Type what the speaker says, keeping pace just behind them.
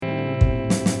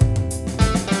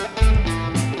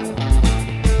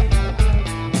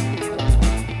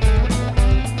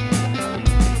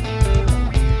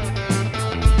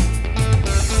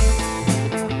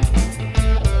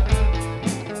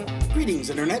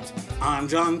Internet. I'm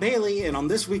John Bailey, and on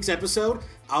this week's episode,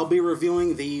 I'll be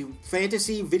reviewing the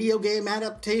fantasy video game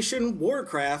adaptation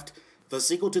Warcraft, the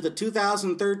sequel to the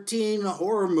 2013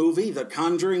 horror movie The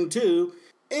Conjuring 2,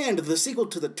 and the sequel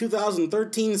to the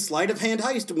 2013 sleight of hand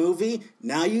heist movie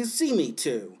Now You See Me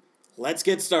 2. Let's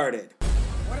get started.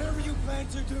 Whatever you plan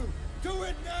to do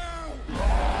it now!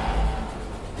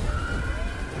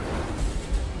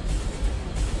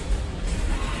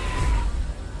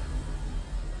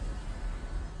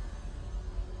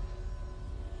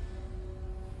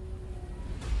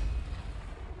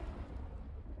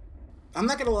 I'm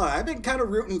not gonna lie, I've been kind of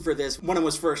rooting for this when it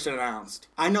was first announced.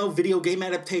 I know video game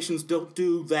adaptations don't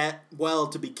do that well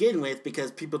to begin with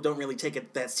because people don't really take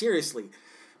it that seriously.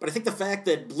 But I think the fact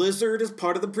that Blizzard is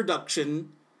part of the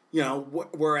production,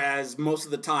 whereas most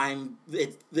of the time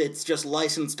it's just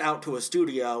licensed out to a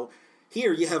studio,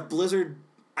 here you have Blizzard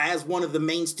as one of the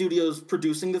main studios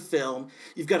producing the film.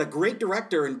 You've got a great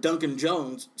director in Duncan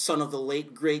Jones, son of the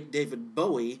late, great David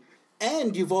Bowie.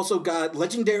 And you've also got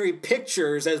Legendary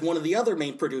Pictures as one of the other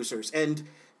main producers. And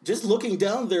just looking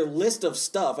down their list of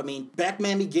stuff, I mean,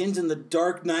 Batman Begins and The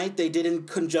Dark Knight, they did in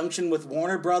conjunction with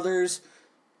Warner Brothers.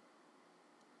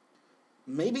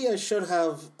 Maybe I should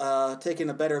have taken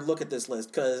a better look at this list,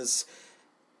 because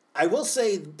I will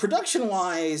say,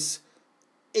 production-wise,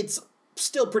 it's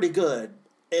still pretty good.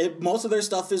 Most of their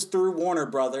stuff is through Warner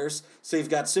Brothers. So you've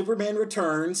got Superman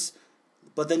Returns,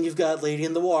 but then you've got Lady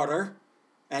in the Water,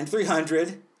 and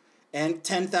 300, and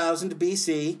 10,000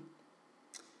 BC.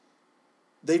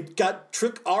 They've got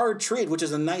Trick or Treat, which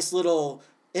is a nice little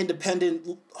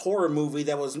independent horror movie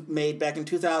that was made back in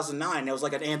 2009. It was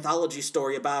like an anthology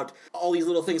story about all these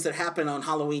little things that happen on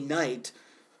Halloween night.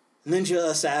 Ninja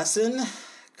Assassin,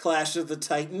 Clash of the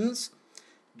Titans,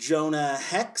 Jonah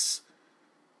Hex,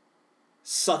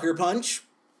 Sucker Punch,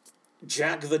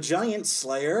 Jack the Giant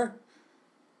Slayer,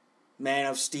 Man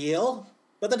of Steel.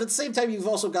 But then at the same time, you've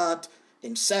also got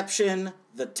Inception,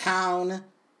 The Town,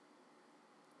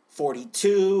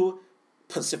 42,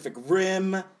 Pacific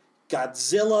Rim,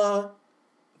 Godzilla,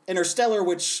 Interstellar,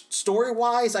 which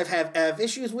story-wise I have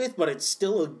issues with, but it's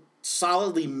still a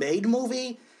solidly made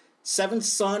movie. Seventh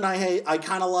Son I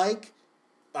kind of like.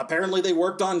 Apparently they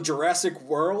worked on Jurassic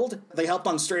World. They helped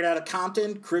on Straight Outta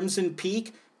Compton, Crimson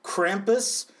Peak,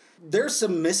 Krampus. There's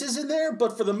some misses in there,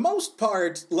 but for the most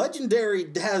part, Legendary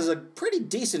has a pretty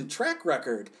decent track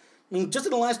record. I mean, just in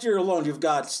the last year alone, you've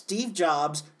got Steve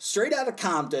Jobs, Straight Outta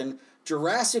Compton,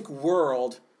 Jurassic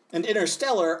World, and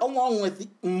Interstellar, along with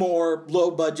more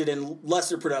low-budget and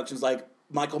lesser productions like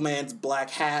Michael Mann's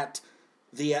Black Hat,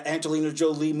 the Angelina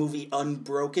Jolie movie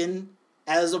Unbroken,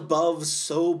 As Above,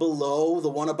 So Below, the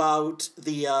one about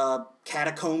the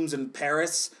catacombs in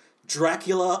Paris,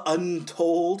 Dracula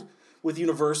Untold, with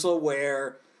Universal,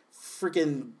 where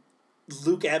freaking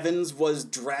Luke Evans was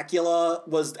Dracula,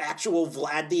 was actual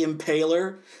Vlad the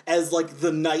Impaler, as like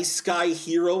the nice guy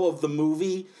hero of the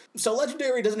movie. So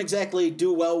Legendary doesn't exactly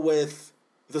do well with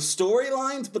the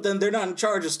storylines, but then they're not in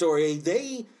charge of story.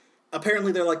 They're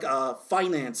like a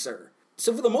financer.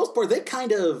 So for the most part, they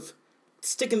kind of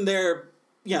sticking their,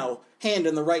 hand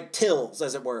in the right tills,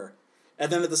 as it were.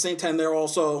 And then at the same time, they're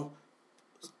also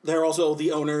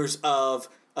the owners of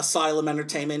Asylum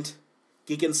Entertainment,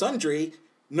 Geek and Sundry,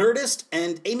 Nerdist,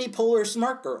 and Amy Poehler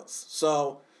Smart Girls.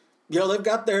 So, they've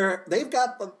got their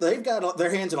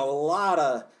hands in a lot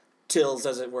of tills,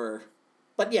 as it were.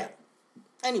 But yeah.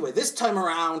 Anyway, this time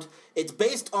around, it's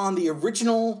based on the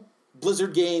original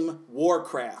Blizzard game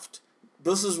Warcraft.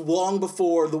 This is long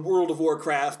before the World of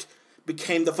Warcraft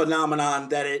became the phenomenon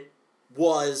that it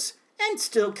was and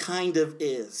still kind of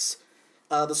is.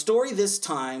 The story this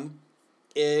time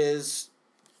is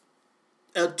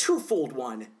a twofold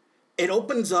one. It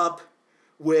opens up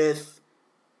with,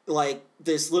 like,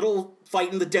 this little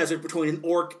fight in the desert between an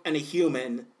orc and a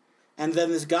human, and then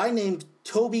this guy named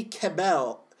Toby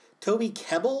Kebbell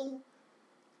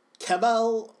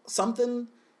something?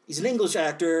 He's an English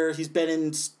actor. He's been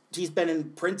in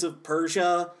Prince of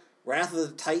Persia, Wrath of the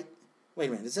Titan. Wait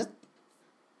a minute, is that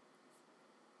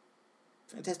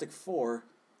Fantastic Four?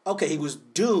 Okay, he was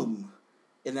Doom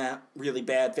in that really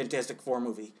bad Fantastic Four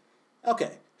movie.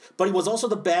 Okay, but he was also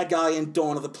the bad guy in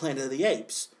Dawn of the Planet of the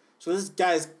Apes. So this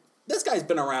guy's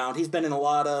been around. He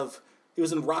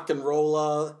was in Rock and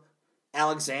Rolla,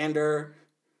 Alexander,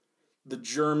 The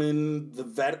German,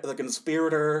 the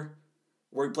Conspirator,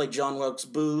 where he played John Wilkes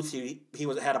Booth. He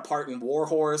had a part in War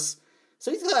Horse.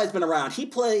 So this guy's been around. He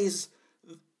plays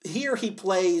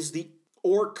the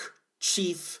orc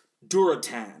chief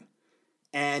Duratan,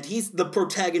 and he's the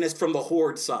protagonist from the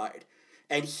Horde side.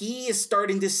 And he is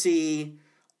starting to see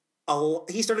all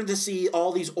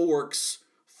these orcs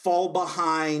fall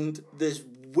behind this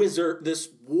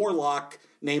warlock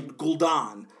named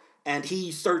Gul'dan. And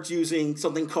he starts using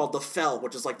something called the Fel,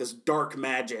 which is like this dark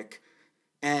magic.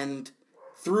 And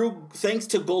thanks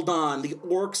to Gul'dan, the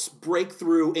orcs break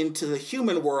through into the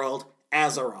human world,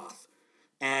 Azeroth.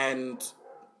 And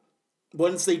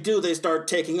once they do, they start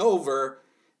taking over,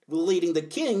 leading the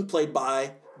king, played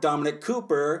by Dominic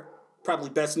Cooper, probably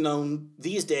best known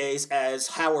these days as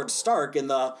Howard Stark in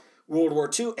the World War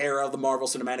II era of the Marvel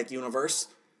Cinematic Universe,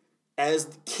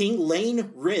 as King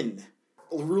Lane Rin,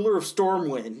 ruler of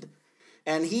Stormwind.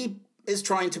 And he is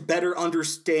trying to better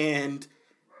understand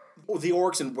the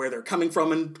orcs and where they're coming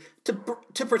from and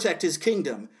to protect his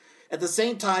kingdom. At the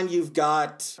same time, you've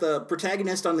got the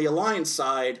protagonist on the Alliance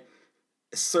side,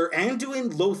 Sir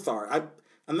Anduin Lothar.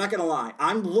 I'm not going to lie.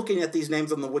 I'm looking at these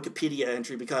names on the Wikipedia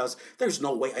entry because there's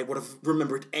no way I would have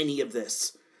remembered any of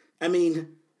this. I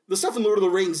mean, the stuff in Lord of the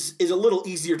Rings is a little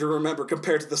easier to remember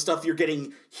compared to the stuff you're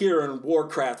getting here in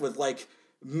Warcraft with, like,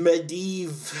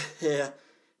 Medivh,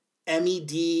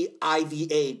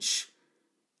 Medivh,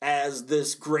 as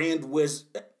this Grand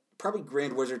Wizard, probably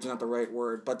Grand Wizard's not the right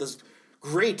word, but this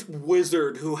great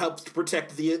wizard who helps to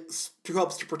protect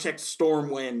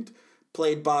Stormwind,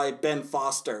 played by Ben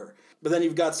Foster. But then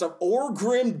you've got some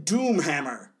Orgrim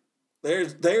Doomhammer.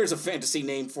 There's a fantasy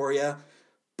name for you.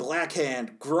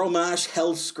 Blackhand, Gromash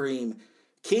Hellscream,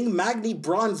 King Magni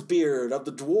Bronzebeard of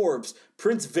the Dwarves,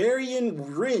 Prince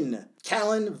Varian Rin,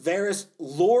 Callan Varys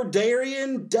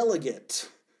Lordarian Delegate.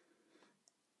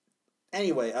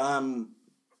 Anyway, I'm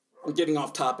getting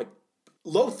off topic.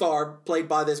 Lothar, played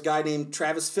by this guy named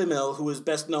Travis Fimmel, who is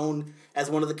best known as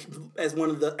one of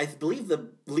the I believe the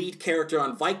lead character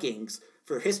on Vikings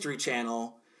for History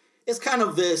Channel, is kind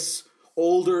of this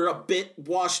older, a bit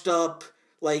washed up,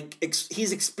 like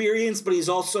he's experienced, but he's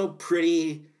also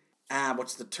pretty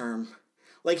what's the term?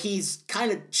 Like he's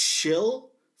kind of chill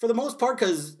for the most part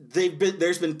because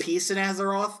there's been peace in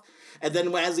Azeroth, and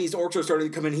then as these orcs are starting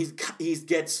to come in, he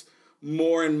gets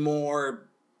more and more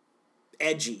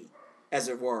edgy, as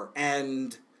it were.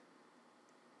 And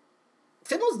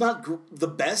Fimmel's not the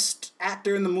best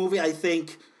actor in the movie. I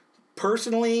think,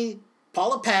 personally,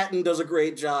 Paula Patton does a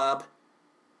great job.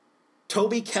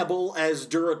 Toby Kebbell as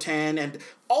Duratan, and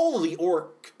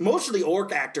most of the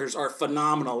orc actors are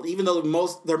phenomenal, even though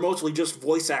they're mostly just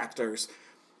voice actors.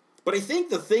 But I think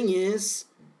the thing is,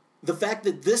 the fact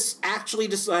that this actually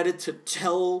decided to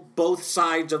tell both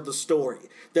sides of the story,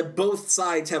 that both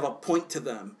sides have a point to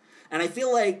them. And I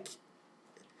feel like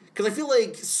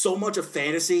so much of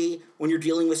fantasy, when you're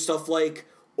dealing with stuff like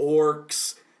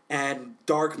orcs and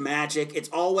dark magic, it's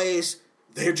always,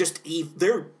 they're just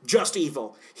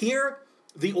evil. Here,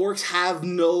 the orcs have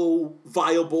no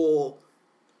viable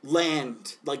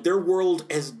land. Like, their world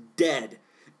is dead.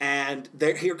 And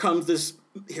here comes this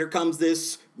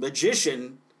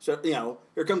magician,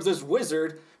 here comes this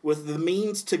wizard with the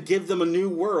means to give them a new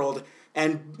world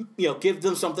and, give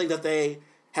them something that they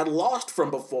had lost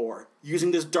from before,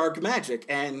 using this dark magic.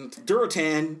 And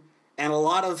Duratan and a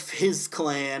lot of his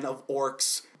clan of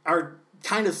orcs are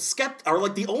kind of are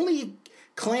like the only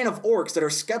clan of orcs that are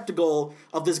skeptical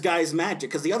of this guy's magic,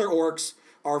 because the other orcs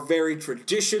are very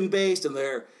tradition-based, and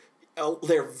they're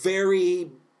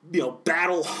very,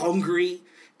 battle hungry,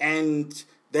 and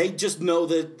they just know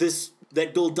that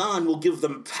Gul'dan will give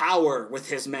them power with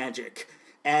his magic,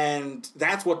 and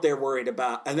that's what they're worried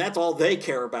about, and that's all they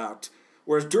care about.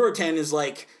 Whereas Duratan is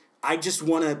like, I just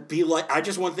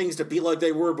want things to be like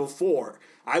they were before.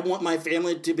 I want my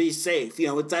family to be safe.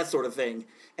 It's that sort of thing.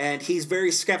 And he's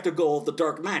very skeptical of the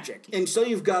dark magic. And so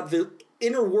you've got the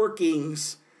inner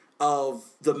workings of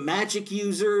the magic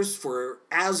users for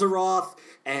Azeroth,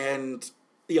 and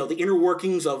the inner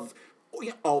workings of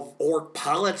orc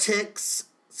politics,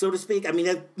 so to speak. I mean,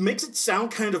 it makes it sound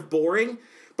kind of boring,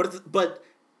 but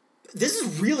this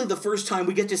is really the first time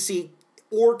we get to see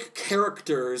orc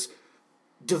characters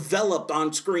developed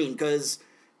on screen, because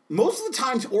most of the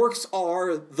times orcs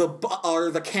are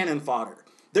the cannon fodder.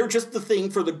 They're just the thing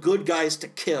for the good guys to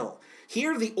kill.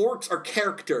 Here, the orcs are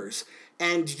characters,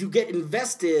 and you get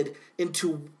invested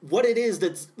into what it is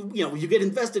that's, you get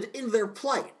invested in their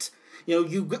plight.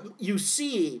 You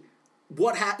see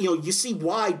you see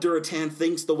why Duratan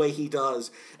thinks the way he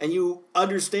does, and you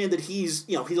understand that he's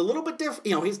a little bit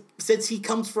different. Since he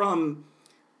comes from,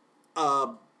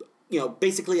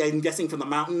 basically, I'm guessing from the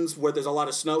mountains where there's a lot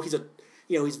of snow.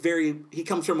 He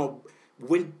comes from a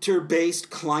winter-based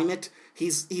climate.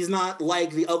 He's not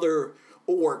like the other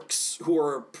orcs who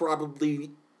are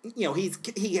probably,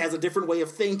 he has a different way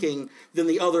of thinking than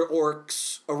the other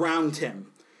orcs around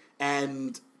him.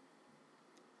 And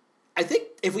I think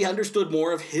if we understood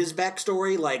more of his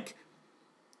backstory, like,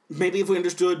 maybe if we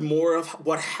understood more of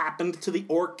what happened to the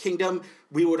Orc Kingdom,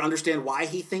 we would understand why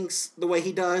he thinks the way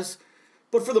he does.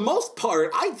 But for the most part,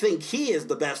 I think he is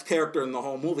the best character in the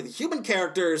whole movie. The human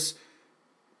characters,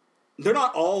 they're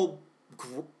not all,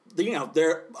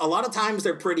 they're, a lot of times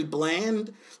they're pretty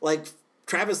bland. Like,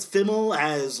 Travis Fimmel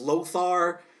as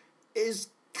Lothar is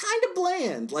kind of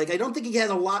bland. Like, I don't think he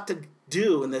has a lot to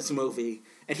do in this movie.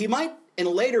 And he might in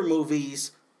later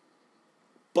movies,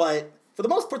 but for the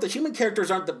most part, the human characters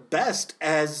aren't the best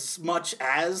as much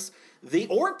as the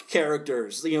orc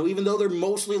characters, even though they're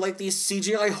mostly like these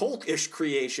CGI Hulk-ish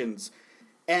creations.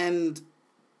 And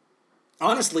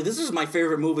honestly, this is my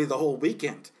favorite movie of the whole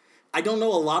weekend. I don't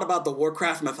know a lot about the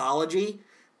Warcraft mythology,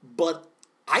 but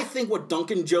I think what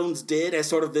Duncan Jones did as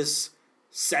sort of this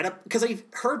setup, because I've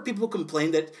heard people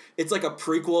complain that it's like a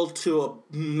prequel to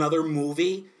another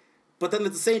movie, but then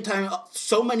at the same time,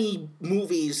 so many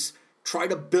movies try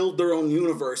to build their own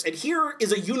universe. And here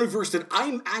is a universe that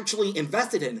I'm actually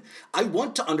invested in. I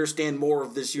want to understand more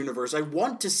of this universe. I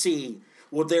want to see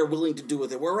what they're willing to do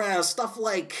with it. Whereas stuff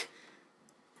like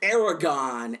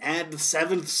Aragon and The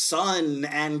Seventh Son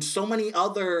and so many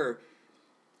other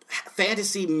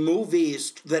fantasy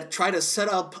movies that try to set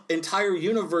up entire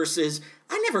universes,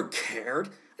 I never cared.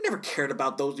 I never cared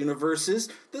about those universes.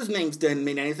 Those names didn't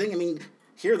mean anything. I mean,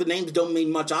 here the names don't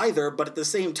mean much either, but at the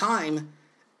same time,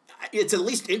 it's at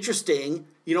least interesting.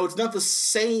 It's not the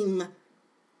same,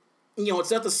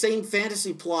 it's not the same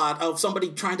fantasy plot of somebody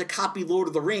trying to copy Lord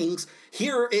of the Rings.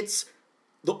 Here, it's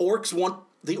the orcs want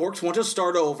to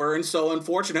start over, and so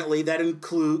unfortunately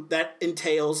that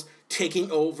entails taking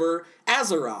over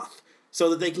Azeroth so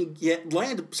that they can get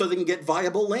land, so they can get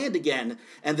viable land again,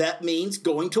 and that means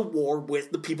going to war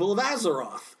with the people of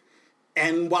Azeroth.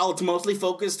 And while it's mostly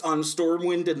focused on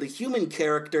Stormwind and the human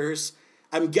characters,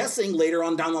 I'm guessing later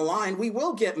on down the line we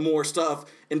will get more stuff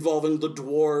involving the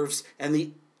dwarves and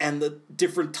the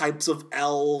different types of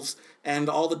elves and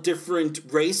all the different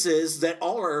races that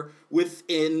are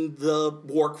within the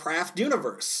Warcraft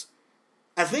universe.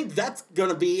 I think that's going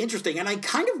to be interesting, and I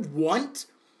kind of want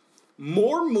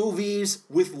more movies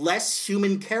with less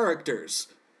human characters.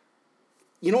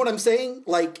 You know what I'm saying?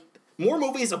 Like, more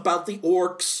movies about the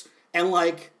orcs and,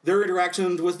 like, their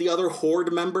interactions with the other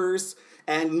Horde members,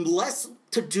 and less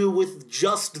to do with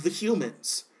just the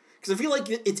humans. Because I feel like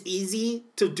it's easy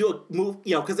to do a movie,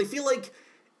 because I feel like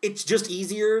it's just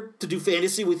easier to do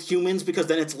fantasy with humans because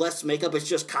then it's less makeup, it's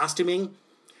just costuming.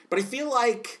 But I feel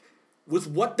like with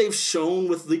what they've shown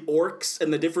with the orcs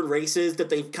and the different races that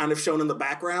they've kind of shown in the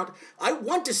background, I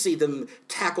want to see them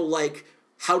tackle, like,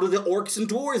 how do the orcs and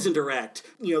dwarves interact?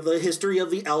 The history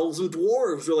of the elves and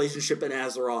dwarves relationship in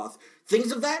Azeroth.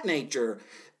 Things of that nature.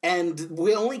 And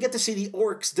we only get to see the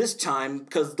orcs this time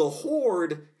because the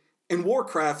Horde in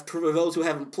Warcraft, for those who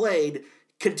haven't played,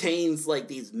 contains, like,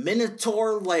 these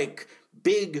minotaur, like,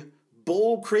 big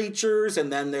bull creatures,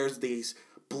 and then there's these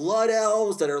blood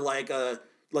elves that are like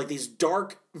these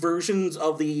dark versions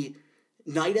of the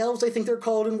night elves, I think they're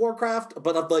called in Warcraft,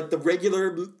 but of, like, the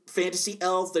regular fantasy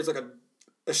elves, there's, like,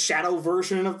 a shadow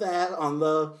version of that on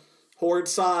the Horde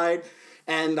side,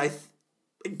 and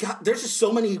there's just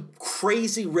so many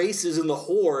crazy races in the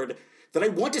Horde that I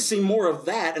want to see more of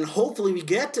that, and hopefully we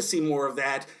get to see more of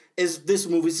that as this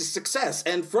movie's a success.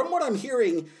 And from what I'm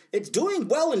hearing, it's doing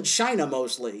well in China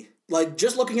mostly. Like,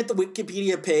 just looking at the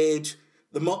Wikipedia page,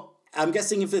 I'm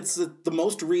guessing if it's the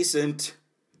most recent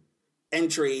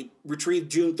entry, retrieved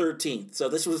June 13th. So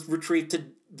this was retrieved to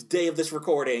the day of this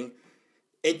recording.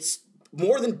 It's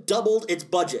more than doubled its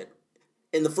budget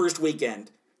in the first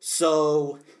weekend.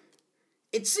 So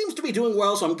it seems to be doing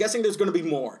well, so I'm guessing there's going to be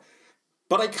more.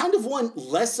 But I kind of want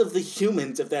less of the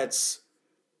humans, if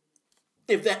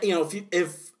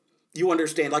you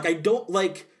understand. Like, I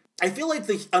feel like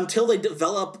until they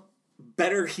develop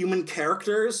better human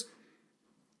characters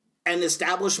and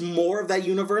establish more of that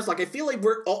universe, like, I feel like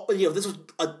this was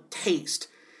a taste.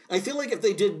 And I feel like if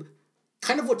they did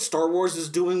kind of what Star Wars is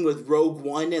doing with Rogue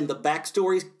One and the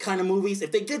backstory kind of movies,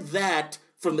 if they did that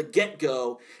from the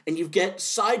get-go, and you get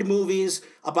side movies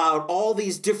about all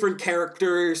these different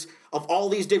characters of all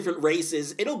these different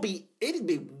races, it'd be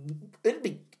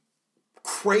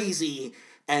crazy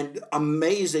and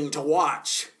amazing to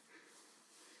watch.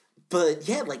 But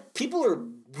yeah, like, people are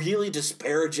really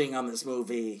disparaging on this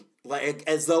movie, like,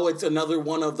 as though it's another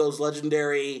one of those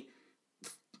legendary,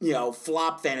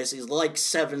 flop fantasies like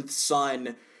Seventh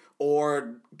Son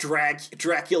or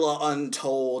Dracula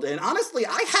Untold. And honestly,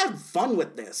 I had fun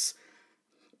with this.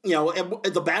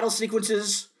 The battle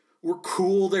sequences were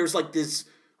cool. There's, like, this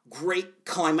great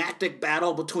climactic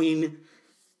battle between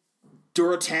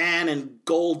Duratan and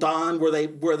Gul'dan,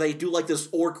 where they do like this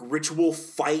orc ritual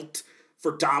fight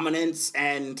for dominance,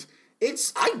 and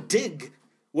I dig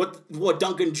what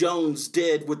Duncan Jones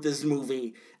did with this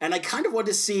movie, and I kind of want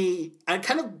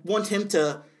him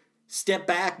to step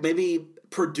back, maybe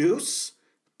produce,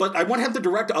 but I want him to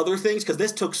direct other things, because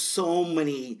this took so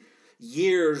many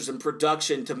years in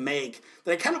production to make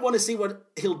that I kind of want to see what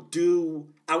he'll do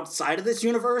outside of this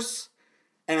universe,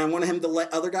 and I want him to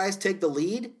let other guys take the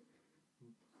lead,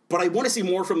 but I want to see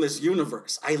more from this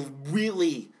universe. I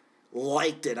really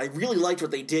liked it. I really liked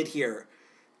what they did here,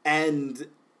 and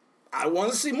I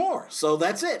want to see more. So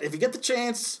that's it. If you get the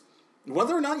chance,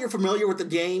 whether or not you're familiar with the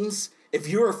games, if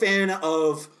you're a fan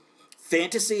of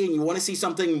fantasy and you want to see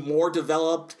something more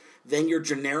developed than your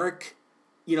generic,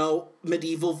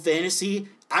 medieval fantasy,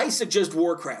 I suggest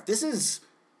Warcraft. This is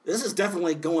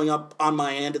definitely going up on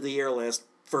my end of the year list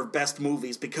for best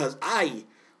movies, because I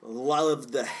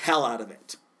love the hell out of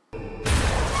it.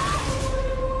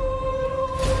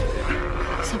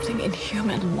 Something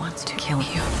inhuman wants to kill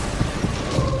you.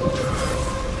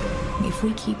 If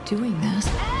we keep doing this,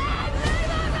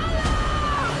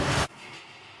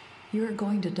 you're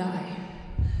going to die.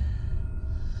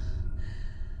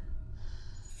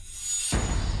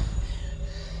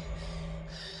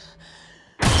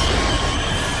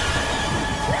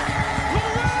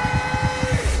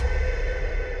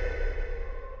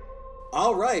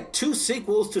 All right, 2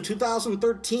 sequels to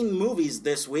 2013 movies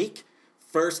this week.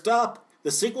 First up,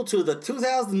 the sequel to the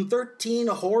 2013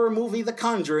 horror movie The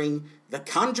Conjuring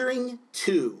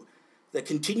 2, the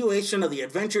continuation of the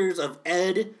adventures of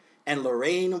Ed and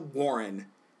Lorraine Warren,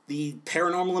 the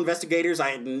paranormal investigators I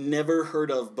had never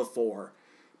heard of before.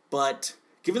 But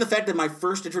given the fact that my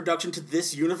first introduction to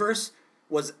this universe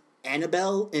was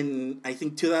Annabelle in, I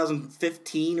think,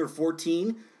 2015 or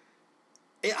 14,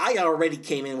 I already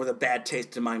came in with a bad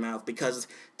taste in my mouth, because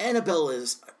Annabelle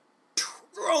is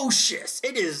atrocious.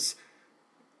 It is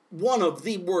one of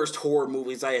the worst horror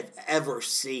movies I have ever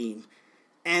seen.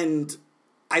 And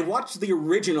I watched the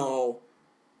original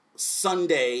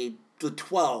Sunday the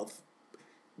 12th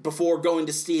before going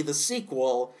to see the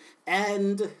sequel,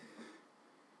 and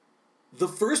the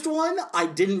first one I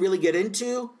didn't really get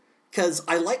into, because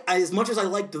as much as I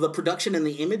liked the production and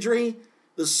the imagery,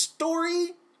 the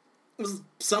story was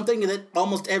something that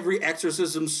almost every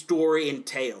exorcism story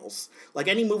entails. Like,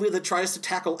 any movie that tries to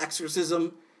tackle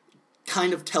exorcism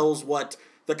kind of tells what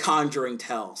The Conjuring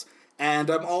tells.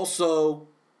 And I'm also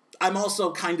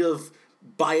kind of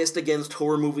biased against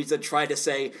horror movies that try to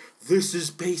say, this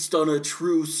is based on a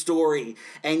true story,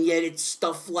 and yet it's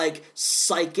stuff like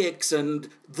psychics and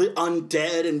the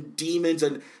undead and demons,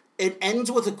 and it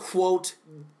ends with a quote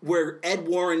where Ed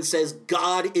Warren says,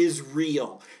 God is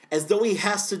real, as though he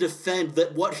has to defend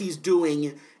that what he's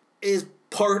doing is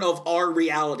part of our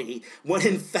reality, when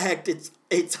in fact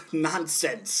it's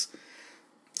nonsense.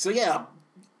 So yeah,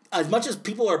 as much as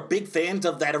people are big fans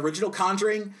of that original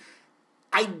Conjuring,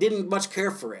 I didn't much care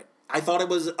for it. I thought it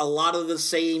was a lot of the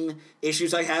same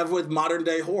issues I have with modern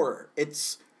day horror.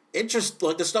 It's interesting,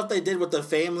 like the stuff they did with the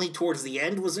family towards the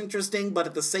end was interesting, but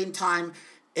at the same time,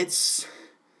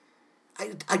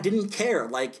 I didn't care.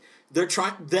 Like, they're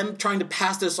trying to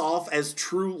pass this off as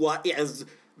true, as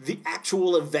the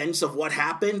actual events of what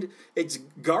happened. It's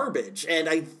garbage, and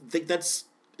I think that's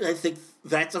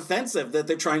offensive, that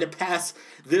they're trying to pass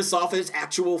this off as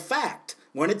actual fact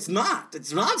when it's not.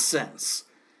 It's nonsense.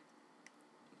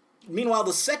 Meanwhile,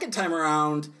 the second time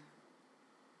around,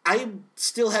 I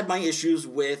still had my issues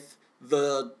with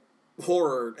the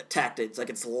horror tactics. Like,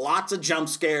 it's lots of jump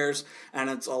scares, and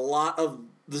it's a lot of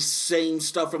the same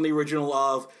stuff from the original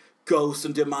of ghosts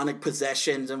and demonic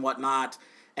possessions and whatnot,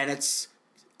 and it's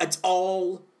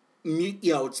all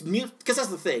it's mute, because that's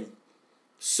the thing.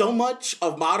 So much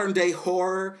of modern day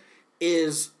horror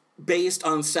is based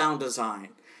on sound design.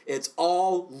 It's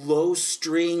all low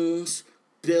strings,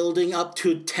 building up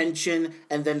to tension,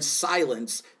 and then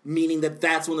silence, meaning that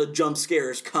that's when the jump scare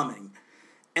is coming.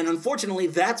 And unfortunately,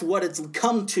 that's what it's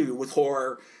come to with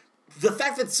horror. The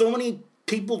fact that so many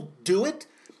people do it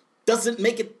doesn't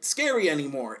make it scary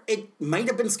anymore. It might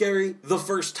have been scary the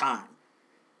first time,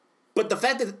 but the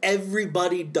fact that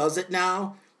everybody does it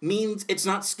now means it's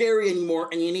not scary anymore,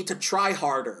 and you need to try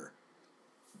harder.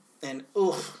 And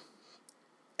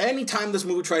anytime this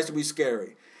movie tries to be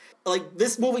scary, like,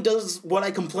 this movie does what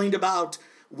I complained about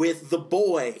with The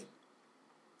Boy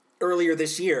earlier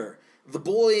this year. The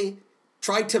Boy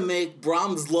tried to make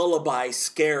Brahms' Lullaby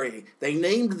scary. They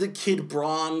named the kid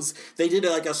Brahms. They did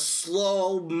a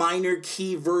slow minor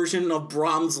key version of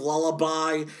Brahms'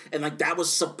 Lullaby, and that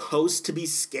was supposed to be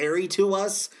scary to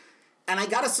us. And I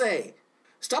gotta say,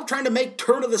 Stop trying to make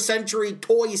turn-of-the-century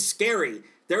toys scary.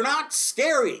 They're not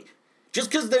scary.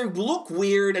 Just because they look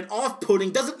weird and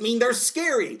off-putting doesn't mean they're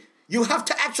scary. You have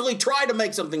to actually try to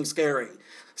make something scary.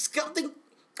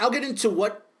 I'll get into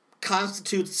what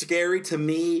constitutes scary to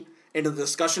me in the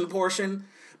discussion portion,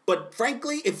 but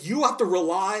frankly, if you have to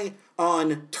rely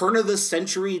on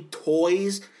turn-of-the-century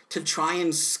toys to try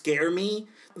and scare me,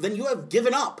 then you have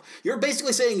given up. You're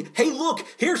basically saying, hey look,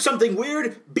 here's something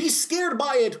weird, be scared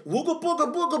by it, wooga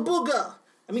booga booga booga.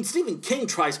 I mean, Stephen King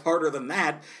tries harder than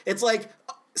that. It's like,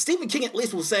 Stephen King at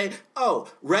least will say, oh,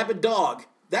 rabid dog,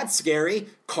 that's scary.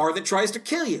 Car that tries to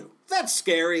kill you, that's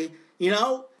scary. You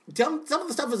know, some of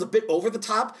the stuff is a bit over the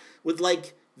top with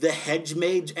like the hedge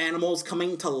mage animals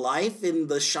coming to life in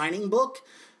the Shining book.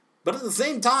 But at the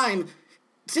same time,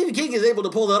 Stephen King is able to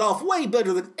pull that off way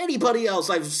better than anybody else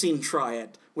I've seen try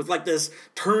it. With like this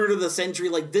turn of the century,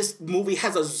 like this movie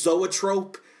has a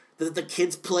zoetrope that the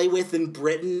kids play with in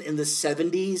Britain in the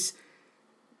 70s.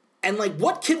 And like,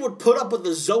 what kid would put up with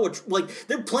the zoetrope? Like,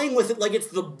 they're playing with it like it's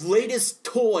the latest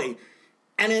toy.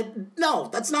 And no,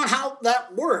 that's not how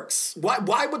that works.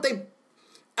 Why would they?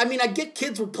 I mean, I get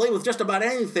kids will play with just about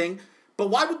anything, but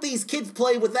why would these kids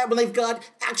play with that when they've got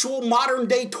actual modern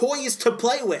day toys to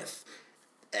play with?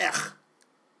 Ugh.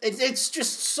 It's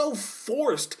just so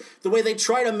forced, the way they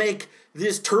try to make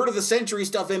this turn of the century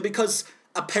stuff in, because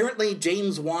apparently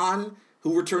James Wan,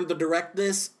 who returned to direct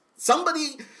this,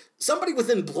 somebody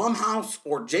within Blumhouse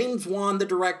or James Wan, the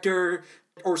director,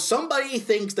 or somebody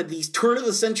thinks that these turn of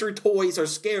the century toys are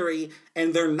scary,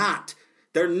 and they're not.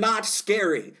 They're not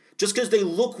scary. Just because they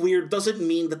look weird doesn't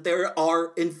mean that they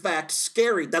are, in fact,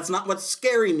 scary. That's not what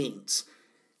scary means.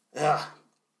 Ugh.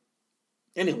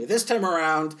 Anyway, this time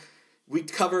around, we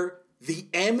cover the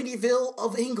Amityville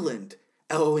of England.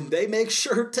 Oh, and they make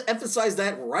sure to emphasize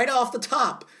that right off the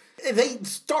top. They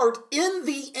start in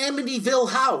the Amityville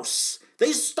house.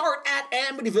 They start at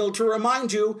Amityville to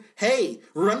remind you, hey,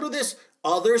 remember this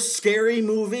other scary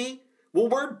movie? Well,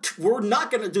 we're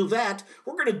not going to do that.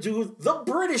 We're going to do the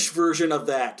British version of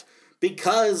that,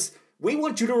 because we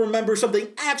want you to remember something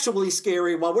actually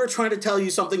scary while we're trying to tell you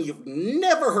something you've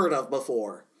never heard of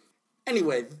before.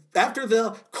 Anyway, after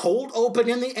the cold open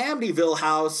in the Amityville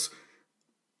house,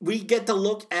 we get to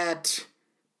look at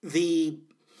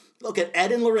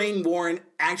Ed and Lorraine Warren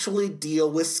actually deal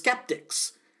with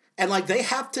skeptics. And like, they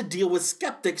have to deal with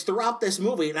skeptics throughout this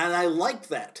movie, and I like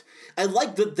that. I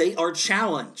like that they are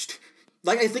challenged.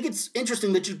 Like, I think it's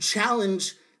interesting that you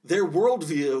challenge their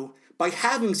worldview by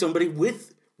having somebody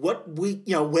with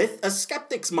with a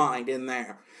skeptic's mind in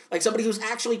there. Like somebody who's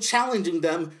actually challenging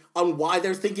them on why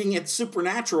they're thinking it's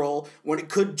supernatural when it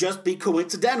could just be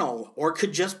coincidental, or it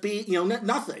could just be,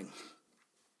 nothing.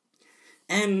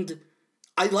 And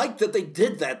I like that they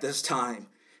did that this time.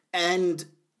 And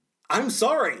I'm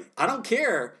sorry, I don't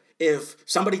care if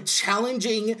somebody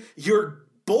challenging your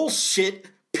bullshit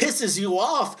pisses you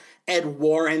off, Ed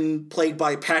Warren, played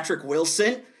by Patrick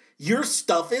Wilson. Your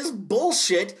stuff is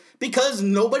bullshit because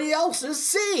nobody else is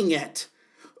seeing it.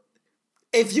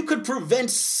 If you could prevent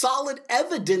solid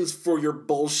evidence for your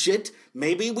bullshit,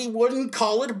 maybe we wouldn't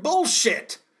call it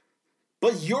bullshit.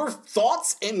 But your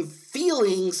thoughts and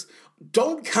feelings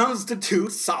don't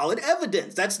constitute solid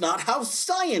evidence. That's not how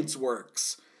science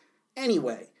works.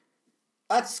 Anyway,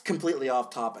 that's completely off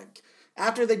topic.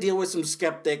 After they deal with some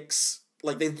skeptics,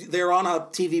 like they're on a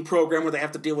TV program where they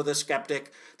have to deal with a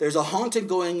skeptic, there's a haunting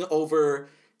going over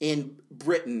in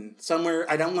Britain, somewhere.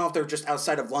 I don't know if they're just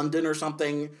outside of London or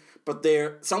something, but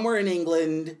they're somewhere in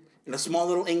England, in a small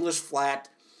little English flat.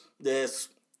 This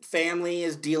family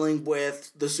is dealing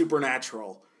with the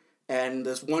supernatural. And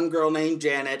this one girl named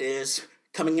Janet is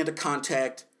coming into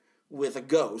contact with a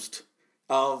ghost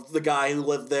of the guy who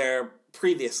lived there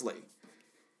previously.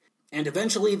 And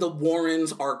eventually the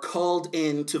Warrens are called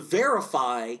in to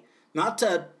verify, not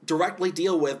to directly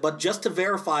deal with, but just to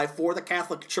verify for the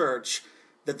Catholic Church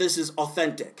that this is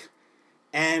authentic.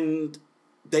 And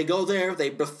they go there, they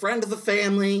befriend the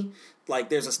family. Like,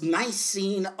 there's this nice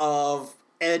scene of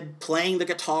Ed playing the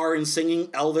guitar and singing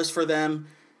Elvis for them,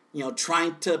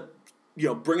 trying to,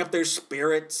 bring up their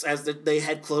spirits as they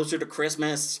head closer to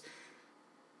Christmas.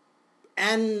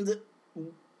 And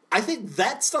I think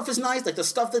that stuff is nice, like the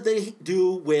stuff that they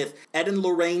do with Ed and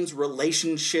Lorraine's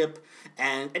relationship,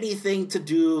 and anything to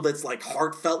do that's like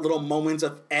heartfelt little moments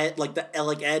of Ed, like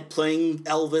Ed playing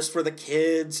Elvis for the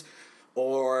kids,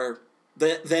 or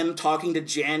them talking to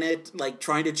Janet, like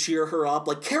trying to cheer her up.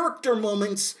 Like, character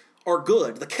moments are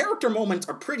good. The character moments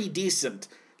are pretty decent.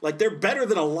 Like, they're better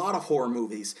than a lot of horror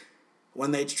movies.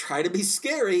 When they try to be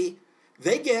scary,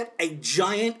 they get a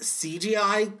giant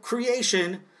CGI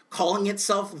creation calling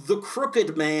itself the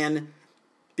Crooked Man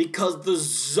because the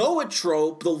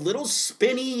zoetrope, the little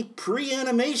spinny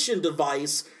pre-animation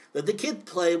device that the kids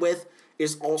play with,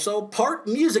 is also part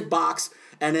music box,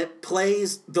 and it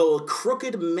plays the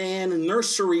Crooked Man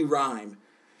nursery rhyme.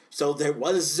 So there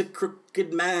was a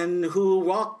crooked man who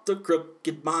walked a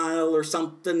crooked mile or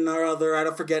something or other. I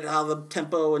don't forget how the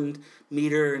tempo and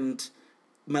meter and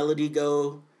melody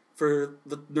go for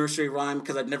the nursery rhyme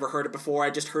because I'd never heard it before.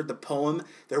 I just heard the poem.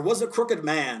 There was a crooked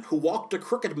man who walked a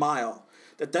crooked mile.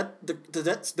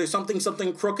 There's something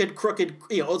crooked,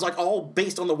 it's like all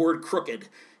based on the word crooked.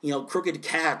 Crooked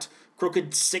cat,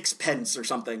 crooked sixpence or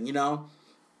something,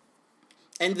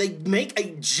 And they make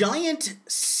a giant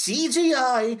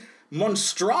CGI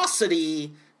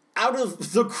monstrosity out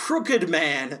of the Crooked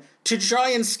Man to try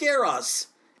and scare us.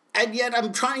 And yet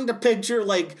I'm trying to picture,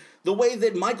 the way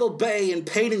that Michael Bay and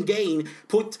Pain and Gain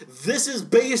put this is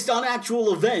based on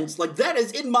actual events. That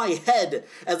is in my head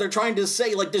as they're trying to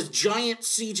say, this giant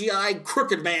CGI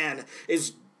Crooked Man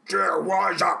is, there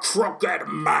was a crooked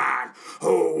man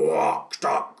who walked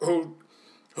a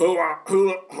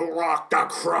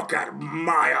crooked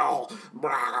mile.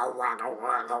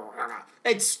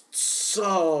 It's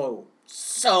so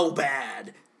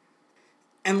bad.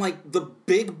 And, the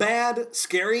big bad,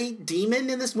 scary demon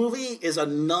in this movie is a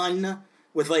nun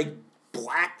with,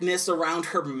 blackness around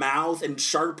her mouth and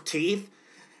sharp teeth.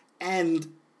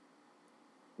 And,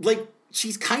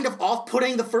 she's kind of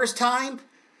off-putting the first time.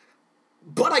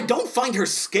 But I don't find her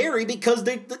scary because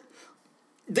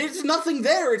there's nothing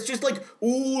there. It's just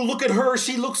ooh, look at her.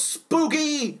 She looks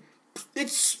spooky.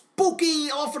 It's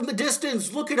spooky off in the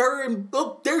distance. Look at her and,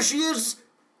 oh, there she is.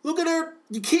 Look at her.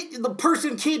 The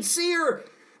person can't see her.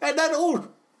 And then,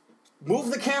 move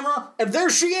the camera, and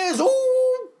there she is.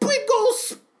 Oh, big old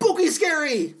spooky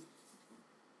scary.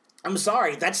 I'm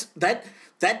sorry. That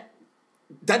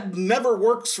never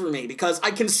works for me because I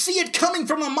can see it coming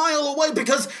from a mile away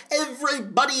because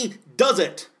everybody does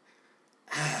it.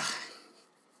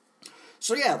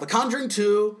 So yeah, The Conjuring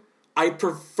 2, I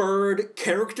preferred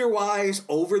character-wise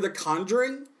over The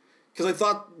Conjuring because I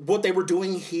thought what they were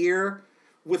doing here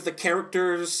with the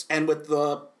characters and with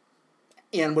the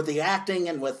acting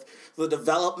and with the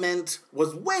development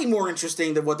was way more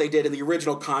interesting than what they did in the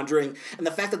original Conjuring. And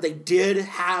the fact that they did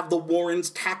have the Warrens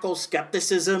tackle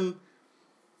skepticism,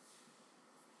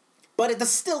 but it's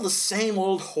still the same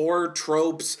old horror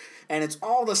tropes, and it's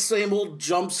all the same old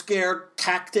jump scare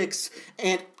tactics,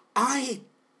 and I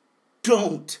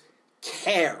don't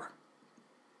care.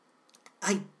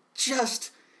 I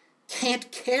just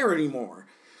can't care anymore.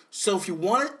 So if you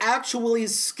want to actually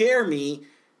scare me,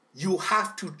 you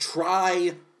have to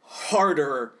try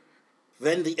harder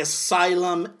than the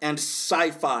Asylum and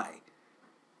Sci-Fi.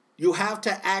 You have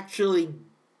to actually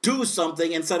do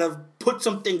something instead of put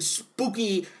something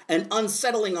spooky and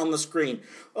unsettling on the screen.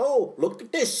 Oh, look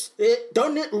at this.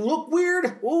 Doesn't it look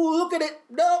weird? Oh, look at it.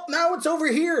 No, now it's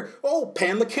over here. Oh,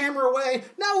 pan the camera away.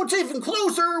 Now it's even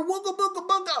closer. Wugga, bugga,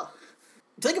 bugga.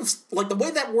 Think of, the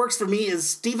way that works for me is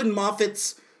Stephen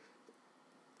Moffat's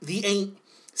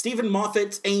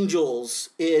angels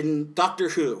in Doctor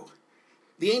Who.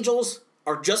 The angels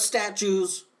are just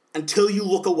statues until you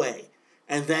look away.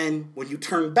 And then when you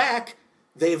turn back,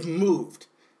 they've moved.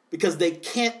 Because they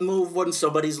can't move when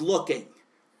somebody's looking.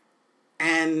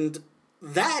 And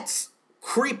that's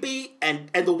creepy, and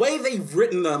the way they've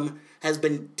written them has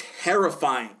been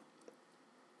terrifying.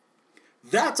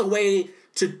 That's a way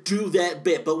to do that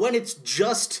bit. But when it's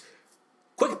just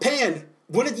quick pan,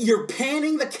 when you're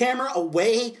panning the camera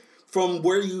away from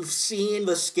where you've seen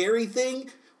the scary thing,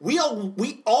 we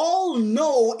all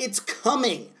know it's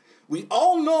coming. We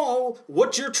all know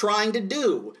what you're trying to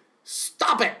do.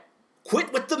 Stop it.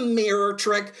 Quit with the mirror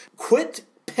trick. Quit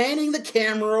panning the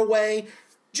camera away.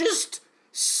 Just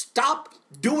stop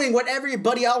doing what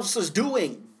everybody else is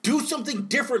doing. Do something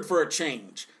different for a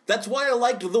change. That's why I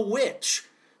liked The Witch.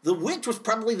 The Witch was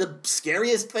probably the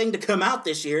scariest thing to come out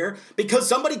this year because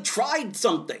somebody tried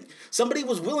something. Somebody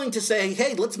was willing to say,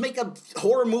 hey, let's make a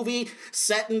horror movie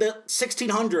set in the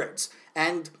 1600s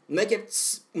and make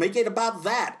it about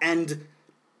that and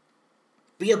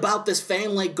be about this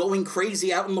family going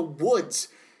crazy out in the woods.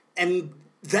 And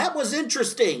that was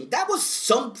interesting. That was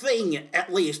something,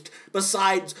 at least,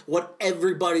 besides what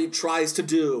everybody tries to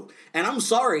do. And I'm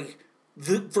sorry,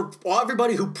 for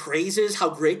everybody who praises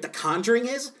how great The Conjuring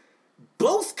is,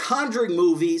 both Conjuring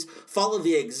movies follow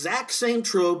the exact same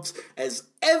tropes as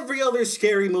every other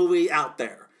scary movie out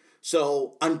there.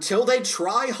 So until they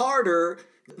try harder,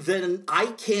 then I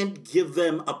can't give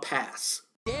them a pass.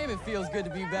 Damn, it feels good to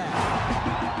be back.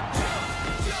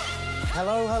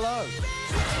 Hello, hello.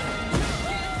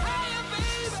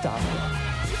 Stop.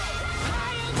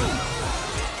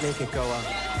 Make it go up.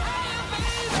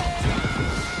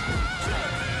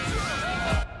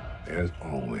 There's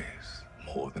always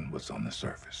more than what's on the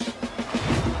surface.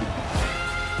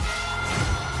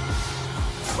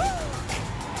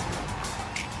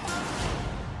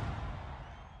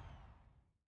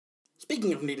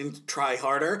 Speaking of needing to try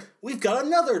harder, we've got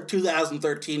another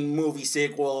 2013 movie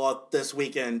sequel up this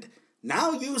weekend,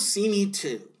 Now You See Me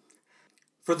Too.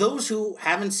 For those who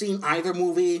haven't seen either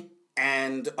movie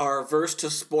and are averse to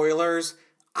spoilers,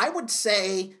 I would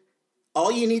say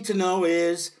all you need to know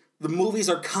is the movies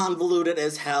are convoluted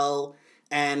as hell,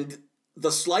 and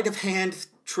the sleight of hand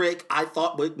trick I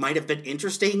thought might have been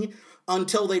interesting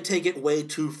until they take it way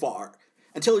too far.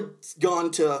 Until it's gone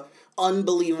to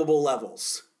unbelievable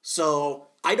levels. So,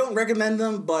 I don't recommend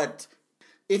them, but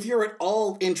if you're at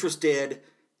all interested,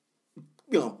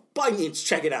 by means,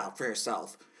 check it out for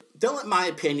yourself. Don't let my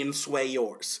opinion sway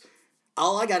yours.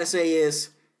 All I gotta say is,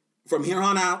 from here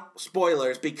on out,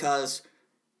 spoilers, because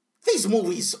these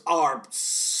movies are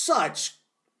such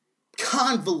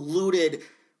convoluted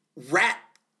Rat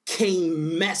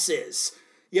King messes.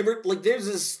 You ever, there's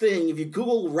this thing, if you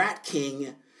Google Rat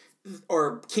King,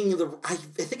 or King of the, I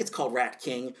think it's called Rat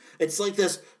King, it's like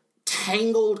this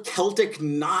tangled Celtic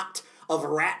knot of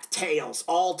rat tails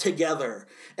all together.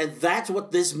 And that's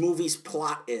what this movie's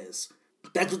plot is.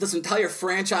 That's what this entire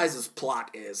franchise's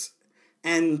plot is.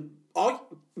 And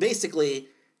basically,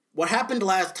 what happened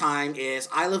last time is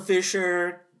Isla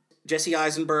Fisher, Jesse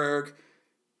Eisenberg,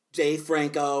 Dave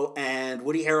Franco, and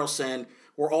Woody Harrelson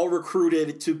were all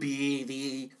recruited to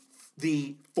be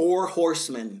the Four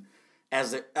Horsemen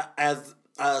as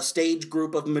a stage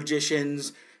group of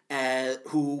magicians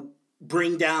who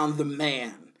bring down the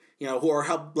man. Who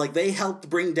are they helped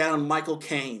bring down Michael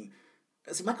Caine.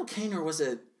 Is it Michael Caine or was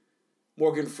it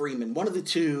Morgan Freeman? One of the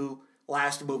two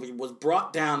last movie was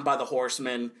brought down by the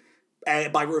Horsemen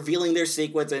by revealing their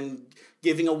secrets and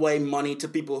giving away money to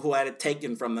people who had it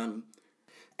taken from them.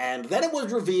 And then it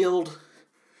was revealed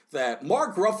that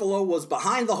Mark Ruffalo was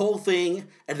behind the whole thing,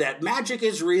 and that magic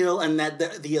is real, and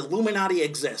that the Illuminati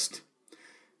exist.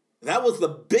 That was the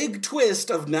big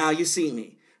twist of Now You See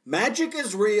Me. Magic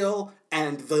is real,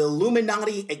 and the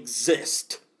Illuminati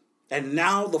exist. And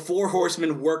now the Four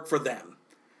Horsemen work for them.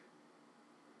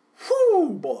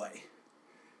 Whew, boy.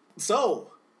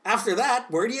 So, after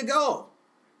that, where do you go?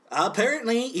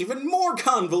 Apparently, even more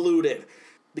convoluted.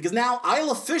 Because now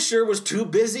Isla Fisher was too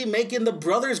busy making the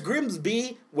Brothers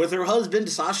Grimsby with her husband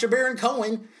Sacha Baron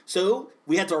Cohen, so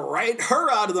we had to write her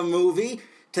out of the movie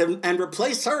and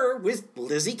replace her with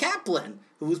Lizzie Kaplan,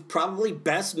 who's probably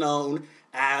best known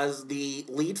as the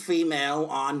lead female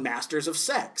on Masters of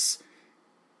Sex.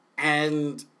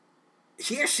 And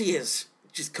here she is,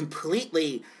 just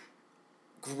completely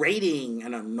grating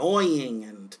and annoying,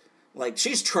 and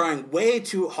she's trying way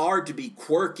too hard to be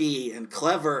quirky and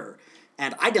clever.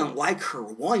 And I don't like her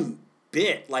one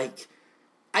bit.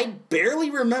 I barely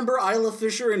remember Isla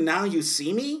Fisher in Now You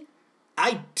See Me.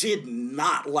 I did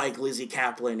not like Lizzie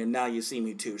Kaplan in Now You See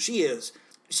Me too. She is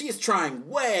trying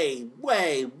way,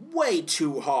 way, way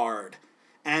too hard.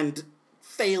 And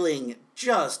failing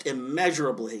just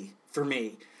immeasurably for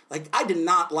me. I did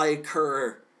not like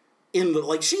her in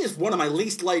the... she is one of my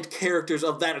least liked characters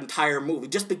of that entire movie.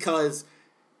 Just because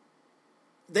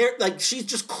she's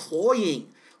just cloying.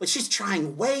 She's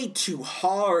trying way too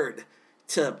hard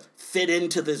to fit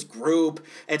into this group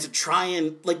and to try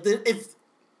and,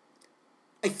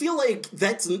 I feel like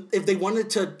that's, if they wanted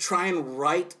to try and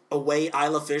write away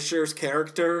Isla Fisher's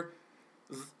character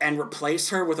and replace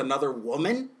her with another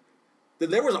woman,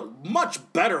 then there was a much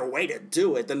better way to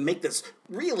do it than make this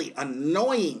really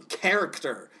annoying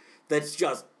character that's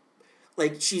just,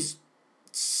 she's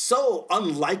so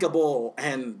unlikable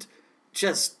and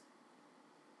just...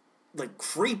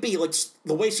 creepy,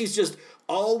 the way she's just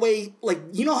always,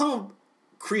 you know how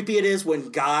creepy it is when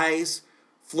guys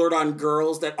flirt on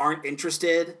girls that aren't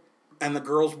interested, and the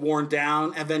girl's worn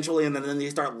down eventually, and then they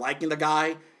start liking the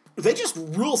guy? They just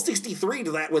rule 63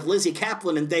 to that with Lizzie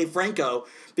Kaplan and Dave Franco,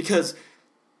 because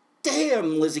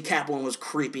damn, Lizzie Kaplan was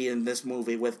creepy in this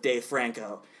movie with Dave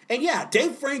Franco. And yeah,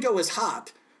 Dave Franco is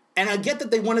hot, and I get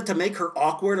that they wanted to make her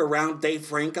awkward around Dave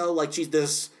Franco, she's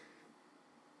this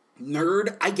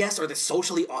nerd, I guess, or the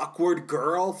socially awkward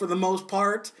girl for the most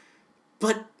part.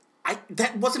 But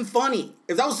that wasn't funny.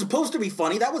 If that was supposed to be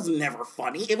funny, that was never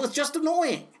funny. It was just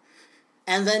annoying.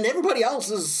 And then everybody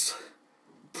else is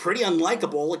pretty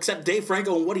unlikable, except Dave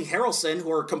Franco and Woody Harrelson,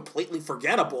 who are completely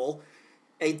forgettable,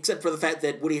 except for the fact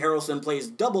that Woody Harrelson plays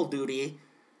double duty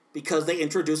because they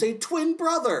introduce a twin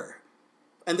brother.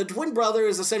 And the twin brother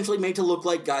is essentially made to look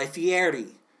like Guy Fieri.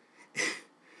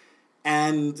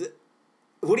 And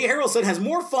Woody Harrelson has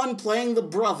more fun playing the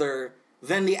brother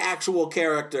than the actual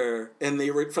character from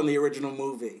the original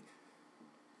movie.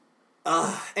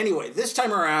 Anyway, this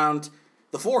time around,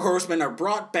 the Four Horsemen are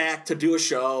brought back to do a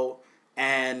show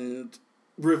and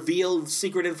reveal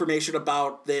secret information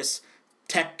about this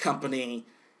tech company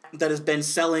that has been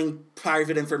selling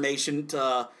private information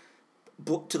to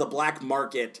the black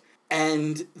market.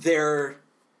 And their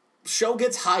show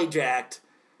gets hijacked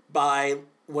by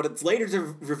what it's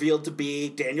later revealed to be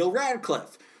Daniel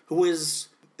Radcliffe, who is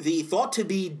the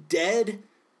thought-to-be dead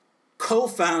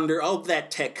co-founder of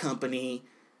that tech company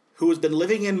who has been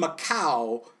living in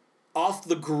Macau off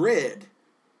the grid.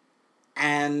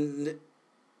 And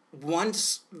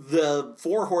wants the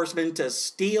Four Horsemen to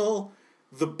steal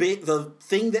the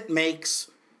thing that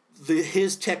makes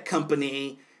his tech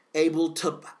company able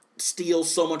to steal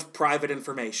so much private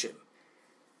information.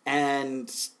 And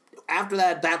after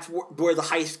that, that's where the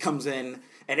heist comes in,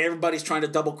 and everybody's trying to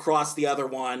double-cross the other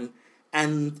one.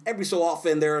 And every so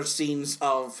often, there are scenes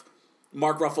of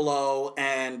Mark Ruffalo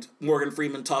and Morgan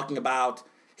Freeman talking about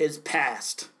his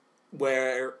past,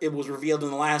 where it was revealed in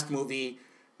the last movie,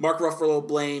 Mark Ruffalo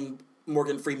blamed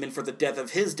Morgan Freeman for the death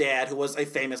of his dad, who was a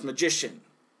famous magician.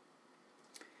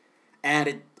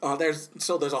 And there's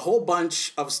a whole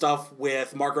bunch of stuff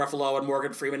with Mark Ruffalo and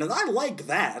Morgan Freeman, and I like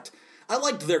that. I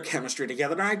liked their chemistry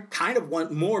together, and I kind of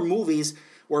want more movies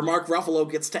where Mark Ruffalo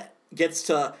gets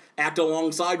to act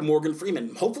alongside Morgan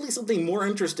Freeman. Hopefully something more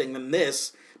interesting than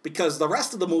this, because the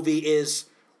rest of the movie is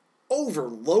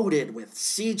overloaded with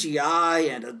CGI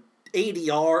and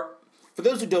ADR. For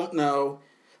those who don't know,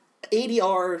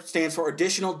 ADR stands for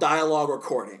Additional Dialogue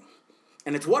Recording.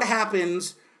 And it's what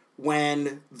happens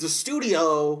when the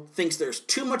studio thinks there's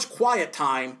too much quiet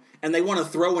time and they want to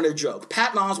throw in a joke.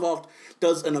 Patton Oswalt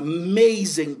does an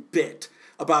amazing bit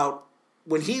about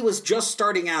when he was just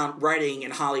starting out writing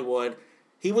in Hollywood,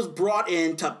 he was brought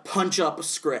in to punch up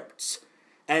scripts.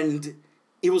 And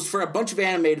it was for a bunch of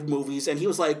animated movies, and he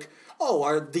was like, oh,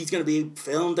 are these going to be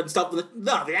filmed and stuff?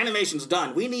 No, the animation's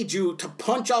done. We need you to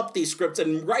punch up these scripts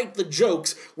and write the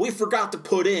jokes we forgot to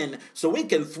put in so we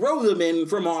can throw them in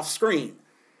from off screen.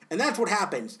 And that's what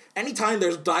happens. Anytime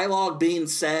there's dialogue being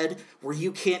said where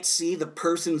you can't see the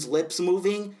person's lips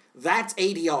moving, that's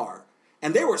ADR.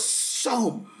 And there were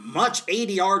so much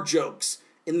ADR jokes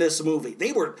in this movie.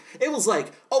 It was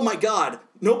like, oh my God,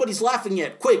 nobody's laughing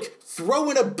yet. Quick, throw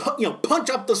in punch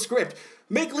up the script.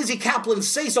 Make Lizzie Kaplan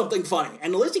say something funny.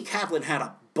 And Lizzie Kaplan had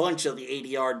a bunch of the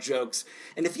ADR jokes.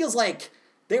 And it feels like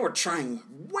they were trying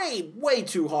way, way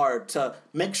too hard to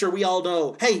make sure we all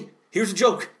know, hey, here's a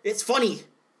joke. It's funny.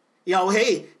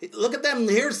 Hey, look at them.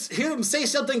 Hear them say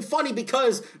something funny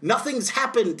because nothing's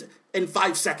happened in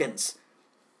 5 seconds.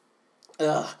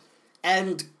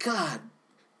 And God,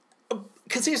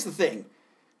 because here's the thing.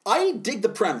 I dig the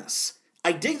premise.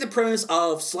 I dig the premise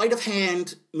of sleight of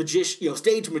hand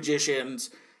stage magicians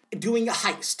doing a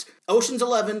heist. Ocean's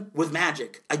 11 with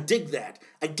magic. I dig that.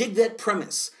 I dig that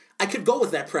premise. I could go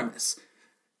with that premise.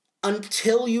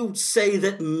 Until you say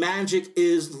that magic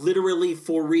is literally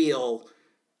for real,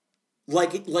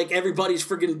 like everybody's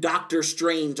friggin' Doctor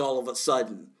Strange all of a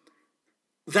sudden.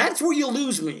 That's where you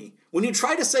lose me. When you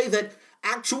try to say that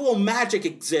actual magic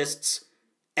exists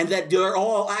and that they're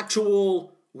all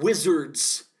actual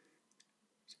wizards,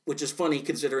 which is funny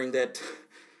considering that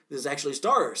this actually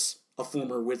stars a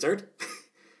former wizard.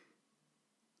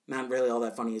 Not really all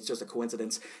that funny, it's just a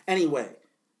coincidence. Anyway,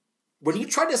 when you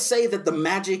try to say that the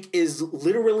magic is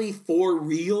literally for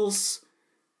reals,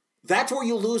 that's where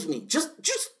you lose me. Just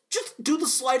do the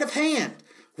sleight of hand.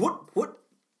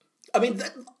 I mean,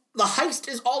 the heist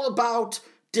is all about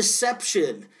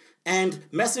deception and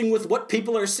messing with what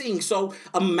people are seeing. So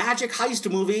a magic heist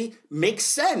movie makes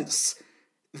sense.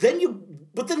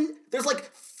 But then there's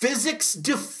like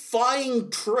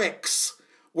physics-defying tricks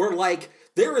where like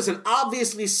there is an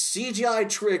obviously CGI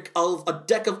trick of a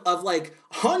deck of like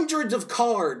hundreds of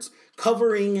cards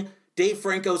covering Dave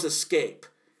Franco's escape.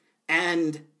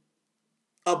 And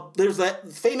there's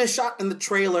that famous shot in the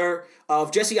trailer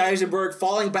of Jesse Eisenberg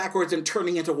falling backwards and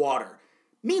turning into water.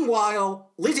 Meanwhile,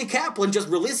 Lizzie Kaplan just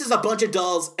releases a bunch of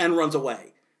doves and runs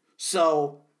away.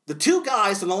 So the two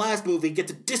guys from the last movie get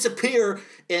to disappear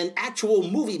in actual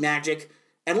movie magic,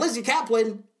 and Lizzie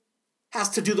Kaplan has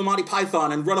to do the Monty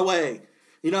Python and run away.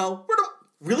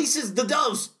 Releases the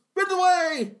doves, run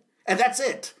away, and that's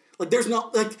it. Like, there's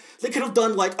not, like, they could have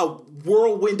done, like, a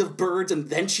whirlwind of birds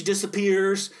and then she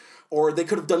disappears, or they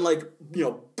could have done, like,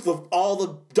 all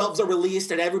the doves are released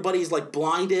and everybody's, like,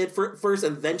 blinded first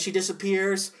and then she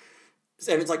disappears,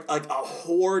 and it's, like a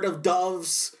horde of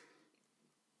doves.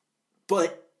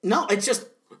 But No, it's just,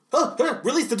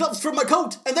 release the doves from my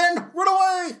coat, and then run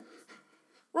away!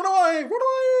 Run away! Run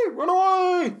away! Run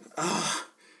away!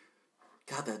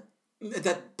 God,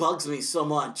 that bugs me so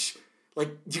much. Like,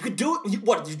 you could do it.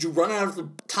 What, did you run out of the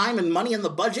time and money and the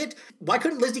budget? Why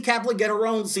couldn't Lizzie Kaplan get her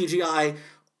own CGI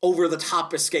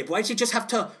over-the-top escape? Why'd she just have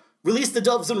to release the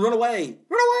doves and run away?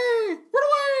 Run away!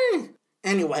 Run away!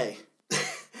 Anyway,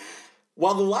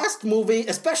 while the last movie,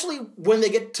 especially when they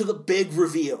get to the big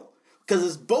reveal,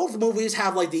 because both movies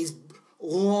have, like, these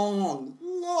long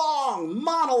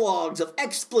monologues of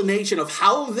explanation of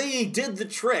how they did the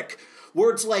trick, where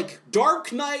it's like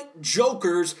Dark Knight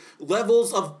Joker's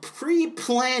levels of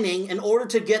pre-planning in order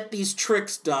to get these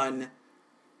tricks done,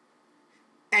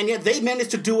 and yet they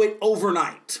managed to do it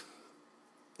overnight.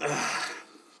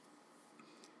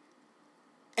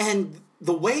 And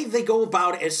the way they go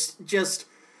about it is just,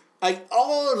 like,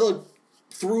 all of the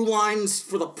through lines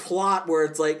for the plot where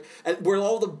it's like, where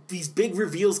these big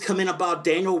reveals come in about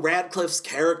Daniel Radcliffe's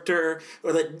character,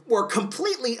 or that were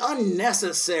completely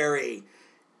unnecessary.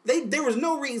 There was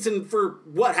no reason for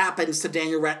what happens to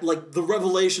the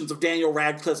revelations of Daniel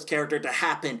Radcliffe's character to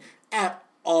happen at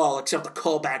all, except a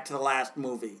callback to the last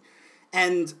movie.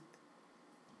 And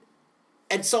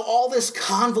so all this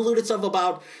convoluted stuff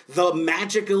about the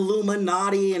magic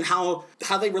Illuminati and how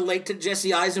they relate to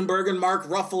Jesse Eisenberg and Mark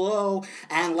Ruffalo,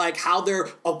 and like how they're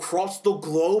across the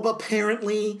globe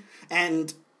apparently,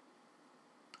 and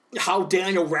how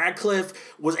Daniel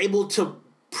Radcliffe was able to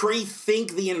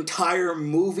pre-think the entire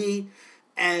movie,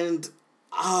 and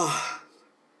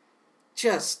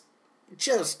just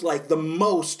like the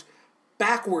most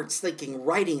backwards thinking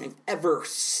writing I've ever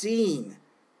seen.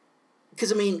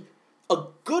 Because, I mean, a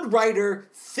good writer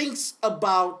thinks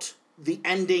about the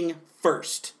ending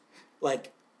first.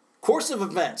 Like, course of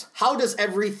events, how does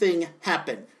everything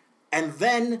happen? And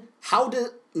then how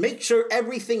to make sure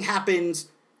everything happens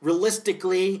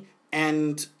realistically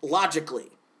and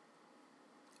logically.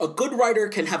 A good writer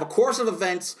can have a course of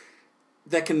events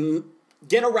that can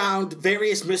get around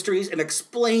various mysteries and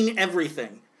explain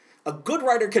everything. A good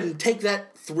writer can take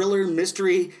that thriller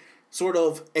mystery sort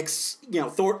of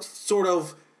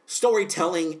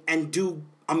storytelling and do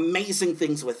amazing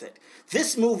things with it.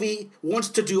 This movie wants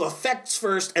to do effects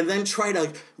first and then try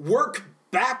to work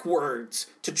backwards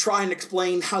to try and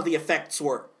explain how the effects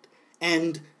work.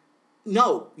 And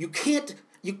no, you can't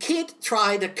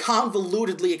try to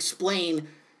convolutedly explain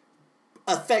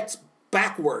effects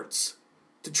backwards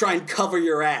to try and cover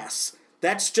your ass.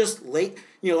 That's just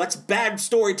that's bad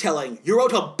storytelling. You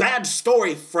wrote a bad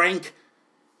story, Frank.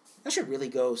 I should really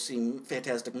go see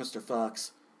Fantastic Mr.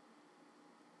 Fox.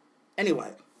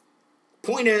 Anyway,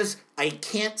 point is, I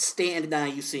can't stand Now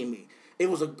You See Me. It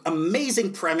was an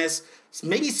amazing premise.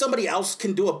 Maybe somebody else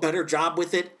can do a better job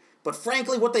with it, but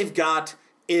frankly, what they've got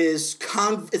is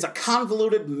a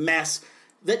convoluted mess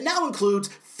that now includes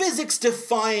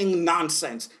physics-defying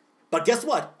nonsense. But guess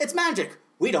what? It's magic.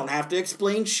 We don't have to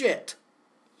explain shit.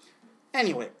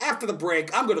 Anyway, after the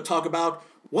break, I'm going to talk about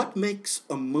what makes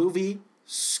a movie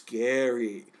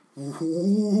scary.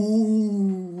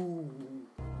 Ooh.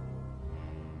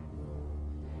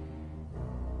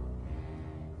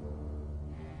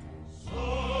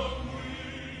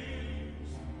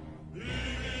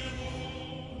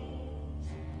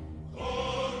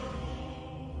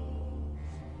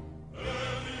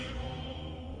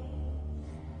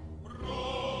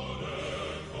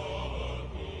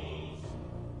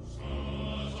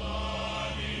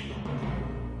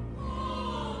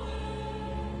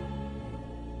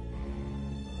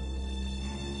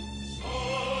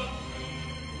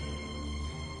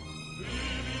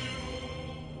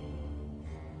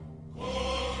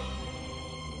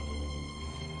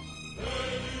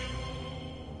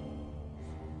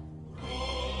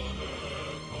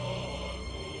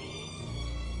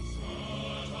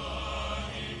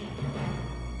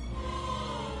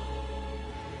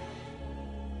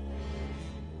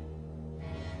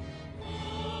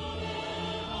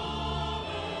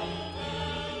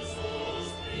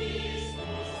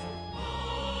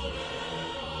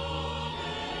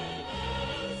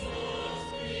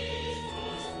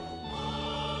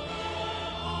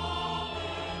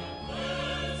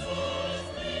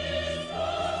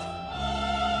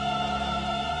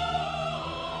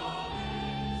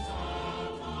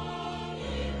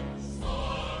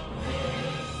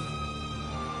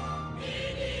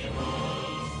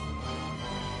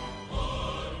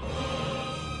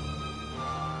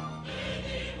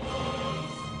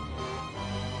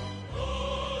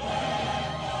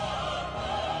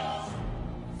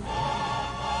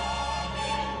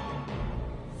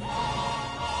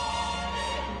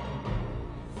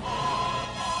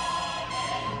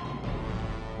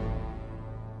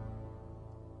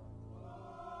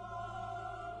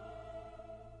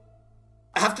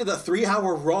 after the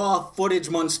 3-hour raw footage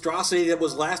monstrosity that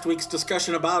was last week's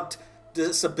discussion about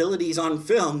disabilities on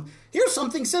film, here's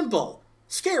something simple.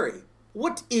 Scary.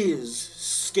 What is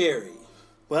scary?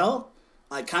 Well,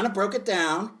 I kind of broke it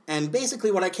down, and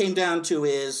basically what I came down to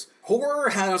is horror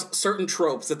has certain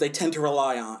tropes that they tend to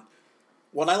rely on.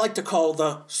 What I like to call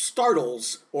the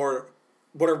startles, or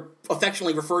what are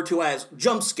affectionately referred to as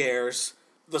jump scares,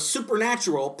 the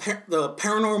supernatural, the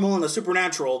paranormal and the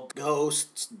supernatural,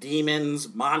 ghosts,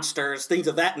 demons, monsters, things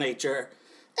of that nature,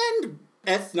 and,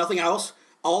 if nothing else,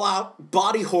 all-out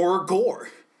body horror gore.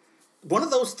 One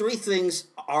of those three things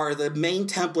are the main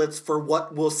templates for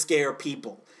what will scare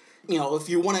people. You know, if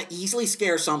you want to easily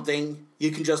scare something,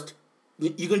 you can just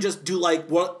do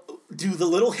the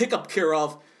little hiccup cure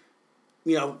of,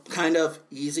 you know, kind of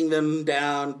easing them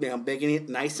down, you know, making it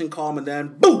nice and calm, and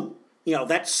then boom, you know,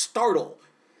 that's startle.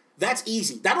 That's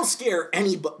easy. That'll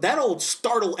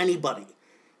startle anybody.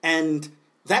 And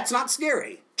that's not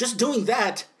scary. Just doing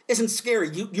that isn't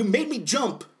scary. You made me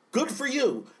jump. Good for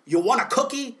you. You want a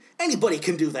cookie? Anybody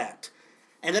can do that.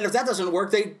 And then if that doesn't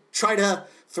work, they try to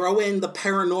throw in the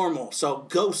paranormal. So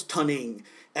ghost hunting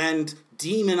and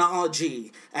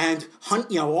demonology and hunt,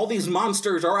 you know, all these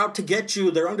monsters are out to get you.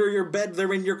 They're under your bed.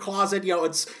 They're in your closet. You know,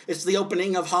 it's the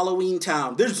opening of Halloween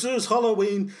Town. This is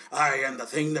Halloween. I am the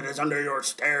thing that is under your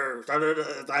stairs.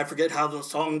 I forget how the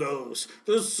song goes.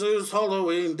 This is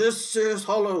Halloween. This is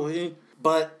Halloween.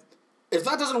 But if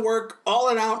that doesn't work, all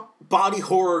in out body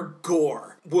horror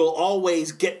gore will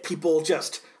always get people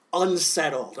just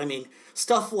unsettled. I mean,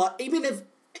 stuff like,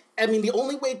 the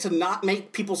only way to not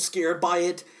make people scared by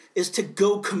it is to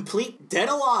go complete Dead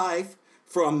Alive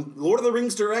from Lord of the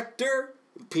Rings director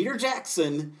Peter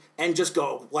Jackson and just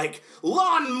go, like,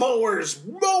 lawnmowers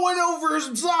mowing over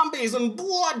zombies and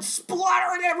blood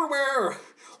splattering everywhere.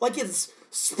 Like it's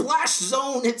Splash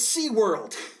Zone at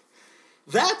SeaWorld.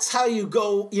 That's how you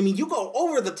go. I mean, you go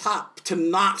over the top to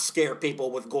not scare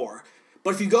people with gore.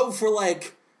 But if you go for,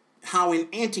 like, how in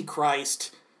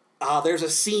Antichrist, there's a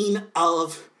scene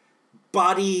of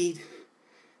body,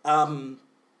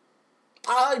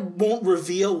 I won't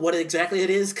reveal what exactly it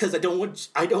is, because if you don't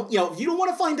want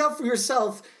to find out for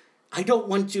yourself, I don't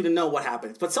want you to know what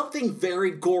happens. But something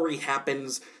very gory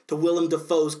happens to Willem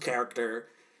Dafoe's character,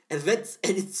 and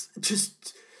it's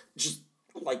just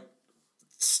like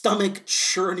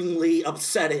stomach-churningly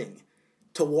upsetting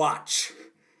to watch.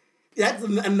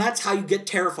 That's how you get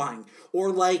terrifying.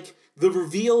 Or like the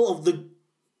reveal of the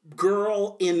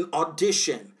girl in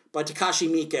Audition by Takashi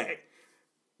Miike.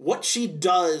 What she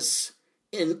does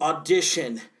in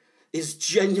Audition is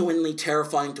genuinely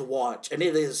terrifying to watch. And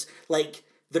it is like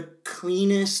the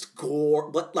cleanest gore,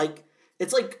 but like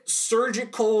it's like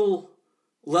surgical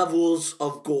levels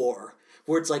of gore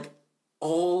where it's like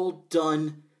all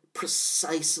done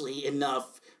precisely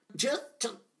enough just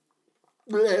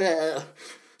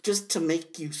to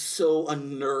make you so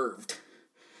unnerved.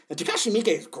 And Takashi Miike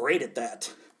is great at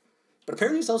that. But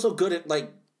apparently he's also good at,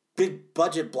 like, big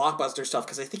budget blockbuster stuff,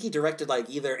 because I think he directed, like,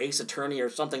 either Ace Attorney or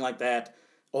something like that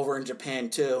over in Japan,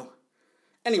 too.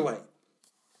 Anyway,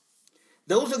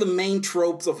 those are the main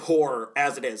tropes of horror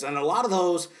as it is. And a lot of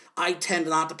those I tend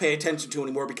not to pay attention to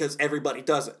anymore because everybody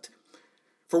does it.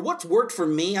 For what's worked for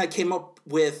me, I came up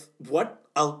with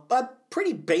a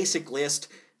pretty basic list,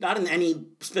 not in any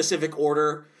specific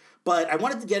order, but I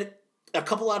wanted to get a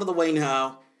couple out of the way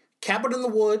now. Cabin in the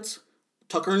Woods,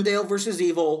 Tucker and Dale vs.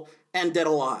 Evil, and Dead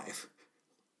Alive.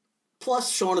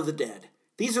 Plus Shaun of the Dead.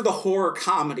 These are the horror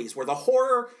comedies, where the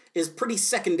horror is pretty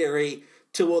secondary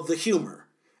to the humor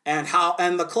and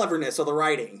the cleverness of the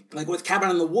writing. Like with Cabin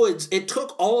in the Woods, it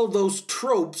took all of those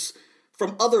tropes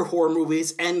from other horror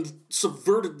movies and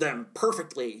subverted them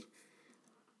perfectly.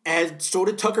 And so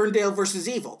did Tucker and Dale vs.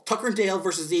 Evil. Tucker and Dale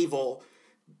vs. Evil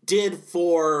did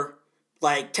for,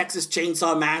 like, Texas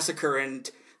Chainsaw Massacre and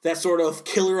that sort of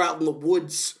killer out in the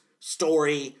woods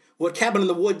story what Cabin in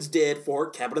the Woods did for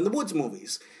Cabin in the Woods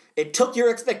movies. It took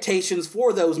your expectations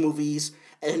for those movies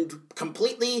and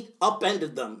completely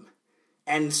upended them.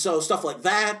 And so stuff like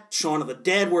that, Shaun of the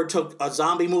Dead, where it took a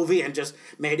zombie movie and just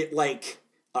made it like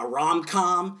a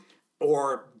rom-com,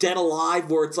 or Dead Alive,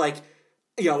 where it's like,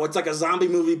 you know, it's like a zombie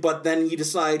movie, but then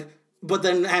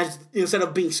instead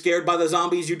of being scared by the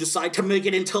zombies, you decide to make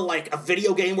it into like a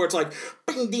video game where it's like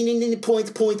bing, ding, ding, ding,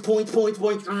 points,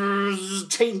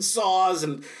 chainsaws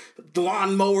and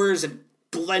lawnmowers and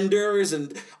blenders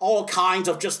and all kinds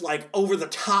of just like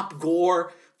over-the-top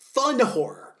gore, fun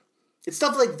horror. It's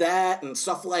stuff like that and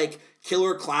stuff like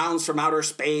Killer Clowns from Outer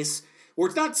Space, where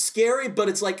it's not scary, but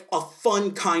it's like a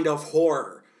fun kind of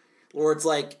horror, where it's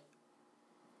like,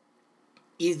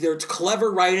 either it's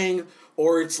clever writing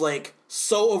or it's like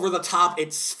so over the top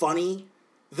it's funny.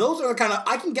 Those are the kind of,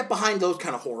 I can get behind those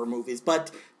kind of horror movies,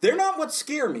 but they're not what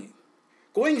scare me.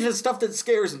 Going into stuff that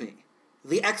scares me.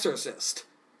 The Exorcist.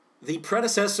 The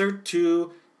predecessor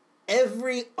to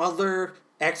every other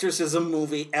exorcism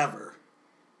movie ever.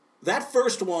 That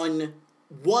first one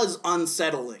was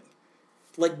unsettling.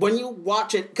 Like, when you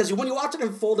watch it, because when you watch it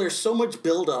in full, there's so much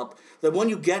buildup that when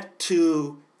you get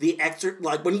to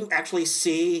when you actually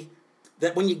see,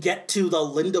 that when you get to the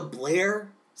Linda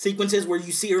Blair sequences where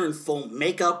you see her in full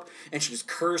makeup, and she's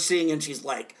cursing, and she's,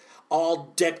 like,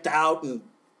 all decked out and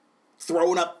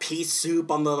throwing up pea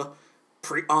soup on the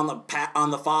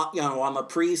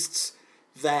priests,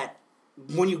 that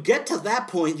when you get to that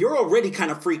point, you're already kind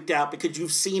of freaked out because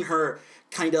you've seen her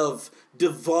kind of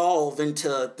devolve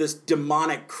into this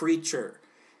demonic creature.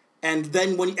 And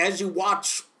then as you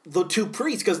watch the two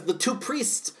priests, because the two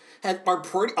priests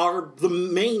are the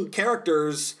main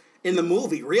characters in the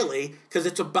movie, really, because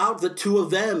it's about the two of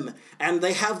them, and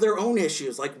they have their own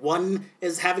issues. Like, one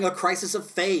is having a crisis of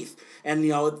faith, and,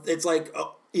 it's like,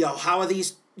 how are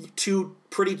these two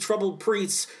pretty troubled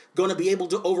priests going to be able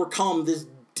to overcome this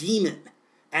demon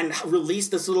and release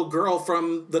this little girl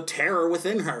from the terror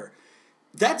within her?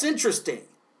 That's interesting.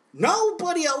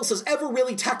 Nobody else has ever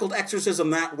really tackled exorcism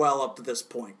that well up to this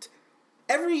point.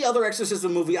 Every other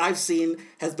exorcism movie I've seen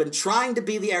has been trying to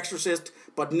be The Exorcist,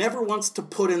 but never wants to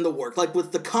put in the work. Like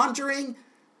with The Conjuring,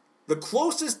 the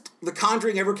closest The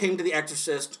Conjuring ever came to The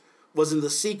Exorcist was in the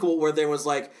sequel, where there was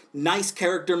like nice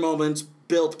character moments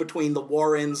built between the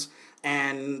Warrens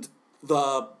and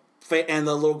the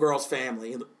little girl's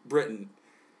family, Britain.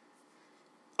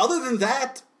 Other than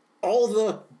that, all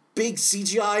the big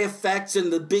CGI effects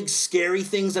and the big scary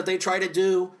things that they try to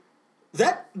do,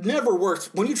 that never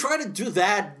works. When you try to do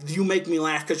that, you make me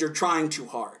laugh because you're trying too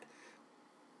hard.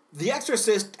 The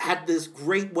Exorcist had this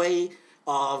great way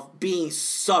of being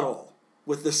subtle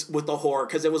with the horror,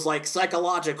 because it was like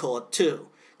psychological too.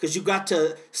 Because you got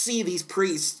to see these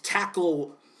priests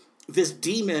tackle this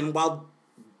demon while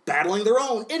battling their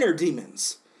own inner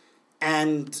demons.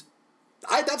 And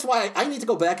that's why I need to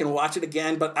go back and watch it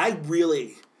again, but I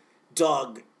really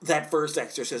dug that first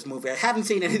Exorcist movie. I haven't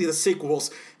seen any of the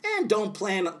sequels, and don't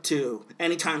plan to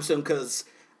anytime soon, because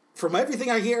from everything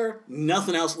I hear,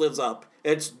 nothing else lives up.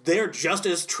 They're just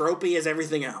as tropey as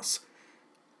everything else.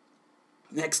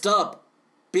 Next up,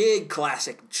 big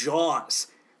classic, Jaws.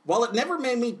 While it never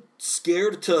made me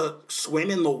scared to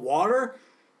swim in the water,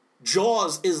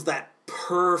 Jaws is that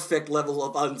perfect level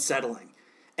of unsettling.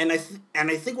 And I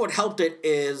think what helped it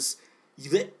is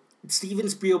that Steven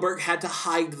Spielberg had to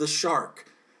hide the shark.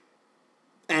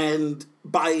 And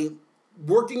by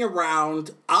working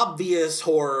around obvious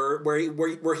horror,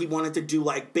 where he wanted to do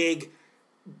like big,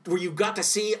 where you got to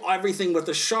see everything with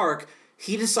the shark,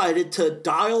 he decided to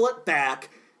dial it back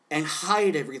and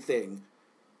hide everything.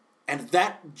 And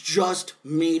that just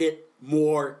made it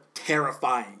more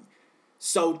terrifying.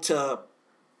 So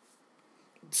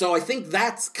I think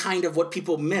that's kind of what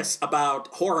people miss about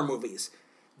horror movies.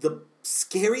 The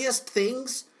scariest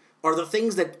things are the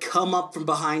things that come up from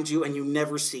behind you and you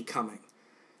never see coming.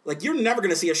 Like, you're never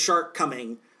going to see a shark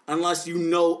coming unless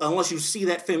you see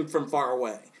that film from far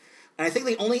away. And I think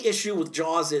the only issue with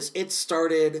Jaws is it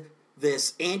started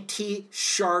this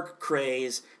anti-shark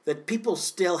craze that people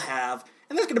still have.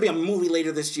 And there's going to be a movie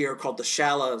later this year called The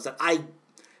Shallows that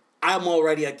I'm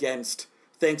already against,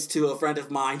 thanks to a friend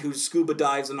of mine who scuba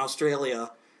dives in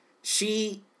Australia.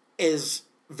 She is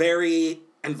very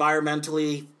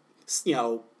environmentally,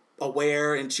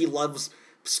 aware, and she loves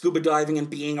scuba diving and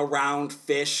being around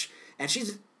fish. And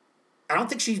I don't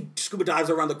think she scuba dives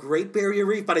around the Great Barrier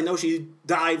Reef, but I know she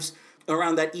dives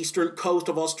around that eastern coast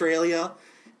of Australia.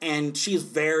 And she's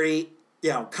very,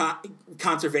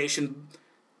 conservation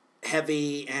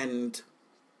heavy and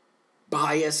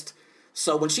biased.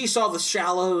 So when she saw the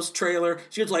Shallows trailer,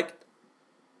 she was like,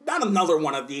 not another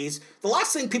one of these. The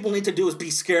last thing people need to do is be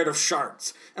scared of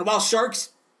sharks. And while sharks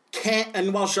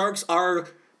are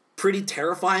pretty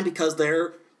terrifying because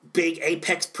they're big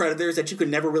apex predators that you can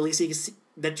never really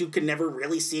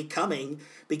see coming,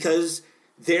 because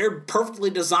they're perfectly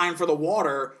designed for the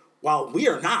water while we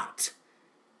are not.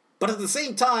 But at the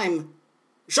same time,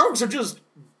 sharks are just,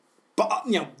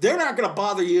 they're not going to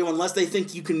bother you unless they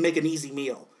think you can make an easy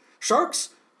meal. Sharks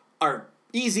are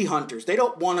easy hunters. They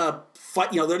don't want to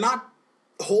fight, they're not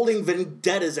holding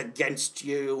vendettas against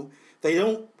you. They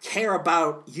don't care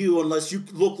about you unless you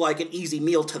look like an easy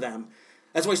meal to them.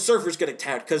 That's why surfers get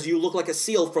attacked, because you look like a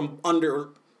seal from under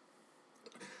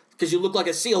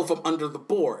the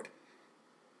board.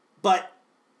 But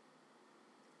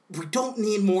we don't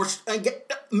need more.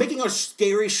 making a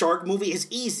scary shark movie is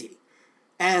easy.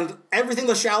 And everything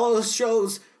The Shallows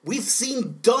shows, we've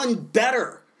seen done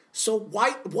better. So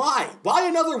why? Why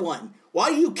another one? Why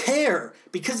do you care?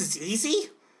 Because it's easy?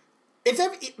 It's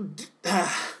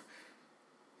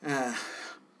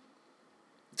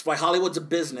why Hollywood's a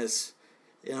business,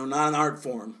 not an art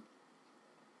form.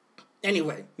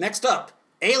 Anyway, next up,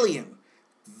 Alien.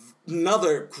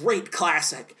 Another great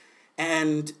classic.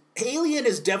 And Alien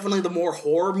is definitely the more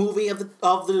horror movie of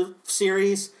the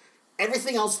series.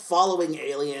 Everything else following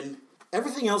Alien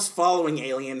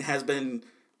has been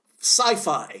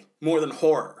sci-fi more than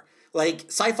horror. Like,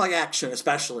 sci-fi action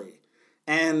especially.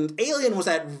 And Alien was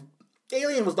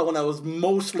the one that was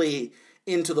mostly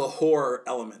into the horror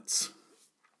elements.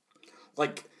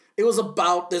 Like, it was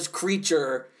about this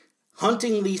creature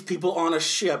hunting these people on a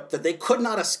ship that they could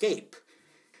not escape.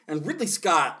 And Ridley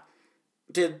Scott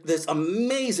did this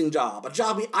amazing job, a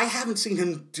job I haven't seen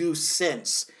him do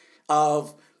since,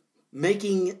 of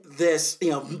making this,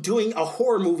 doing a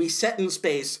horror movie set in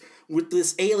space with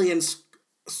this alien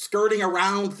skirting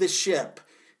around the ship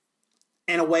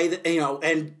in a way that,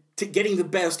 and getting the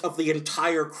best of the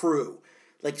entire crew.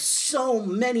 Like, so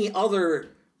many other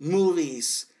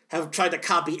movies have tried to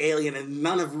copy Alien, and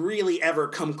none have really ever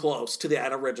come close to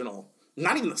that original.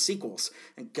 Not even the sequels.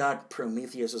 And God,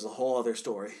 Prometheus is a whole other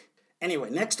story. Anyway,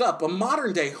 next up, a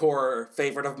modern-day horror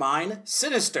favorite of mine,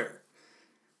 Sinister.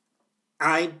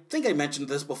 I think I mentioned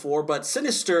this before, but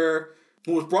Sinister,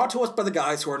 who was brought to us by the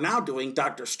guys who are now doing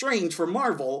Doctor Strange for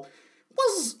Marvel,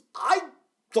 was, I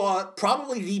thought,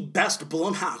 probably the best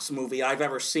Blumhouse movie I've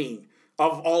ever seen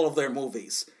of all of their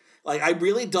movies. Like, I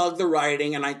really dug the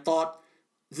writing, and I thought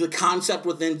the concept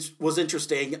was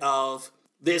interesting of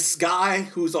this guy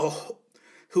who's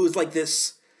like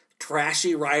this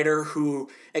trashy writer who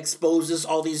exposes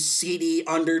all these seedy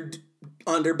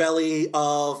underbelly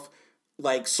of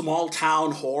like small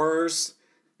town horrors.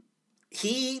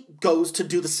 He goes to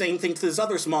do the same thing to this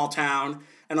other small town,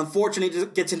 and unfortunately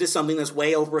gets into something that's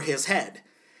way over his head.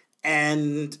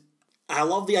 And I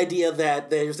love the idea that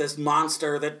there's this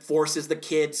monster that forces the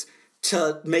kids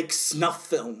to make snuff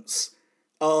films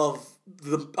of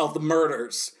the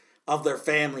murders of their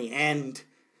family, and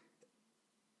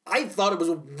I thought it was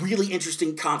a really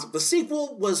interesting concept. The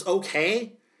sequel was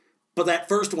okay, but that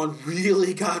first one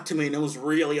really got to me, and it was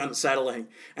really unsettling.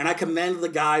 And I commend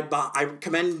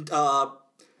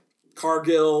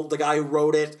Cargill, the guy who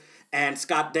wrote it, and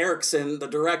Scott Derrickson, the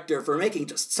director, for making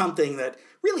just something that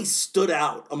really stood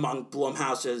out among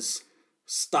Blumhouse's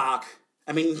stock.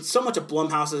 I mean, so much of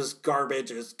Blumhouse's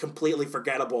garbage is completely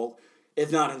forgettable, if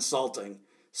not insulting.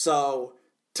 So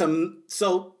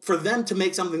for them to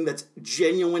make something that's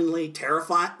genuinely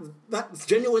terrifying, that's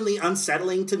genuinely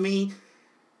unsettling to me,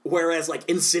 whereas like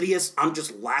Insidious, I'm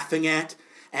just laughing at,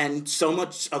 and so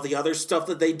much of the other stuff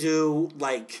that they do,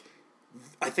 like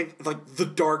I think like The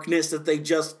Darkness that they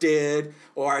just did,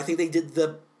 or I think they did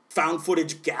the found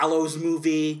footage Gallows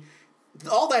movie.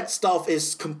 All that stuff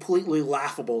is completely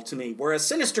laughable to me, whereas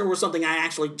Sinister was something I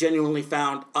actually genuinely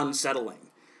found unsettling.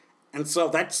 And so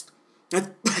that's, I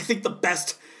think, the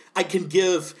best I can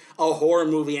give a horror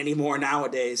movie anymore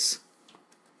nowadays.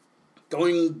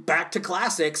 Going back to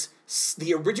classics,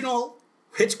 the original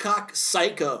Hitchcock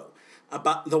Psycho,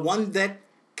 about the one that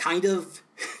kind of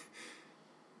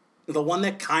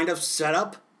set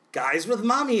up guys with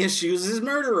mommy issues as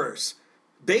murderers.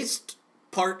 It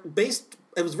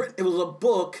was a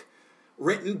book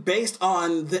written based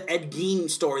on the Ed Gein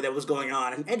story that was going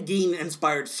on, and Ed Gein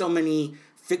inspired so many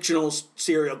fictional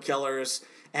serial killers,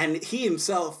 and he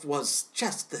himself was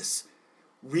just this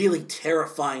really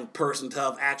terrifying person to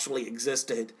have actually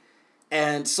existed.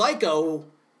 And Psycho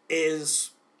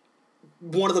is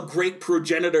one of the great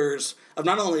progenitors of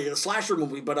not only the slasher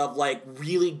movie, but of like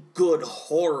really good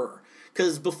horror.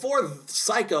 Because before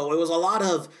Psycho, it was a lot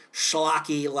of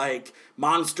schlocky, like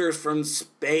monsters from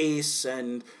space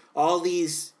and all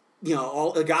these,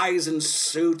 all the guys in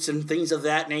suits and things of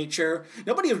that nature.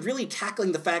 Nobody was really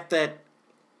tackling the fact that,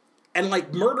 and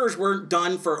like murders weren't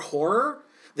done for horror.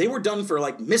 They were done for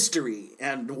like mystery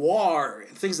and noir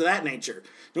and things of that nature.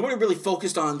 Nobody really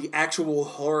focused on the actual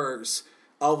horrors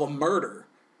of a murder.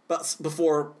 But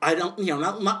before, not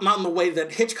in the way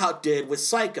that Hitchcock did with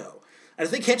Psycho. And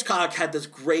I think Hitchcock had this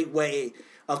great way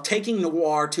of taking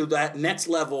noir to that next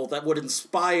level that would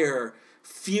inspire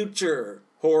future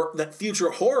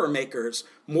horror makers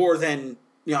more than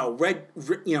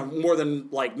more than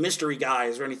like mystery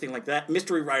guys or anything like that,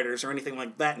 mystery writers or anything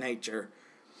like that nature.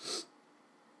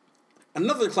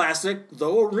 Another classic,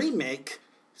 though a remake,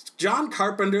 John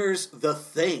Carpenter's The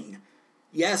Thing.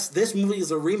 Yes, this movie is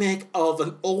a remake of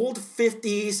an old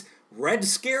 50s Red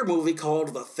Scare movie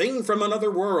called The Thing from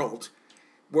Another World,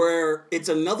 where it's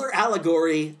another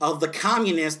allegory of the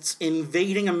communists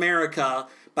invading America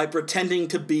by pretending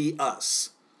to be us.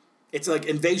 It's like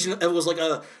it was like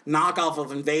a knockoff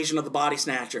of Invasion of the Body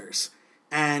Snatchers.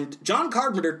 And John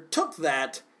Carpenter took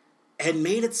that and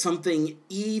made it something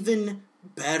even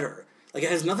better. Like,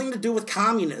 it has nothing to do with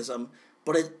communism,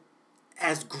 but it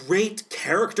has great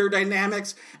character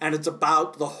dynamics, and it's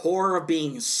about the horror of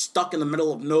being stuck in the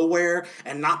middle of nowhere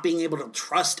and not being able to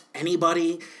trust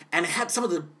anybody, and it had some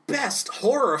of the best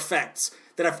horror effects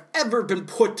that have ever been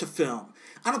put to film.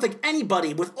 I don't think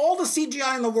anybody with all the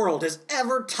CGI in the world has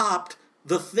ever topped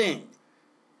The Thing.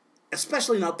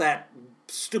 Especially not that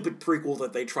stupid prequel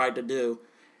that they tried to do.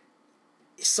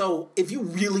 So, if you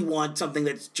really want something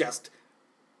that's just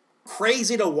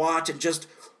crazy to watch and just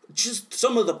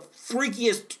some of the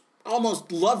freakiest, almost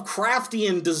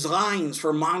Lovecraftian designs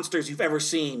for monsters you've ever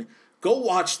seen, go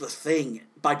watch The Thing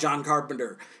by John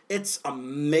Carpenter. It's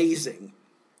amazing.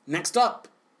 Next up,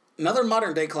 another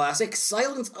modern day classic,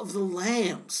 Silence of the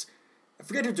Lambs. I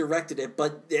forget who directed it,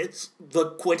 but it's the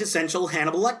quintessential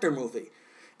Hannibal Lecter movie.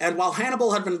 And while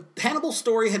Hannibal's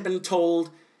story had been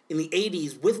told in the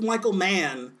 80s with Michael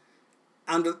Mann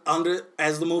under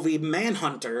as the movie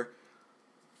Manhunter,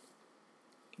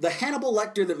 the Hannibal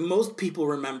Lecter that most people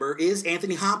remember is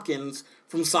Anthony Hopkins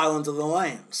from Silence of the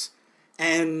Lambs.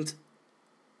 And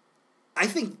I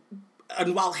think,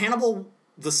 and while Hannibal,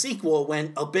 the sequel,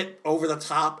 went a bit over the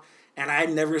top, and I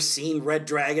had never seen Red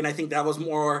Dragon, I think that was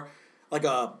more like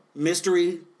a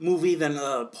mystery movie than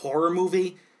a horror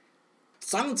movie.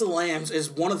 Silence of the Lambs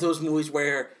is one of those movies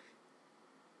where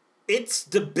it's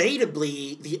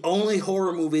debatably the only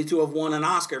horror movie to have won an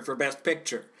Oscar for Best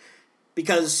Picture.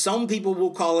 Because some people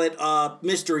will call it a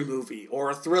mystery movie or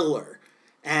a thriller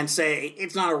and say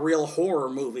it's not a real horror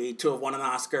movie to have won an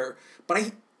Oscar.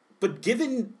 But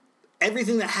given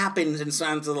everything that happens in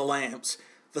Silence of the Lambs,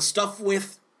 the stuff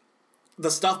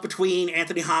between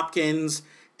Anthony Hopkins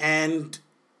and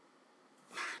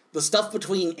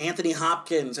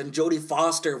Jodie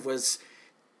Foster was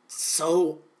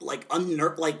so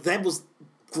that was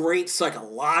great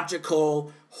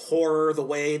psychological horror, the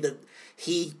way that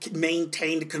he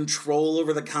maintained control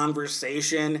over the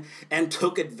conversation and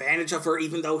took advantage of her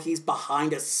even though he's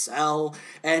behind a cell.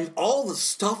 And all the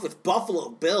stuff with Buffalo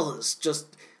Bill is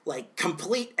just like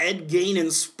complete Ed Gein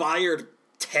inspired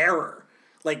terror.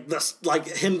 Like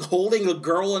him holding a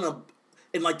girl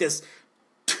in like this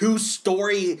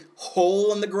 2-story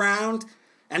hole in the ground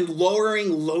and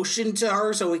lowering lotion to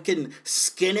her so he can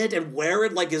skin it and wear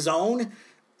it like his own.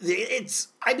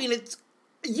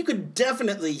 You could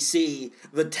definitely see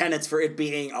the tenets for it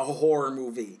being a horror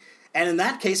movie. And in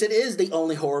that case, it is the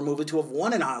only horror movie to have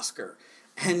won an Oscar.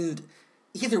 And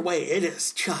either way, it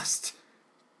is just,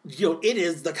 it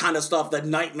is the kind of stuff that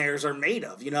nightmares are made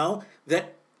of,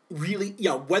 That really,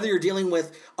 whether you're dealing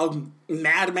with a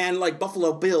madman like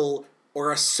Buffalo Bill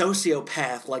or a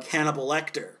sociopath like Hannibal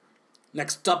Lecter.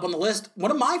 Next up on the list,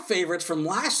 one of my favorites from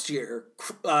last year,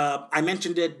 I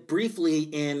mentioned it briefly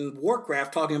in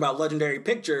Warcraft, talking about Legendary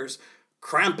Pictures,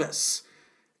 Krampus.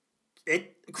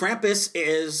 Krampus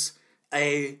is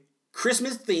a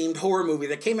Christmas-themed horror movie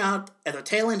that came out at the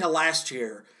tail end of last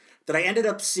year that I ended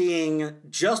up seeing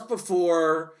just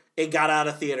before it got out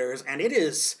of theaters, and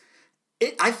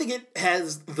I think it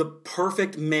has the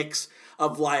perfect mix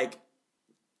of like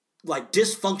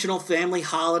dysfunctional family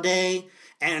holiday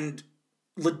and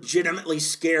legitimately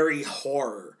scary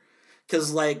horror.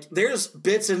 Because there's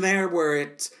bits in there where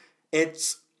it's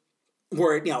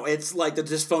like the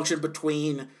dysfunction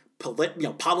between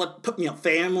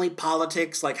family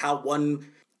politics, like how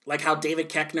David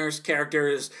Koechner's character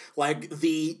is like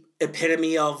the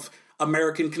epitome of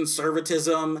American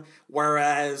conservatism,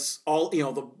 whereas all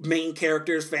the main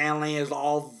character's family is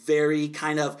all very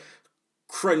kind of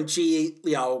crunchy,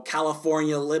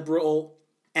 California liberal.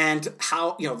 And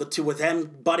how, the two of them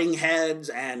butting heads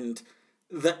and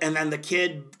then the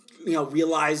kid,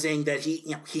 realizing that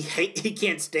he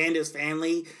can't stand his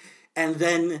family, and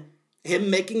then him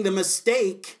making the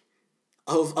mistake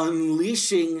of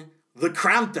unleashing the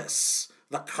Krampus,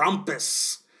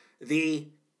 the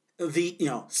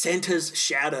Santa's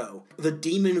shadow, the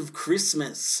demon of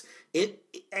Christmas.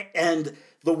 And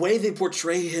the way they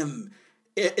portray him,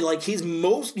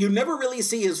 you never really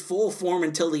see his full form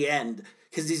until the end.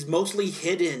 Because he's mostly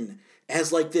hidden as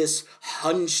this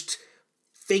hunched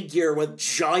figure with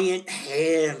giant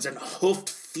hands and hoofed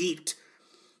feet.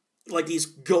 He's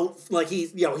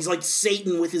like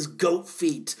Satan with his goat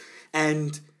feet.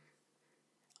 And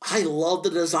I love the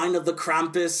design of the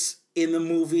Krampus in the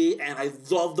movie, and I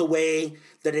love the way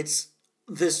that it's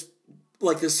this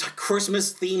like this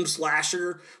Christmas themed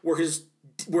slasher where his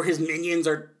minions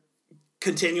are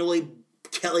continually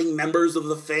killing members of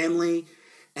the family,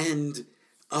 and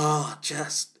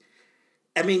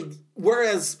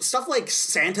whereas stuff like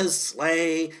Santa's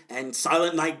Sleigh and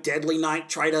Silent Night, Deadly Night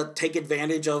try to take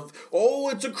advantage of, oh,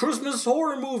 it's a Christmas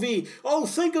horror movie, oh,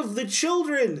 think of the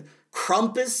children.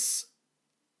 Krampus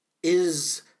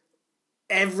is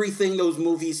everything those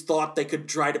movies thought they could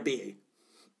try to be.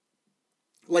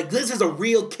 Like, this is a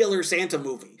real killer Santa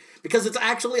movie, because it's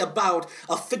actually about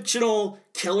a fictional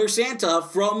killer Santa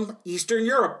from Eastern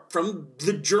Europe, from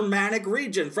the Germanic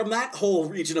region, from that whole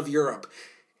region of Europe.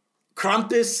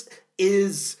 Krampus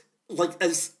is like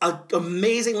an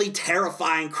amazingly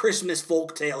terrifying Christmas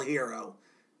folktale hero.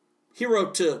 Hero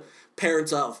to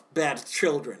parents of bad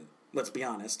children, let's be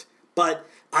honest. But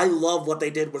I love what they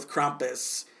did with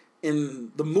Krampus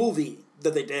in the movie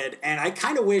that they did, and I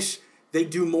kind of wish they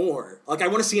do more. Like, I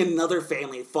want to see another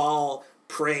family fall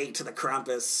prey to the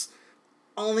Krampus.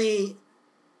 Only,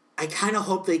 I kind of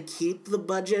hope they keep the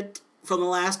budget from the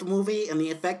last movie and the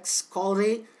effects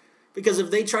quality. Because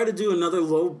if they try to do another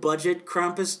low-budget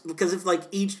Krampus, because if, like,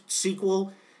 each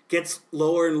sequel gets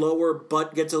lower and lower,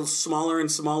 but gets a smaller and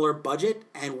smaller budget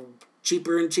and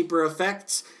cheaper and cheaper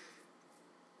effects,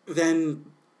 then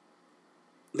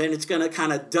it's going to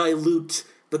kind of dilute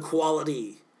the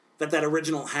quality that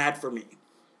original had for me.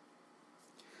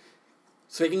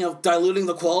 Speaking of diluting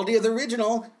the quality of the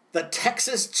original, the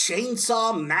Texas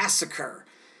Chainsaw Massacre.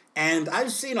 And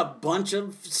I've seen a bunch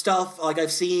of stuff. Like,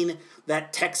 I've seen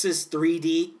that Texas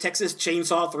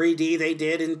Chainsaw 3D they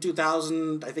did in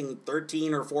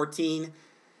 2013 or 14.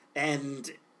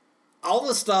 And all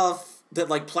the stuff that,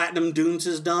 like, Platinum Dunes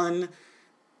has done,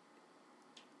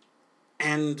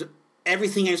 and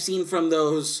everything I've seen from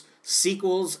those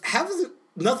sequels,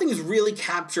 nothing's really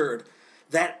captured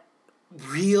that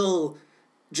real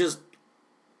just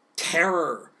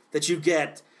terror that you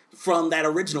get from that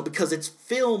original, because it's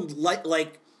filmed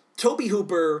like Tobe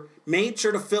Hooper made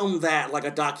sure to film that like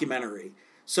a documentary,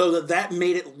 so that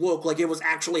made it look like it was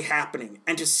actually happening.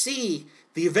 And to see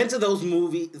the events of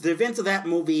that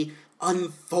movie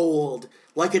unfold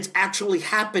like it's actually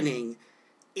happening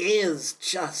is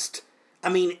just, I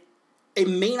mean, it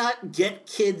may not get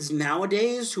kids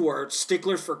nowadays who are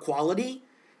sticklers for quality,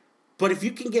 but if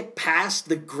you can get past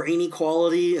the grainy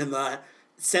quality and the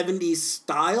 70s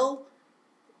style,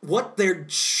 what they're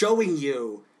showing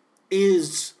you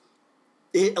is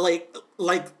like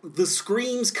the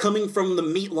screams coming from the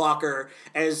meat locker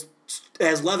as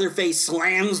Leatherface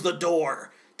slams the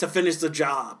door to finish the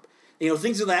job.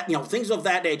 Things of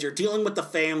that nature, dealing with the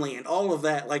family and all of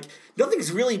that. Like,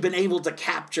 nothing's really been able to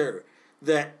capture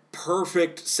that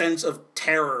perfect sense of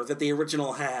terror that the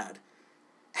original had.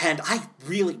 And I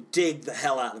really dig the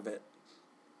hell out of it.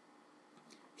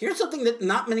 Here's something that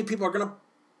not many people are going to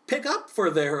pick up for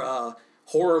their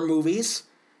horror movies.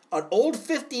 An old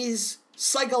 50s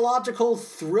psychological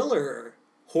thriller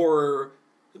horror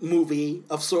movie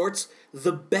of sorts,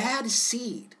 The Bad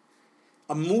Seed.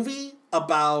 A movie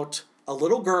about a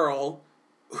little girl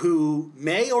who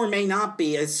may or may not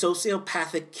be a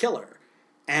sociopathic killer,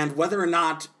 and whether or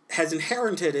not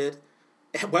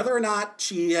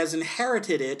she has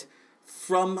inherited it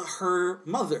from her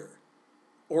mother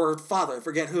or father. I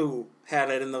forget who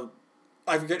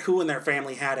in their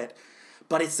family had it.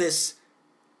 But it's this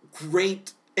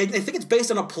great, I think it's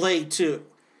based on a play too,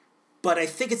 but I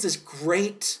think it's this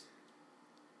great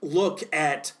look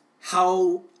at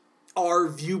how our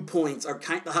viewpoints are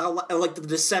like the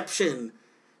deception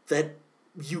that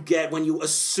you get when you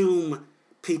assume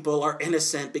people are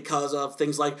innocent because of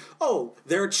things like, oh,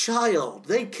 they're a child,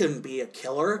 they couldn't be a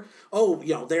killer. Oh,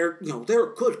 they're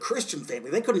a good Christian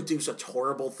family, they couldn't do such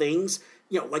horrible things.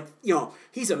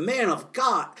 He's a man of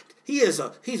God. He's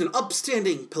an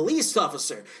upstanding police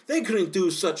officer. They couldn't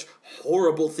do such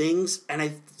horrible things. And I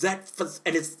think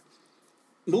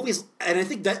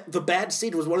that The Bad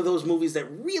Seed was one of those movies that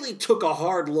really took a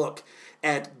hard look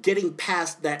at getting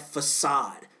past that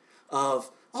facade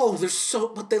of, oh,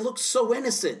 but they look so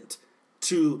innocent,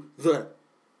 to the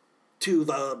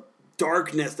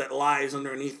darkness that lies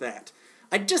underneath that.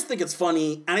 I just think it's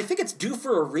funny, and I think it's due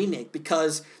for a remake,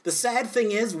 because the sad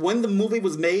thing is, when the movie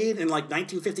was made in like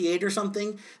 1958 or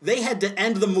something, they had to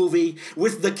end the movie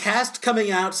with the cast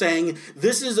coming out saying,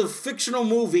 this is a fictional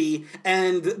movie,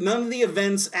 and none of the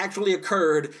events actually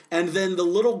occurred, and then the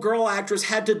little girl actress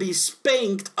had to be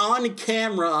spanked on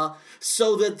camera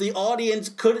so that the audience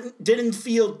didn't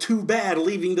feel too bad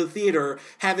leaving the theater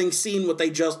having seen what they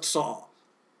just saw.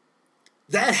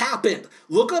 That happened.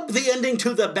 Look up the ending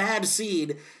to The Bad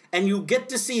Seed, and you get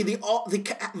to see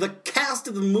the cast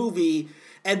of the movie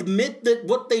admit that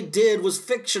what they did was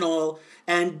fictional,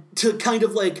 and to kind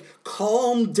of like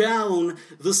calm down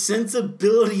the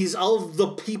sensibilities of the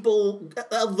people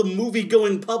of the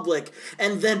movie-going public,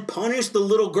 and then punish the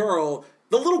little girl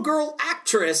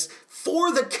actress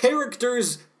for the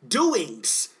character's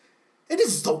doings. It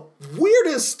is the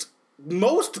weirdest,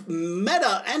 most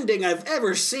meta ending I've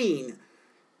ever seen.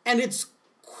 And it's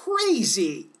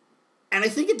crazy. And I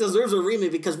think it deserves a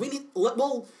remake because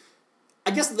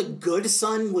I guess The Good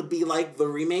Son would be like the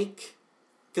remake.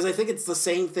 Because I think it's the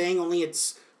same thing, only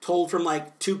it's told from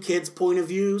like two kids' point of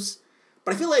views.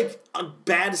 But I feel like a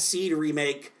Bad Seed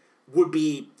remake would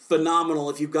be phenomenal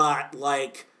if you got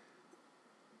like,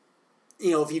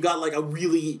 if you got like a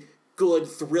really good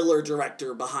thriller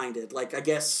director behind it. Like, I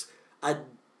guess a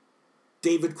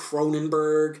David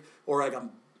Cronenberg or like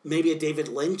maybe a David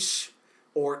Lynch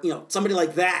or, somebody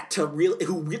like that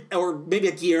or maybe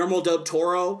a Guillermo del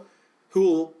Toro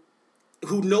who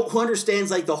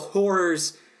understands like the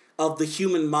horrors of the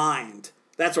human mind,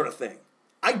 that sort of thing.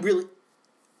 I really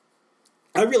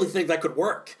think that could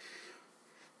work.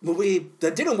 Movie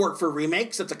that didn't work for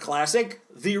remakes, it's a classic,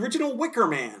 the original Wicker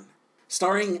Man,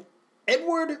 starring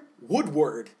Edward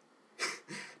Woodward.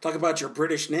 Talk about your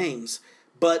British names.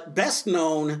 But best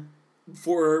known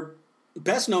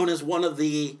as one of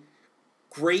the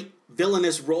great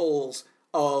villainous roles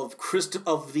of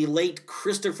the late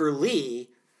Christopher Lee,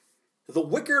 The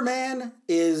Wicker Man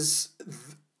is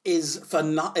a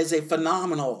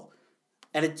phenomenal,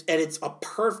 and it's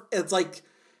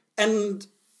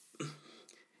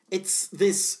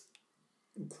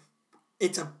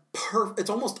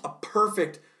almost a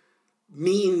perfect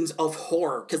means of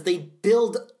horror, because they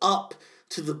build up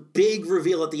to the big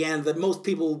reveal at the end that most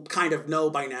people kind of know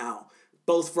by now,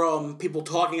 both from people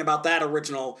talking about that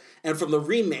original and from the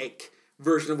remake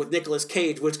version with Nicolas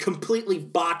Cage, which completely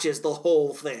botches the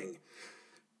whole thing.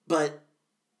 But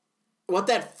what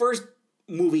that first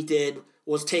movie did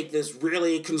was take this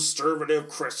really conservative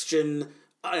Christian,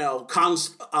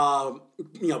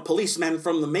 policeman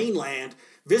from the mainland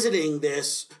visiting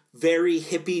this very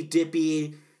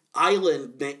hippy-dippy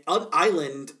island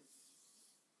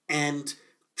and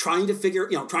trying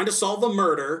to solve a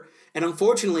murder, and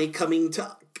unfortunately coming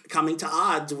to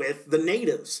odds with the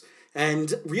natives,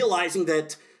 and realizing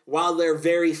that while they're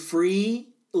very free,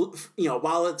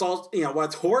 while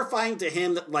it's horrifying to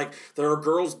him that like there are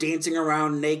girls dancing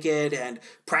around naked and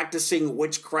practicing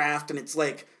witchcraft, and it's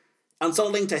like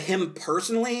unsettling to him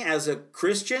personally as a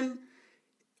Christian,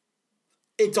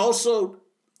 it's also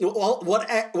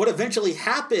what eventually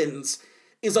happens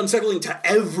is unsettling to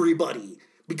everybody,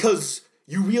 because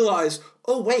you realize,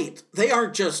 oh wait, they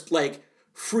aren't just like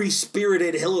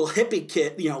free-spirited little hippie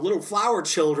kid, little flower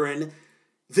children.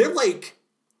 They're like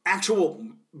actual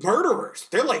murderers.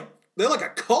 They're like a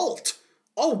cult.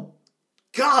 Oh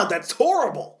God, that's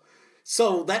horrible.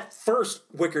 So that first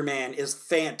Wicker Man is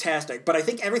fantastic, but I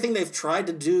think everything they've tried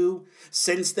to do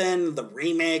since then, the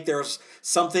remake, there was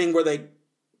something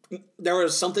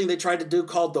they tried to do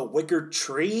called the Wicker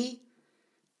Tree,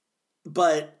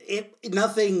 but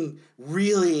nothing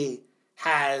really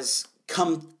has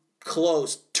come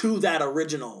close to that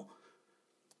original.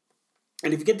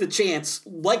 And if you get the chance,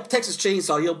 like Texas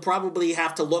Chainsaw, you'll probably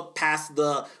have to look past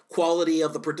the quality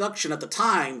of the production at the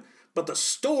time, but the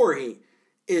story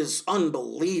is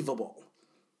unbelievable.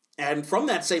 And from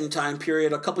that same time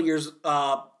period, a couple years,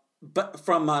 from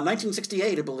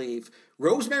 1968, I believe,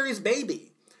 Rosemary's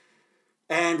Baby.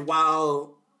 And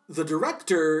while the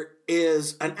director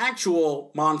is an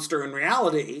actual monster in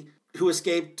reality who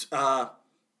escaped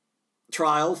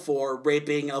trial for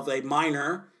raping of a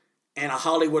minor and a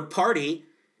Hollywood party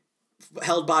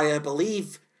held by, I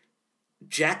believe,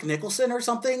 Jack Nicholson or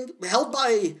something, held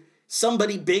by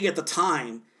somebody big at the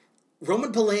time,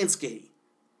 Roman Polanski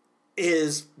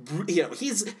is,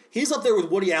 he's up there with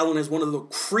Woody Allen as one of the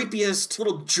creepiest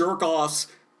little jerk-offs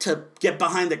to get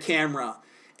behind the camera.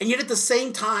 And yet at the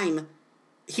same time,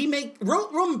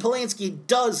 Roman Polanski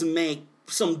does make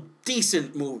some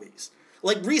decent movies.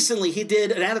 Like recently, he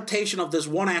did an adaptation of this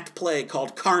one-act play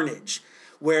called Carnage,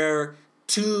 where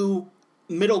two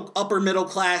upper middle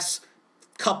class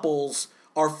couples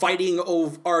are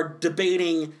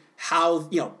debating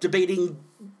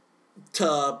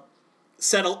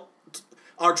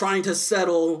trying to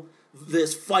settle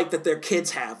this fight that their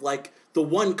kids have. Like, the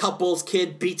one couple's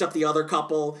kid beats up the other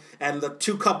couple, and the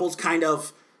two couples kind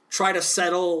of try to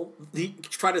settle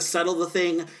the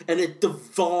thing, and it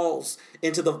devolves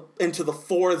into the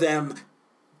four of them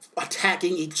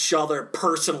attacking each other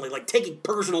personally, like taking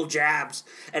personal jabs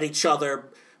at each other.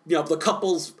 The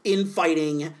couple's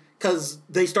infighting because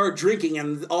they start drinking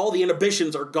and all the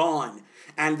inhibitions are gone,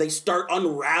 and they start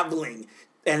unraveling,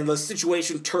 and the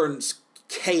situation turns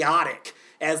chaotic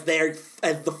as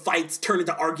the fights turn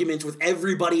into arguments with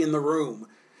everybody in the room,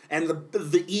 and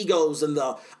the egos and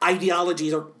the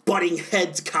ideologies are butting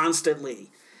heads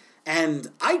constantly. And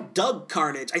I dug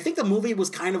Carnage. I think the movie was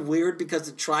kind of weird because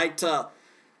it tried to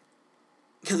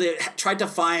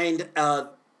find a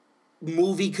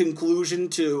movie conclusion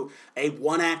to a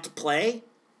one-act play.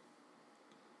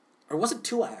 Or was it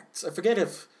 2 acts? I forget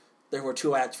if there were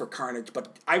 2 acts for Carnage,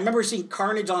 but I remember seeing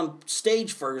Carnage on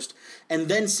stage first, and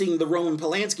then seeing the Roman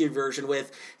Polanski version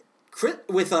with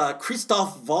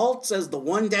Christoph Waltz as the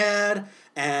one dad,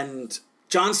 and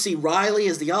John C. Reilly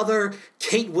as the other,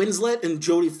 Kate Winslet and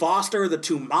Jodie Foster, the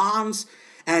 2 moms,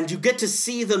 and you get to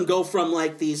see them go from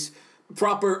like these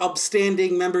proper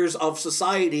upstanding members of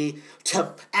society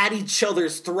to at each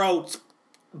other's throats,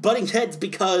 butting heads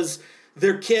because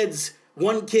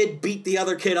one kid beat the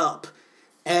other kid up.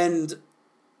 And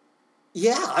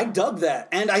yeah, I dug that.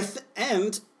 And I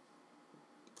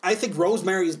think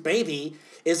Rosemary's Baby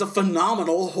is a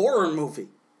phenomenal horror movie.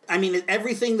 I mean,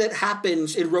 everything that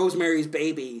happens in Rosemary's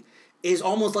Baby is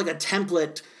almost like a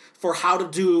template for how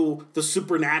to do the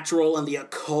supernatural and the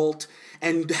occult,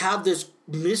 and have this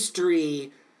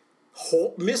mystery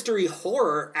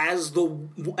horror as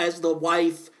the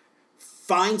wife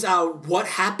finds out what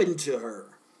happened to her.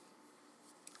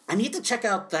 I need to check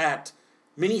out that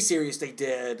miniseries they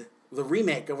did, the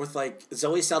remake with like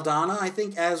Zoe Saldana, I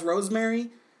think, as Rosemary.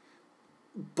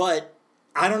 But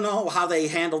I don't know how they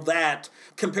handled that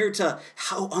compared to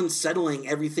how unsettling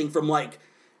everything from like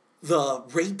the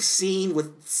rape scene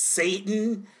with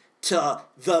Satan to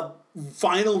the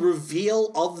final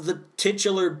reveal of the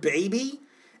titular baby.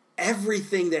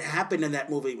 Everything that happened in that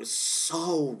movie was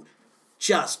so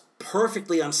just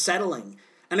perfectly unsettling.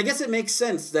 And I guess it makes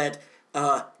sense that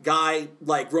a guy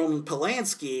like Roman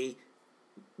Polanski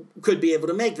could be able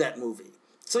to make that movie.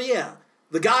 So yeah,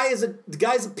 the guy's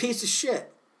a piece of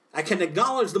shit. I can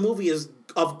acknowledge the movie is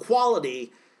of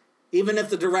quality, even if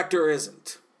the director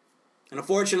isn't. And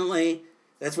unfortunately,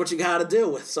 that's what you gotta do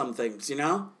with some things, you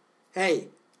know? Hey,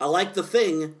 I like The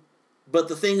Thing, but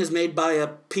The Thing is made by a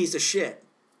piece of shit.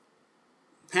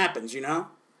 Happens, you know?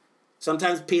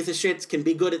 Sometimes piece of shits can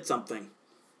be good at something.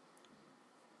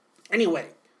 Anyway,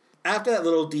 after that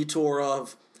little detour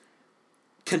of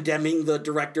condemning the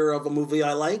director of a movie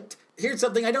I liked, here's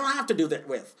something I don't have to do that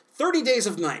with. 30 Days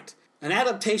of Night, an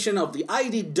adaptation of the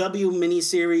IDW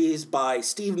miniseries by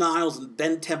Steve Niles and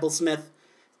Ben Templesmith.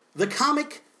 The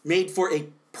comic made for a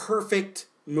perfect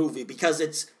movie because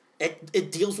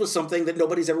it deals with something that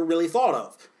nobody's ever really thought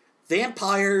of.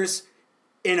 Vampires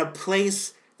in a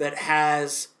place that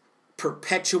has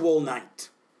perpetual night.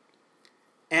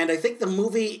 And I think the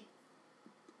movie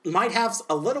might have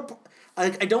a little...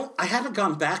 I haven't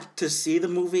gone back to see the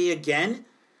movie again,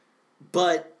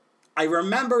 but I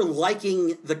remember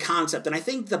liking the concept, and I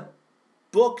think the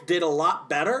book did a lot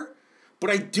better, but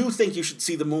I do think you should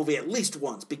see the movie at least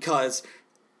once, because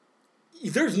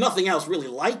there's nothing else really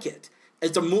like it.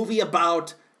 It's a movie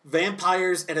about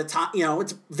vampires at a time,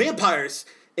 it's vampires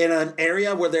in an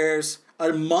area where there's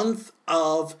a month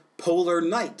of polar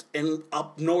night in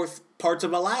up north parts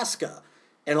of Alaska,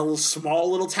 in a small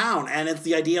little town, and it's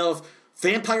the idea of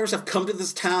vampires have come to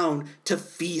this town to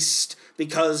feast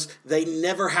because they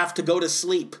never have to go to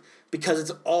sleep because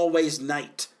it's always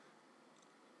night.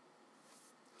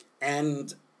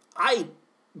 And I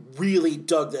really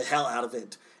dug the hell out of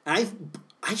it. And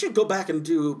I should go back and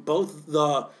do both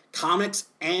the comics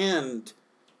and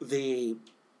the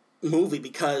movie,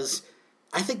 because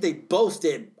I think they both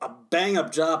did a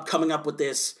bang-up job coming up with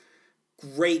this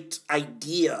great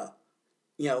idea,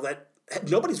 that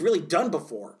nobody's really done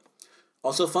before.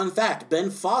 Also, fun fact,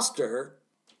 Ben Foster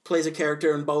plays a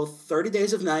character in both 30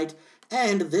 Days of Night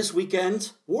and this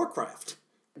weekend's Warcraft.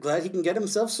 Glad he can get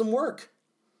himself some work.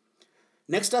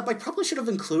 Next up, I probably should have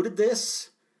included this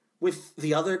with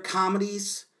the other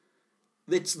comedies.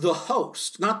 It's The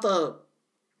Host, not the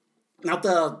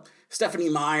Stephanie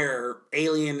Meyer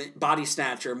alien body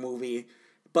snatcher movie,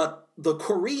 but the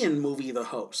Korean movie The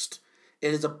Host.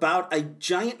 It is about a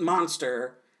giant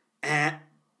monster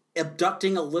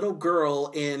abducting a little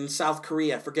girl in South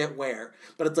Korea, I forget where,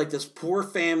 but it's like this poor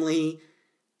family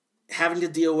having to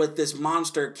deal with this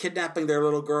monster kidnapping their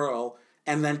little girl,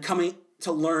 and then coming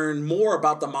to learn more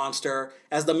about the monster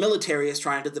as the military is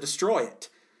trying to destroy it.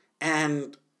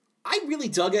 And I really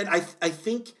dug it. I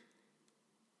think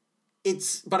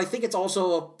it's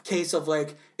also a case of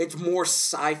like, it's more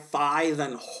sci-fi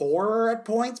than horror at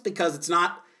points, because it's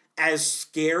not as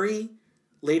scary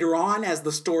later on as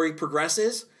the story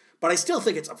progresses, but I still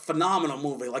think it's a phenomenal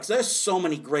movie. Like, there's so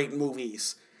many great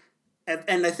movies.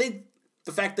 And I think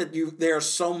the fact that there's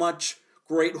so much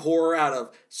great horror out of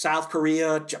South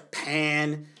Korea,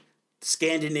 Japan,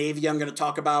 Scandinavia. I'm going to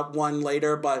talk about one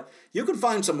later, but you can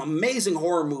find some amazing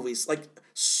horror movies. Like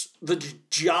the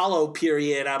Giallo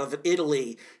period out of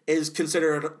Italy is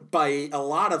considered by a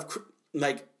lot of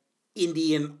like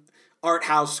Indian art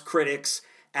house critics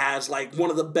as like one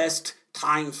of the best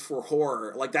times for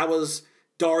horror. Like that was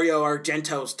Dario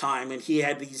Argento's time, and he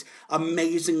had these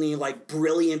amazingly like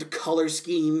brilliant color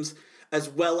schemes as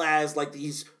well as like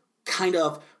these kind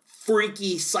of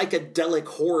freaky psychedelic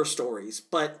horror stories.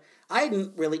 But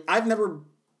I've never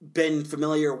been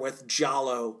familiar with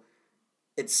Giallo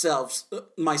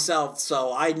myself,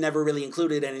 so I never really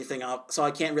included anything up, so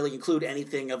I can't really include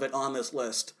anything of it on this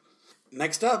list.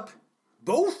 Next up,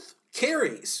 both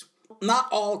Carries. Not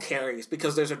all Carries,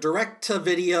 because there's a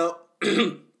direct-to-video,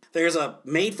 there's a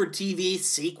made-for-TV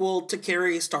sequel to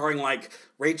Carrie starring, like,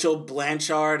 Rachel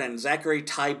Blanchard and Zachary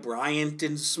Ty Bryant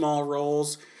in small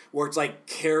roles, where it's,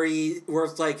 like, where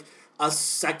it's, like, a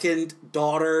second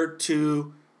daughter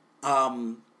to,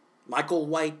 Michael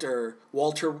White or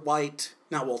Walter White.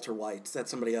 Not Walter White, that's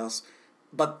somebody else.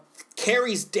 But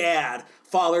Carrie's dad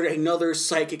fathered another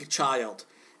psychic child,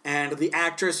 and the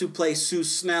actress who plays Sue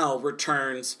Snell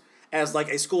returns as, like,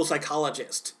 a school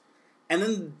psychologist. And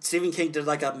then Stephen King did,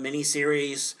 like, a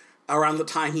miniseries around the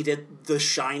time he did The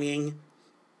Shining.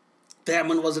 That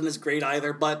one wasn't as great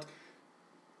either, but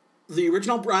the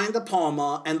original Brian De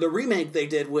Palma and the remake they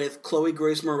did with Chloe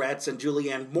Grace Moretz and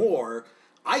Julianne Moore,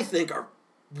 I think are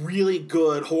really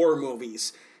good horror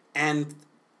movies. And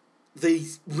the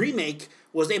remake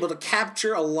was able to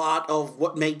capture a lot of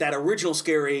what made that original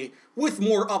scary with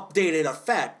more updated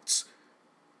effects.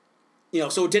 You know,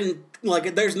 so it didn't,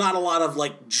 like, there's not a lot of,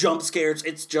 like, jump scares.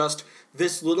 It's just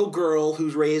this little girl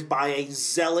who's raised by a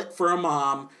zealot for a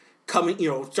mom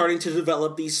starting to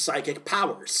develop these psychic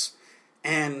powers.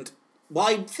 And while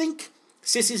I think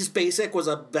Sissy Spacek was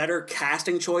a better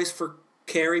casting choice for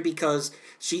Carrie because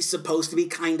she's supposed to be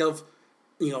kind of,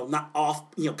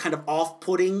 kind of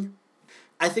off-putting,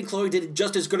 I think Chloe did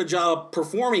just as good a job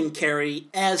performing Carrie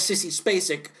as Sissy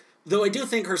Spacek, though I do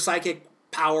think her psychic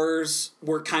powers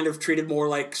were kind of treated more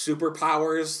like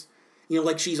superpowers,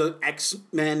 like she's an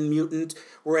X-Men mutant,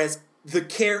 whereas the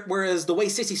way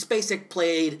Sissy Spacek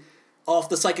played off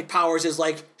the psychic powers is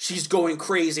like she's going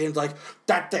crazy and like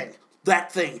that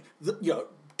thing,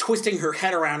 twisting her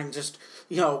head around and just,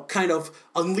 kind of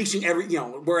unleashing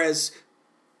whereas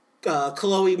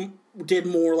Chloe did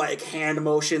more like hand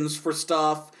motions for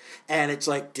stuff, and it's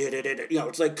like,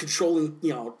 it's like controlling,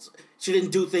 she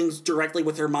didn't do things directly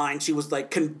with her mind, she was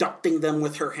like conducting them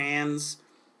with her hands.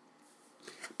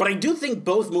 But I do think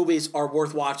both movies are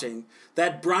worth watching.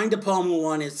 That Brian De Palma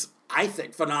one is, I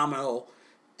think, phenomenal.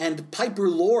 And Piper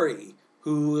Laurie,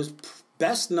 who is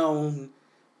best known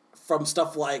from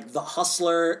stuff like The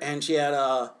Hustler, and she had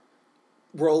a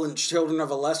role in Children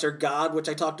of a Lesser God, which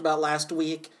I talked about last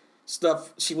week.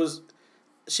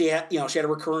 She had a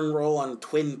recurring role on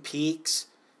Twin Peaks.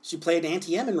 She played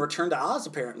Auntie Em in Return to Oz,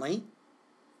 apparently.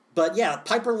 But yeah,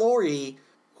 Piper Laurie,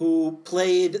 who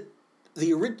played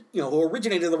who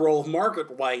originated the role of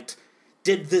Margaret White,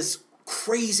 did this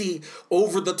crazy,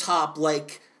 over-the-top,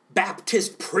 like,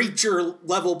 Baptist preacher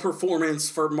level performance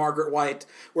for Margaret White,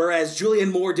 whereas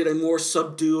Julianne Moore did a more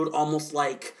subdued, almost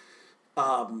like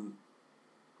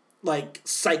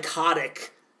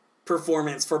psychotic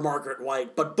performance for Margaret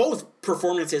White. But both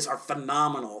performances are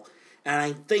phenomenal, and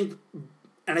I think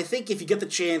if you get the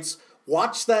chance,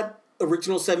 watch that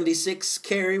original 76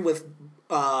 Carrie with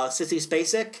Sissy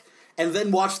Spacek, and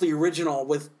then watch the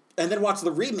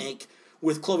remake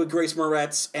with Chloe Grace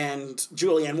Moretz and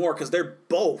Julianne Moore, because they're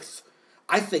both,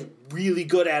 I think, really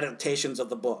good adaptations of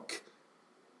the book.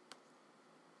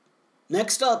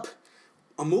 Next up,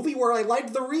 a movie where I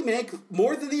liked the remake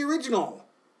more than the original,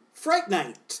 Fright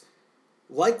Night.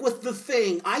 Like with The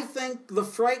Thing, I think the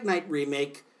Fright Night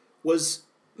remake was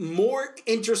more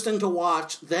interesting to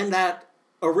watch than that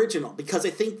original, because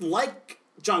I think, like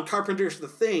John Carpenter's The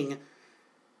Thing,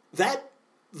 that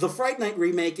the Fright Night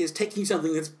remake is taking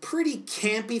something that's pretty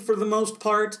campy for the most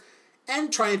part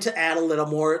and trying to add a little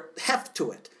more heft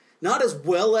to it. Not as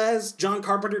well as John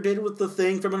Carpenter did with The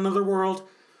Thing from Another World,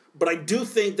 but I do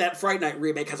think that Fright Night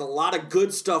remake has a lot of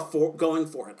good stuff going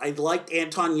for it. I liked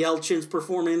Anton Yelchin's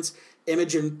performance.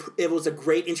 It was a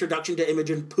great introduction to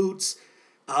Imogen Poots.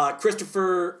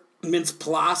 Christopher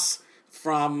Mintz-Plasse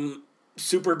from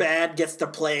Superbad gets to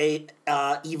play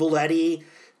Evil Eddie.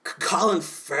 Colin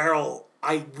Farrell,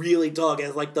 I really dug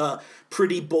as like the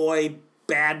pretty boy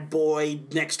bad boy,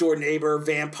 next door neighbor,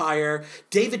 vampire.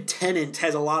 David Tennant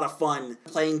has a lot of fun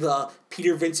playing the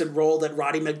Peter Vincent role that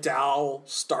Roddy McDowall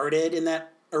started in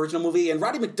that original movie. And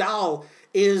Roddy McDowall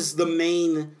is the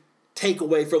main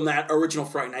takeaway from that original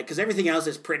Fright Night, because everything else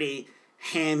is pretty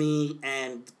hammy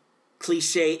and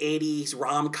cliche 80s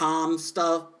rom-com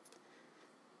stuff.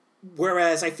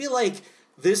 Whereas I feel like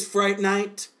this Fright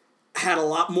Night dealt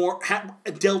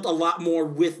a lot more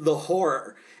with the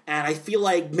horror. And I feel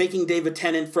like making Peter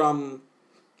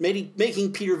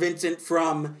Vincent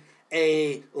from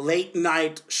a late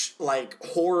night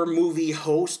horror movie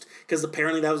host, because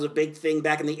apparently that was a big thing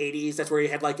back in the 80s. That's where you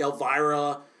had like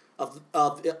Elvira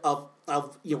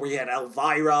where you had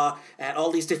Elvira and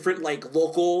all these different like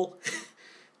local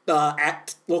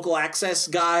access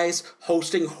guys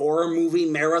hosting horror movie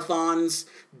marathons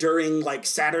during like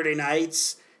Saturday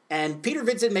nights. And Peter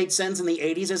Vincent made sense in the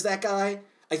 80s as that guy.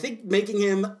 I think making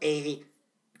him a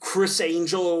Chris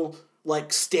Angel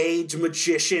like stage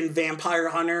magician vampire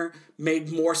hunter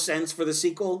made more sense for the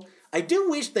sequel. I do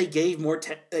wish they gave more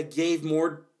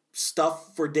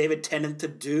stuff for David Tennant to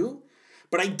do,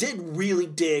 but I did really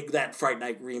dig that Fright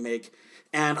Night remake,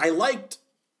 and I liked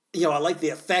the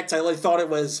effects. I thought it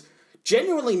was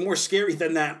genuinely more scary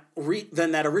than that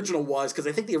original was, because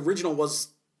I think the original was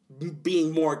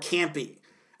being more campy,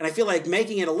 and I feel like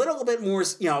making it a little bit more,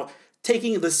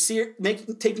 taking the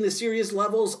serious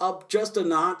levels up just a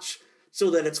notch so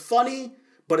that it's funny,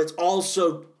 but it's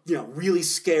also really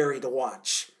scary to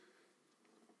watch.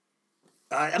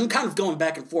 I'm kind of going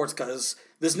back and forth because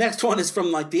this next one is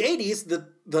from like the 80s,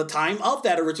 the time of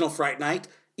that original Fright Night,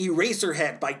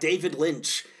 Eraserhead by David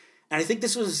Lynch. And I think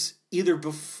this was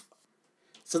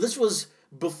this was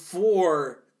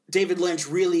before David Lynch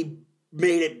really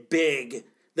made it big.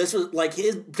 This was like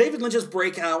David Lynch's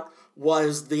breakout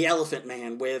was The Elephant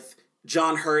Man with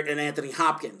John Hurt and Anthony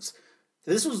Hopkins.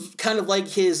 This was kind of like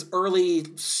his early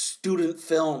student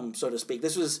film, so to speak.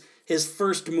 This was his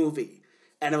first movie,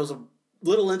 and it was a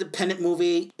little independent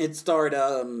movie. It starred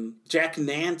Jack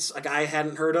Nance, a guy I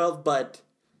hadn't heard of, but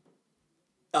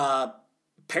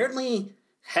apparently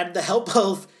had the help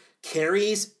of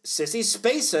Carrie's Sissy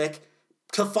Spacek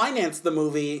to finance the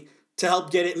movie to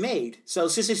help get it made. So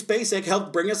Sissy Spacek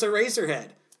helped bring us Eraserhead.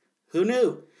 Who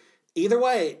knew? Either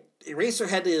way,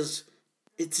 Eraserhead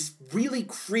it's a really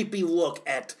creepy look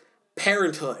at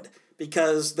parenthood,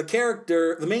 because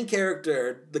the main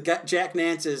character, Jack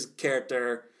Nance's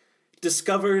character,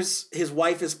 discovers his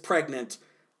wife is pregnant,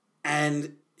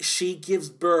 and she gives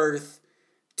birth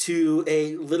to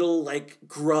a little like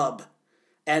grub,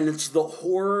 and it's the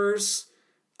horrors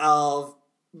of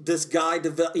this guy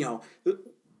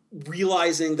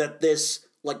realizing that this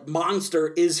like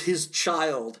monster is his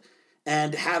child,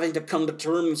 and having to come to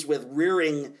terms with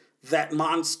rearing that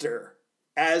monster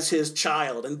as his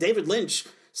child. And David Lynch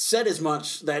said as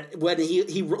much, that when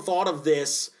he thought of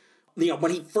this,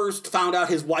 when he first found out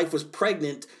his wife was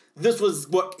pregnant, this was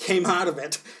what came out of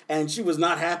it, and she was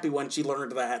not happy when she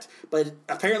learned that. But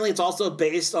apparently it's also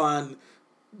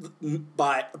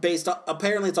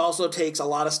apparently it also takes a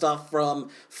lot of stuff from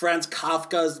Franz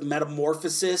Kafka's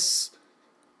Metamorphosis,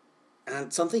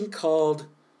 and something called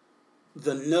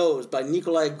The Nose by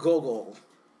Nikolai Gogol.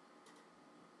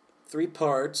 3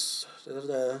 parts.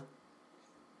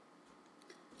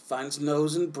 Finds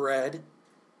nose in bread.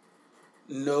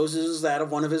 Noses that of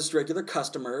one of his regular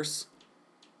customers.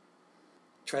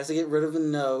 Tries to get rid of the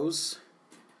nose.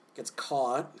 Gets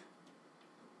caught.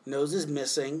 Nose is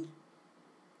missing.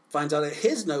 Finds out that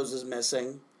his nose is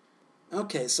missing.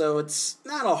 Okay, so it's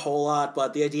not a whole lot,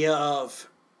 but the idea of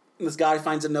this guy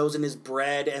finds a nose in his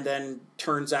bread, and then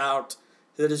turns out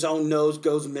that his own nose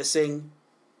goes missing.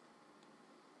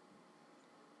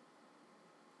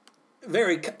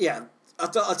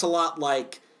 It's a lot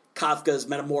like Kafka's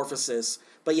Metamorphosis.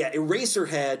 But yeah,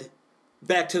 Eraserhead,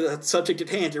 back to the subject at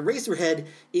hand, Eraserhead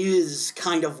is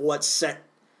kind of what set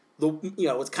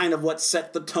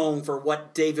the tone for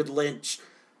what David Lynch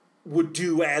would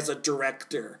do as a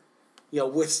director.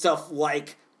 With stuff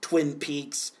like Twin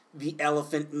Peaks, The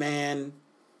Elephant Man,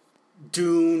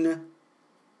 Dune,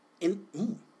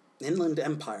 Inland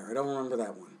Empire. I don't remember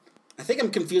that one. I think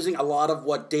I'm confusing a lot of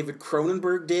what David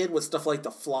Cronenberg did with stuff like The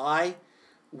Fly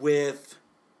with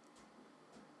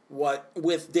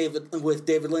David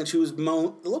Lynch, who's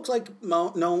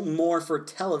known more for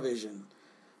television,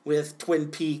 with Twin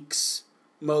Peaks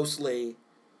mostly,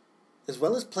 as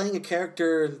well as playing a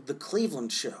character in The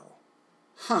Cleveland Show.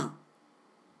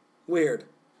 Weird.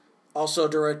 Also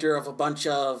director of a bunch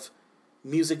of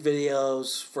music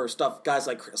videos for guys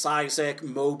like Chris Isaak,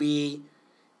 Moby,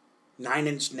 9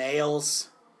 Inch Nails.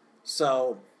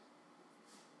 So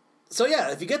So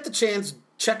yeah, if you get the chance,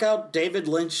 check out David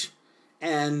Lynch,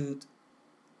 and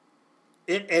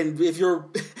if you're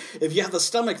if you have the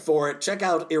stomach for it, check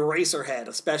out Eraserhead,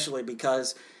 especially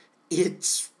because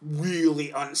it's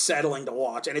really unsettling to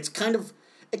watch, and it kind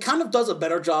of does a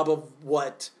better job of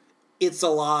what It's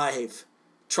Alive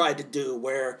tried to do,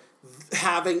 where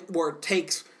it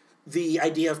takes the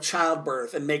idea of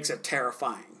childbirth and makes it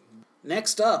terrifying.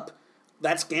 Next up,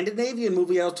 that Scandinavian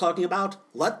movie I was talking about,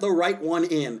 Let the Right One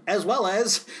In, as well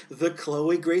as the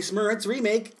Chloe Grace Moretz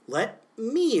remake, Let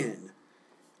Me In.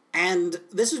 And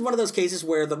this is one of those cases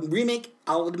where the remake,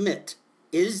 I'll admit,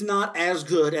 is not as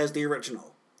good as the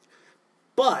original.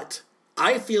 But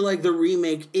I feel like the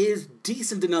remake is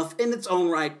decent enough in its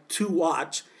own right to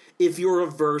watch if you're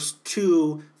averse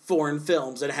to foreign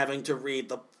films and having to read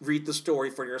the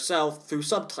story for yourself through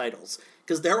subtitles.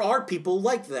 Because there are people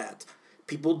like that.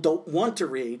 People don't want to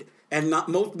read, and not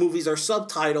most movies are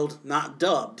subtitled, not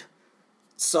dubbed.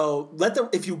 So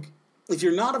if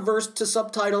you're not averse to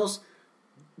subtitles,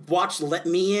 watch Let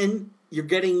Me In. You're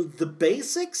getting the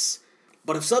basics,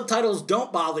 but if subtitles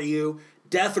don't bother you,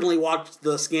 definitely watch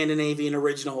the Scandinavian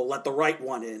original, Let the Right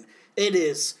One In. It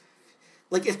is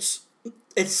like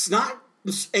it's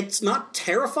not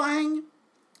terrifying,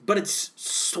 but it's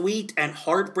sweet and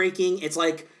heartbreaking. It's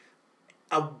like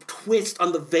a twist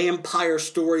on the vampire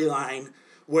storyline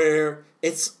where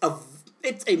it's a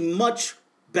much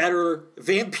better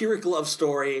vampiric love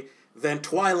story than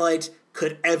Twilight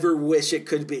could ever wish it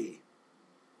could be.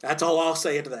 That's all I'll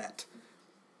say to that.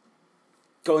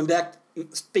 Going back,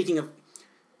 speaking of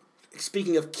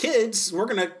kids, we're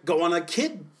gonna go on a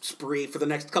kid spree for the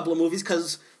next couple of movies,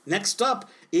 because next up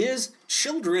is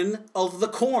Children of the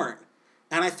Corn.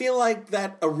 And I feel like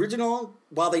that original,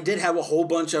 while they did have a whole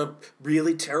bunch of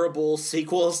really terrible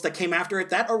sequels that came after it,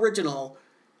 that original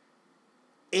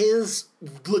is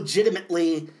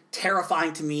legitimately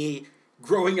terrifying to me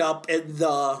growing up in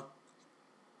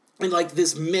like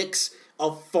this mix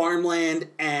of farmland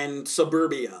and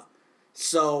suburbia.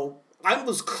 So I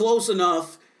was close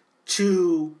enough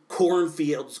to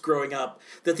cornfields growing up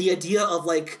that the idea of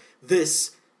like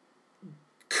this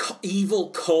evil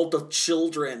cult of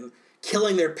children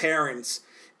killing their parents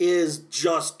is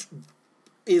just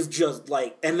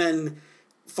like, and then,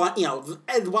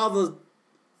 and while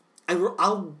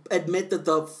I'll admit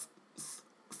that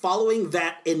following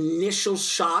that initial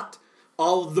shot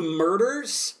of the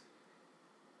murders,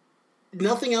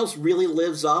 nothing else really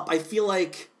lives up. I feel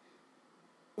like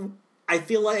I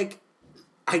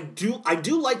do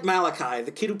like Malachi,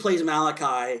 the kid who plays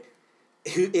Malachi,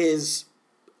 who is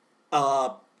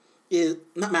Malachi,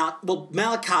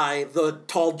 the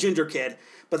tall ginger kid,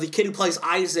 but the kid who plays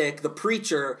Isaac, the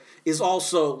preacher, is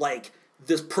also like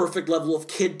this perfect level of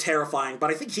kid terrifying.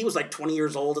 But I think he was like 20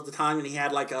 years old at the time, and he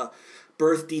had like a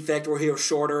birth defect where he was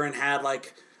shorter and had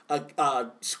like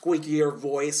a squeakier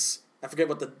voice. I forget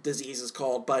what the disease is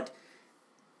called, but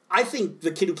I think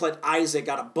the kid who played Isaac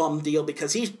got a bum deal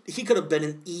because he could have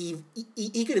been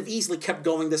he could have easily kept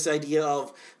going this idea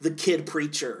of the kid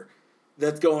preacher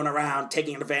that's going around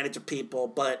taking advantage of people,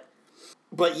 but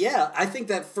yeah, I think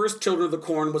that first Children of the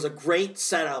Corn was a great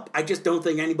setup. I just don't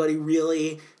think anybody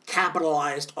really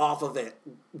capitalized off of it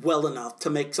well enough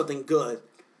to make something good.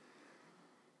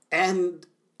 And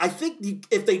I think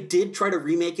if they did try to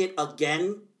remake it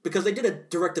again, because they did a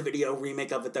direct-to-video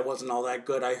remake of it that wasn't all that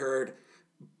good, I heard.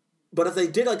 But if they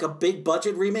did like a big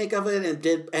budget remake of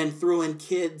it and threw in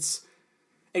kids,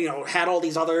 and, had all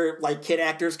these other like kid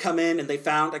actors come in, and they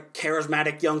found a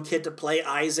charismatic young kid to play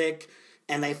Isaac,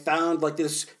 and they found like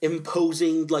this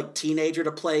imposing like teenager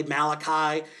to play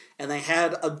Malachi, and they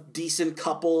had a decent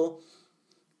couple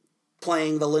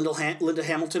playing the Linda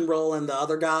Hamilton role and the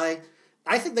other guy,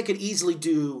 I think they could easily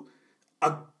do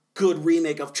a good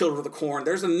remake of Children of the Corn.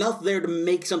 There's enough there to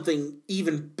make something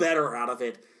even better out of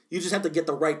it. You just have to get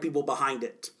the right people behind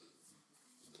it.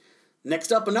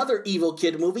 Next up, another evil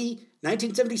kid movie,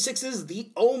 1976's The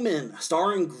Omen,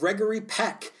 starring Gregory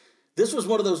Peck. This was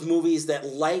one of those movies that,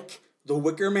 like The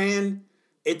Wicker Man,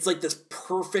 it's like this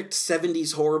perfect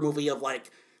 70s horror movie of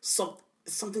like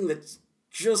something that's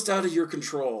just out of your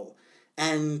control.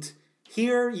 And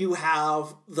here you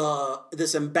have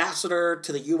this ambassador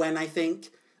to the UN, I think,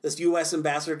 this U.S.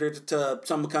 ambassador to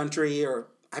some country, or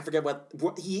I forget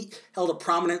what he held a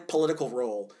prominent political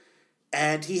role.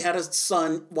 And he had a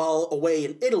son while away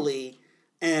in Italy,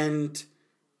 and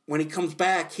when he comes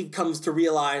back, he comes to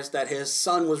realize that his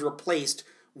son was replaced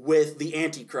with the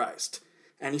Antichrist.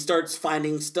 And he starts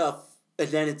finding stuff, and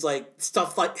then it's like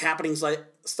stuff starts happening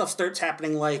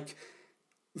like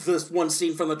this one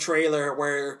scene from the trailer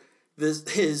where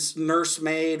his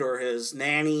nursemaid or his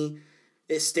nanny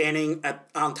is standing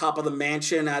on top of the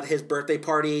mansion at his birthday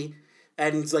party,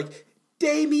 and he's like,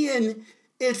 Damien,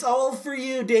 it's all for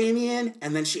you, Damien.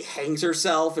 And then she hangs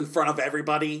herself in front of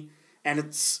everybody,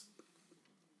 and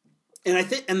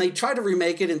they tried to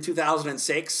remake it in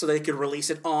 2006 so they could release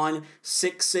it on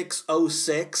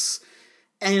 6606.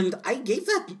 And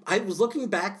I was looking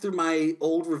back through my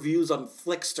old reviews on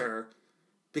Flickster,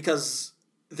 because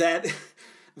that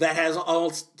has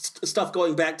all stuff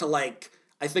going back to like,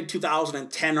 I think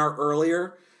 2010 or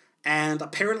earlier. And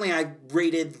apparently I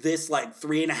rated this like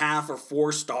 3.5 or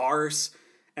 4 stars.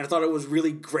 And I thought it was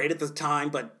really great at the time.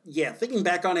 But yeah, thinking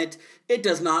back on it, it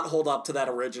does not hold up to that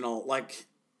original. Like,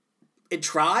 it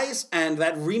tries, and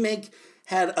that remake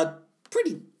had a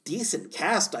pretty decent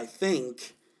cast, I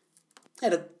think.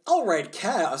 Had an alright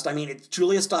cast. I mean, it's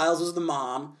Julia Stiles is the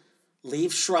mom.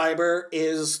 Liev Schreiber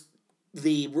is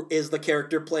the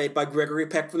character played by Gregory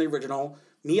Peck from the original.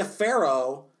 Mia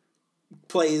Farrow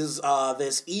plays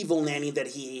this evil nanny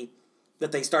that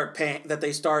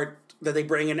they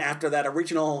bring in after that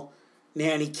original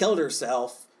nanny killed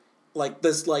herself. Like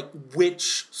this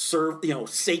witch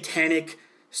satanic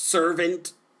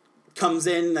servant comes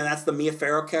in, and that's the Mia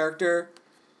Farrow character.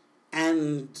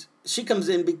 And she comes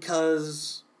in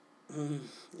because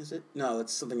is it? No,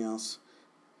 it's something else.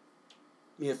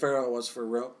 Mia Farrow was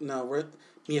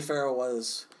Mia Farrow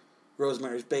was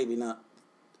Rosemary's Baby, not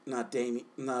The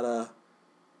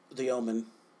Omen.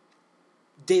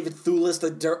 David Thewlis,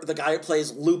 the guy who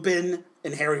plays Lupin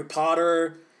in Harry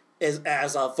Potter, as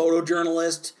a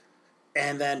photojournalist.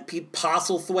 And then Pete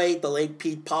Postlethwaite, the late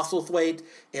Pete Postlethwaite,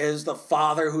 is the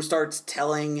father who starts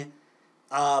telling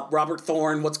Robert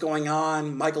Thorne what's going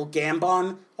on. Michael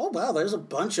Gambon. Oh, wow, there's a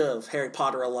bunch of Harry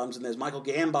Potter alums in this. Michael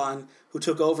Gambon, who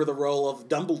took over the role of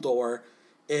Dumbledore,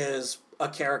 is a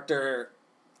character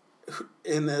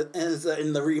in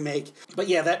the remake. But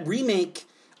yeah, that remake,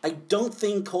 I don't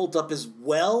think holds up as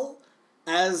well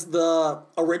as the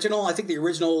original. I think the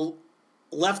original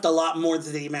left a lot more to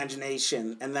the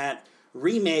imagination, and that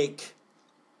remake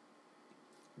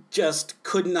just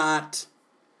could not,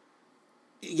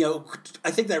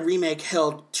 I think that remake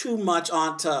held too much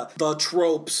onto the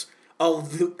tropes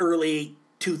of the early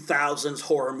 2000s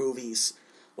horror movies.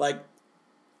 Like,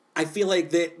 I feel like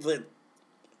that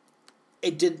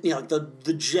it did,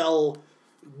 the gel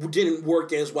didn't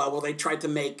work as well, where they tried to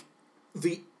make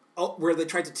where they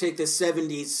tried to take this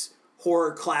 70s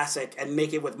horror classic and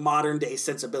make it with modern day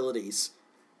sensibilities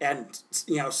and,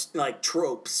 like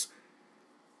tropes.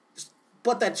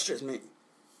 But that's just me.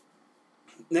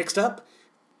 Next up,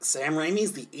 Sam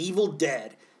Raimi's The Evil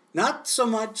Dead. Not so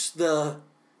much the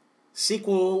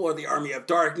sequel or The Army of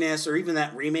Darkness or even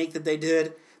that remake that they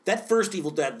did. That first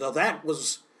Evil Dead, though, that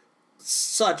was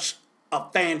such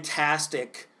a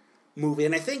fantastic movie.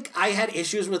 And I think I had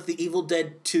issues with The Evil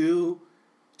Dead 2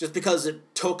 just because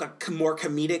it took a more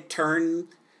comedic turn,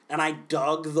 and I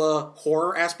dug the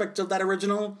horror aspect of that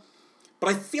original. But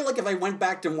I feel like if I went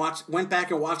back and watched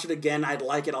it again, I'd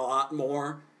like it a lot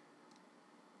more.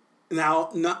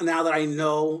 Now that I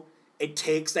know it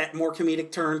takes that more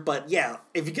comedic turn. But yeah,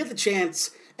 if you get the chance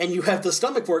and you have the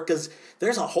stomach for it, because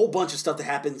there's a whole bunch of stuff that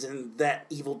happens in that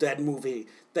Evil Dead movie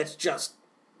that's just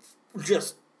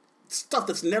stuff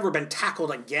that's never been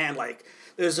tackled again. Like,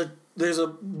 there's a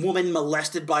woman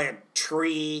molested by a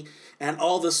tree, and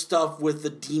all this stuff with the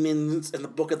demons and the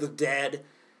Book of the Dead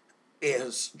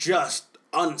is just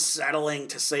unsettling,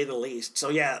 to say the least. So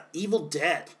yeah, Evil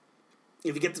Dead,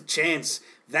 if you get the chance,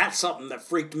 that's something that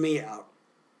freaked me out.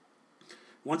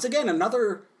 Once again,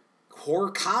 another horror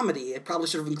comedy. I probably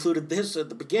should have included this at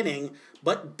the beginning,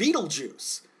 but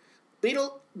Beetlejuice.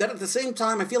 That at the same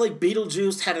time, I feel like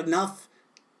Beetlejuice had enough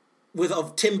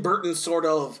of Tim Burton's sort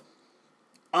of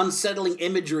unsettling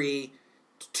imagery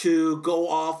to go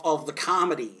off of the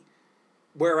comedy,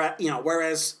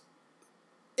 whereas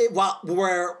while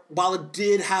it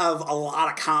did have a lot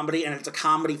of comedy, and it's a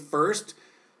comedy first,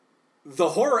 the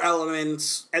horror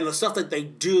elements and the stuff that they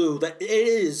do, that it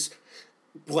is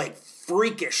like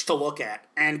freakish to look at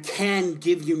and can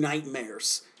give you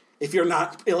nightmares. If you're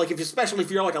not especially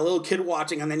if you're like a little kid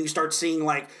watching, and then you start seeing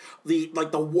like the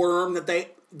worm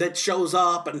that shows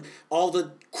up and all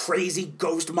the crazy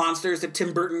ghost monsters that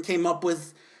Tim Burton came up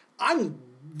with, that's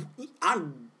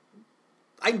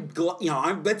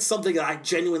something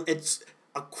that it's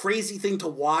a crazy thing to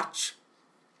watch,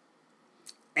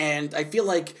 and I feel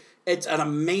like it's an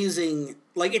amazing,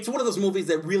 it's one of those movies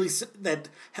that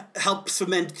helps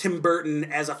cement Tim Burton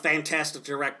as a fantastic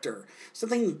director.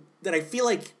 Something that I feel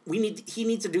like he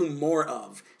needs to do more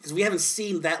of, because we haven't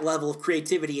seen that level of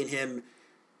creativity in him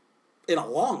in a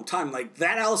long time. Like,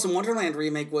 that Alice in Wonderland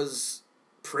remake was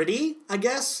pretty, I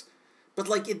guess, but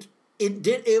like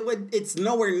it's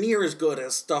nowhere near as good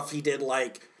as stuff he did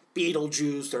like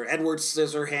Beetlejuice or Edward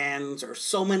Scissorhands or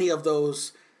so many of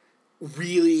those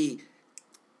really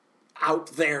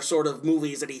out there sort of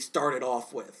movies that he started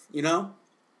off with, you know?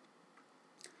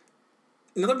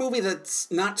 Another movie that's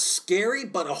not scary,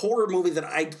 but a horror movie that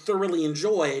I thoroughly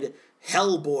enjoyed,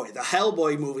 Hellboy. The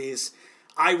Hellboy movies,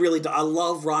 I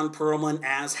love Ron Perlman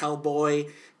as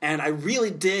Hellboy, and I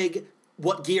really dig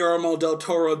what Guillermo del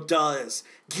Toro does.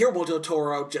 Guillermo del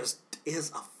Toro just is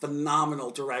a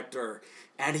phenomenal director,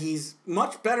 and he's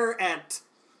much better at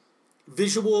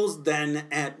visuals than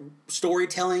at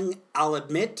storytelling, I'll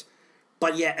admit.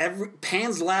 But yeah,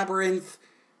 Pan's Labyrinth,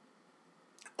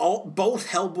 both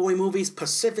Hellboy movies,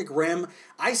 Pacific Rim.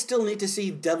 I still need to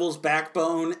see Devil's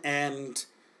Backbone and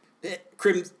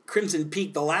Crimson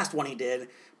Peak, the last one he did.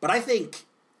 But I think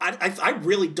I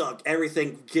really dug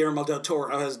everything Guillermo del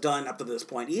Toro has done up to this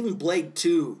point. Even Blade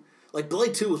 2. Like,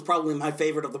 Blade 2 was probably my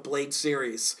favorite of the Blade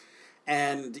series.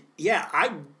 And yeah,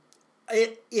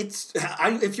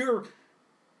 if you're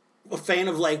a fan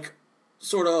of like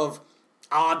sort of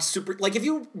odd super, like if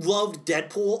you loved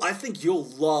Deadpool, I think you'll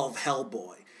love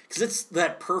Hellboy, because it's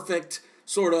that perfect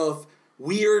sort of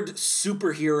weird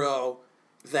superhero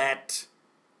that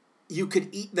you could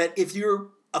eat. That if you're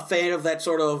a fan of that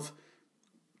sort of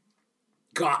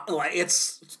like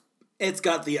it's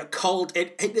got the occult.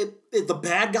 The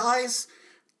bad guys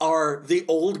are the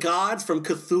old gods from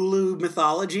Cthulhu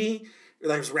mythology.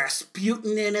 There's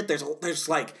Rasputin in it. There's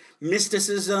like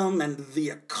mysticism and the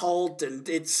occult, and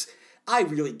I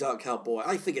really dug Hellboy.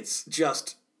 I think it's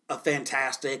just a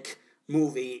fantastic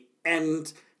movie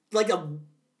and like a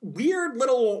weird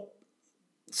little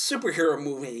superhero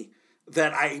movie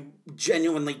that I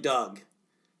genuinely dug.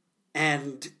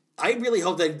 And I really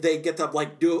hope that they get to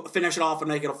like finish it off and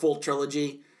make it a full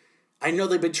trilogy. I know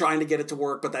they've been trying to get it to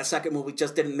work, but that second movie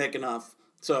just didn't make enough.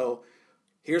 So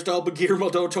here's to hope Guillermo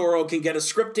del Toro can get a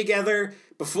script together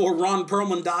before Ron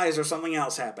Perlman dies or something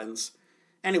else happens.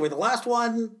 Anyway, the last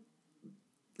one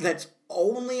that's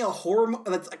only a horror,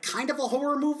 that's a kind of a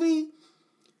horror movie,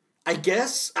 I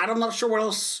guess. I'm not sure what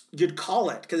else you'd call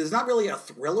it, because it's not really a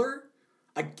thriller.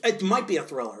 It might be a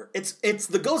thriller. It's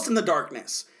The Ghost in the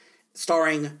Darkness,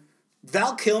 starring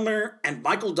Val Kilmer and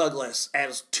Michael Douglas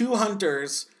as two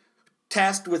hunters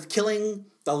tasked with killing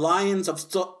the lions of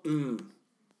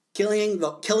killing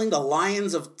the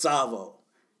lions of Tsavo.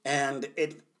 And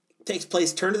it takes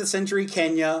place turn of the century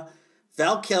Kenya.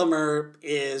 Val Kilmer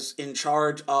is in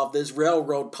charge of this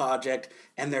railroad project,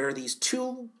 and there are these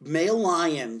two male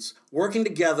lions working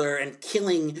together and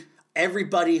killing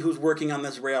everybody who's working on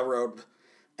this railroad.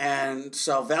 And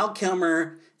so Val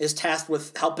Kilmer is tasked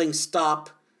with helping stop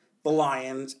the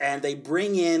lions, and they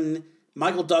bring in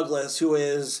Michael Douglas, who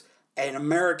is an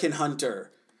American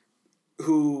hunter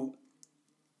who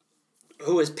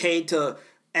is paid to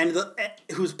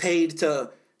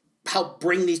help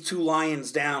bring these two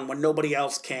lions down when nobody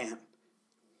else can.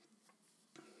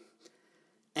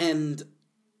 And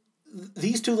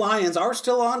these two lions are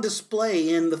still on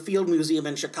display in the Field Museum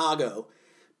in Chicago.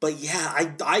 But yeah,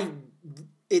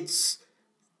 it's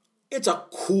a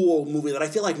cool movie that I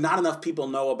feel like not enough people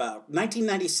know about.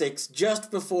 1996,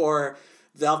 just before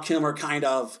Val Kilmer kind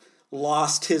of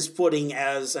lost his footing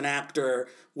as an actor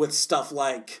with stuff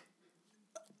like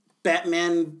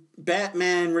Batman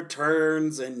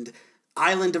Returns and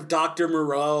Island of Dr.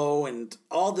 Moreau and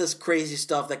all this crazy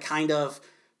stuff that kind of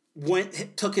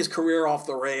took his career off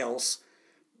the rails.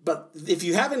 But if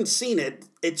you haven't seen it,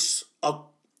 it's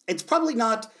probably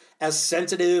not as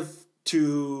sensitive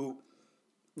to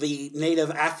the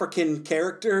native African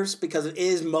characters, because it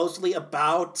is mostly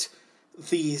about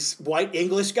these white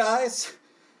English guys.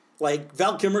 Like,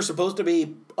 Val Kilmer's supposed to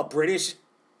be a British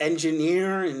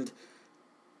engineer, and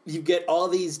you get all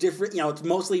these different, it's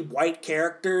mostly white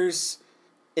characters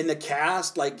in the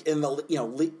cast, like in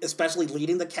the, especially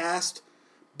leading the cast.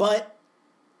 But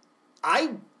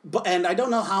I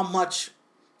don't know how much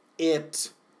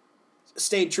it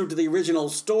stayed true to the original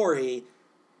story,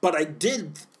 but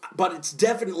it's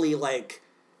definitely like,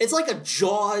 it's like a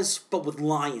Jaws, but with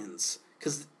lions,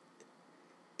 because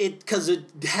it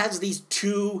has these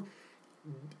two,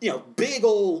 big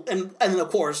old, and of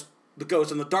course, The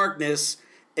Ghost in the Darkness,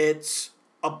 it's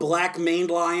a black maned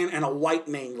lion and a white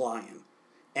maned lion.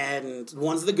 And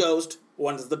one's the ghost,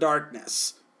 one's the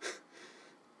darkness.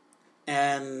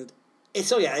 And I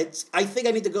think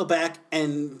I need to go back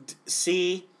and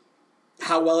see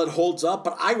how well it holds up,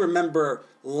 but I remember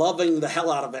loving the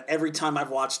hell out of it every time I've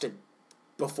watched it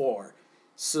before.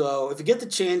 So if you get the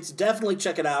chance, definitely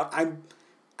check it out.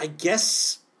 I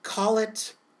guess call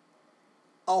it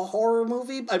a horror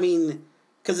movie. I mean,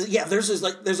 because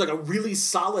there's a really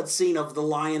solid scene of the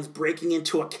lions breaking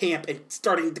into a camp and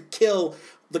starting to kill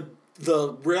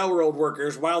the railroad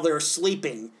workers while they're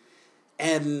sleeping,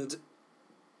 and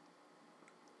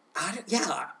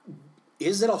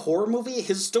is it a horror movie?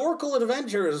 Historical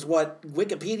adventure is what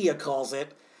Wikipedia calls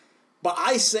it. But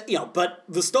but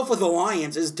the stuff with the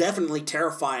lions is definitely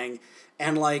terrifying.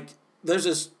 And, like, there's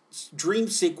this dream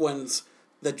sequence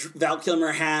that Val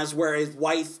Kilmer has where his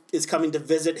wife is coming to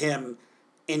visit him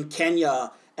in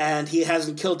Kenya, and he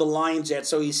hasn't killed the lions yet,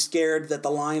 so he's scared that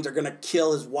the lions are going to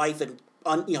kill his wife and,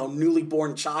 newly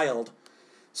born child.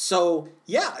 So,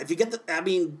 yeah, if you get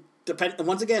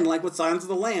once again, like with Silence of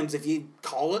the Lambs, if you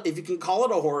can call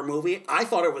it a horror movie, I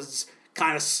thought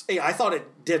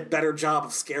it did a better job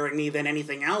of scaring me than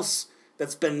anything else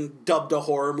that's been dubbed a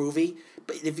horror movie.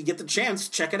 But if you get the chance,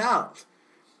 check it out.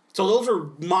 So those are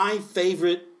my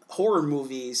favorite horror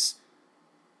movies.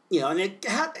 And it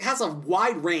has a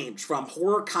wide range from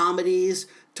horror comedies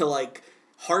to, like,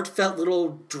 heartfelt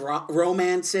little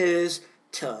romances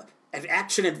to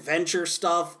action adventure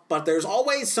stuff. But there's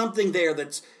always something there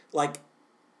that's, like,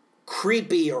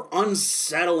 creepy or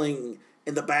unsettling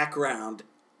in the background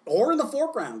or in the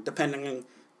foreground,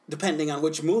 depending on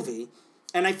which movie.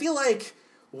 And I feel like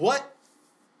what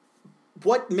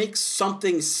makes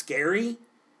something scary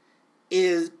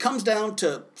comes down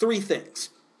to three things.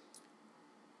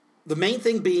 The main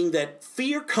thing being that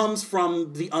fear comes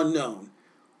from the unknown.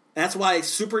 That's why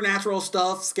supernatural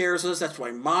stuff scares us. That's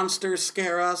why monsters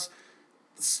scare us.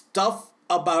 Stuff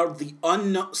about the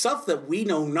unknown, stuff that we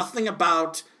know nothing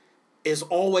about, is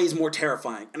always more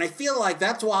terrifying. And I feel like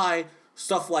that's why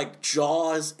stuff like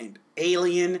Jaws and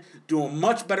Alien do a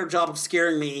much better job of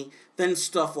scaring me than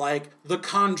stuff like The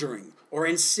Conjuring or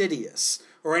Insidious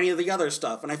or any of the other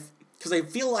stuff. Because I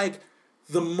feel like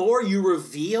the more you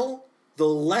reveal, the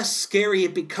less scary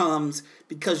it becomes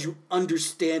because you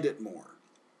understand it more.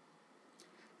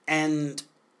 And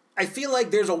I feel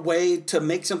like there's a way to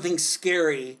make something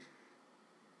scary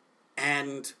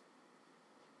and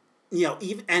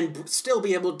and still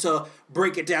be able to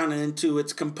break it down into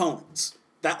its components.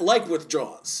 That, like with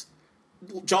Jaws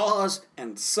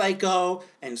and Psycho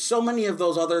and so many of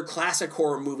those other classic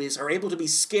horror movies are able to be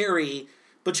scary,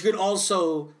 but you can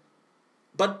also,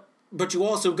 but you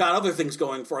also got other things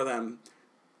going for them.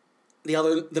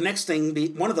 The next thing,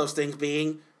 one of those things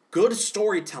being good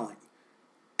storytelling.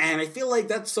 And I feel like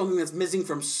that's something that's missing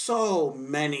from so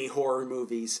many horror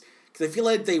movies. Because I feel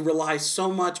like they rely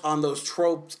so much on those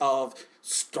tropes of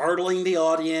startling the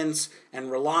audience and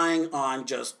relying on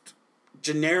just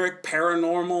generic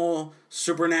paranormal,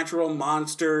 supernatural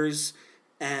monsters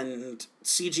and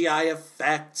CGI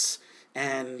effects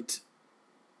and,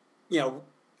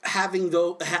 having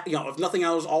if nothing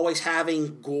else, always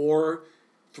having gore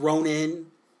thrown in.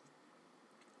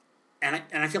 And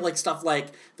I feel like stuff like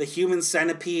The Human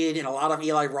Centipede and a lot of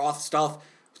Eli Roth stuff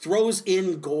throws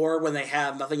in gore when they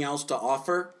have nothing else to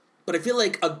offer. But I feel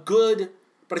like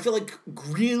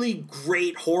really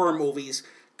great horror movies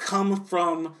come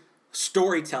from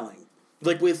storytelling.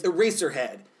 Like with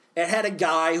Eraserhead, it had a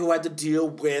guy who had to deal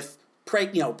with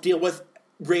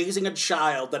raising a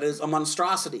child that is a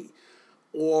monstrosity.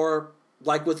 Or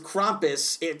like with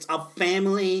Krampus, it's a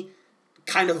family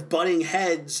kind of butting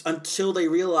heads until they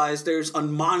realize there's a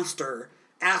monster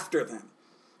after them.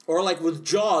 Or like with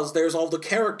Jaws, there's all the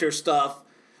character stuff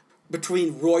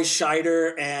between Roy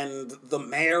Scheider and the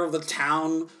mayor of the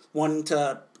town wanting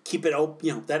to keep it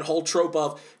open, that whole trope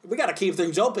of, we got to keep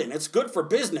things open, it's good for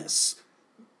business.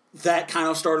 That kind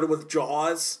of started with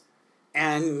Jaws.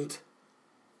 And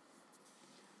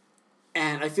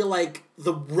I feel like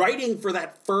the writing for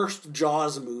that first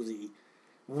Jaws movie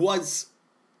was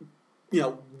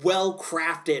well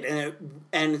crafted,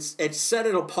 and it set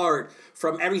it apart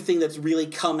from everything that's really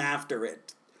come after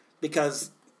it,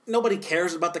 because nobody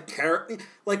cares about the character.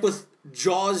 Like with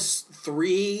Jaws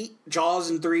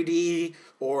in 3D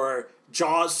or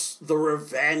Jaws: The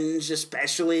Revenge,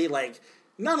 especially, like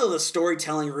none of the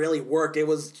storytelling really worked. It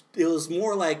was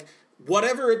more like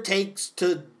whatever it takes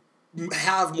to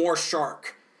have more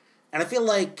shark, and I feel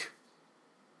like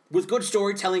with good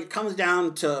storytelling, it comes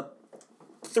down to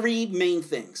three main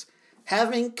things.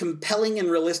 Having compelling and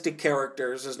realistic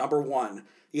characters is number one.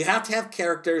 You have to have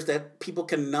characters that people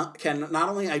can not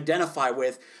only identify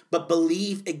with, but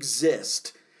believe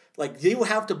exist. Like, you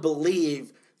have to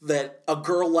believe that a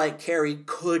girl like Carrie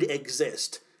could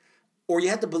exist. Or you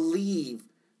have to believe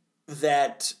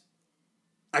that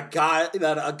a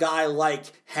guy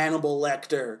like Hannibal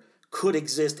Lecter could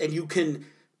exist, and you can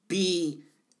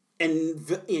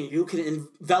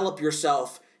envelop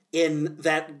yourself in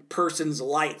that person's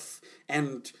life,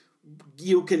 and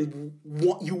you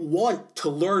want to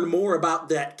learn more about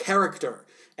that character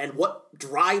and what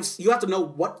drives. You have to know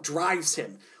what drives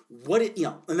him.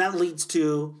 And that leads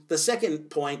to the second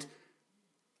point.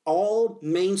 All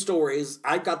main stories,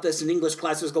 I got this in English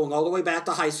classes going all the way back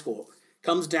to high school,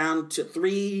 comes down to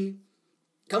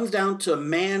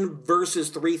man versus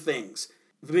three things.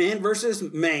 Man versus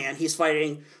man, he's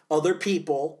fighting other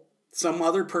people, some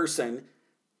other person.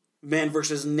 Man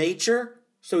versus nature,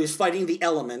 so he's fighting the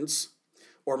elements.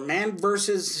 Or man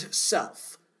versus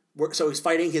self, so he's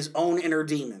fighting his own inner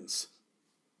demons.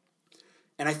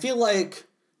 And I feel like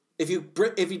if you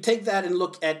take that and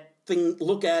look at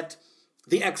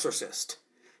The Exorcist,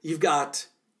 you've got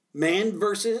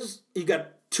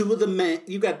two of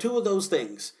those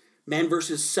things. Man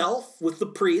versus self with the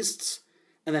priests,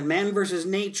 and then man versus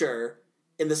nature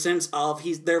in the sense of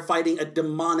they're fighting a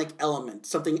demonic element,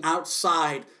 something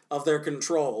outside of their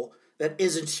control that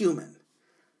isn't human.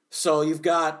 So you've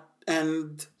got,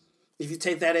 and if you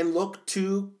take that and look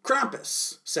to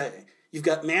Krampus, say, you've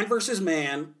got man versus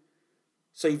man,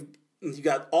 so you've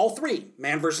got all three.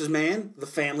 Man versus man, the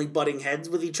family butting heads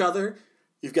with each other.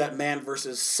 You've got man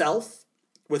versus self,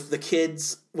 with the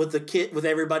kids, with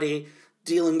everybody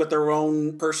dealing with their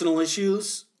own personal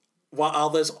issues while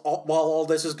all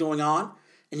this is going on.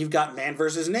 And you've got man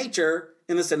versus nature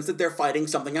in the sense that they're fighting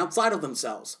something outside of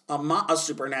themselves, a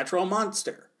supernatural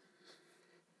monster.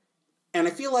 And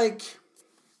I feel like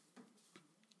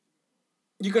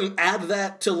you can add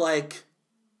that to like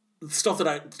stuff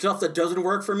that doesn't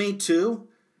work for me too.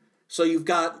 So you've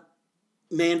got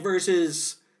man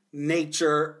versus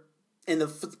nature in the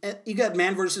form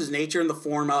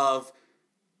of,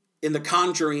 in The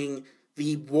Conjuring,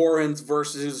 the Warrens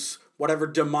versus whatever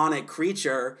demonic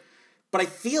creature. But I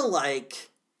feel like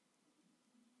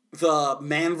the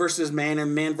man versus man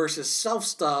and man versus self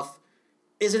stuff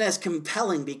isn't as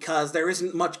compelling because there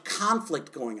isn't much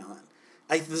conflict going on.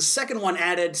 The second one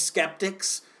added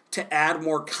skeptics to add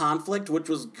more conflict, which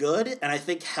was good, and I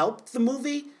think helped the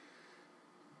movie.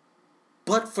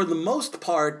 But for the most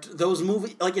part, those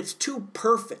movies, like, it's too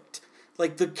perfect.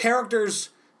 Like, the characters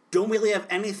don't really have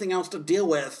anything else to deal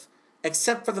with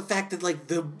except for the fact that, like,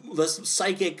 the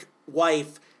psychic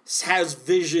wife has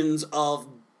visions of,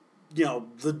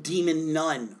 the demon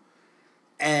nun.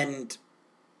 And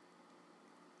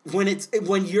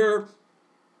when your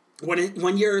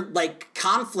like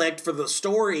conflict for the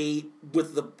story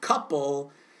with the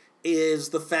couple is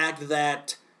the fact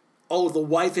that, the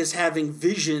wife is having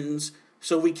visions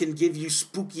so we can give you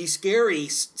spooky, scary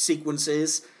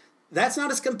sequences, that's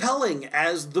not as compelling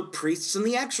as the priests in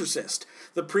The Exorcist.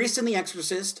 The priest in The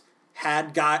Exorcist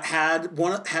had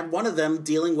one of them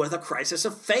dealing with a crisis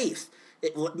of faith,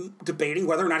 debating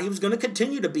whether or not he was going to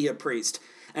continue to be a priest.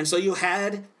 And so you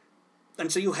had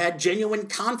genuine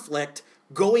conflict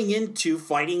going into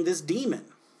fighting this demon.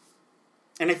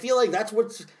 And I feel like that's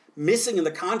what's missing in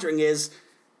The Conjuring is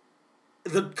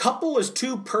the couple is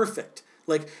too perfect.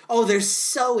 Like, they're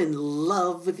so in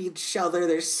love with each other.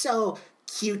 They're so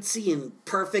cutesy and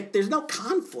perfect. There's no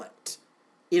conflict.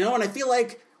 And I feel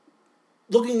like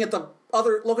looking at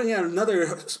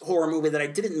another horror movie that I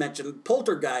didn't mention,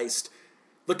 Poltergeist,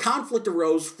 the conflict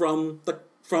arose from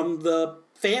the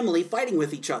family fighting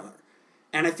with each other.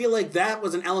 And I feel like that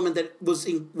was an element that was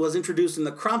introduced in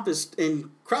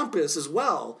Krampus as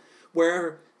well,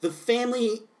 where the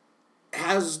family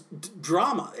has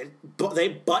drama.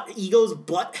 Egos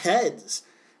butt heads,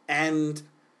 and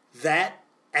that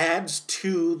adds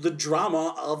to the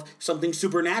drama of something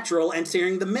supernatural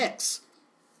entering the mix.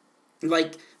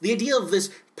 Like, the idea of this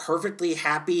perfectly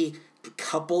happy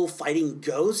couple fighting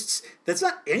ghosts, that's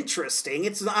not interesting.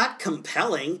 It's not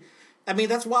compelling. I mean,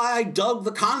 that's why I dug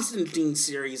the Constantine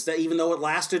series, that even though it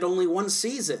lasted only one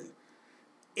season.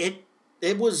 It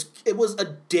was a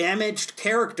damaged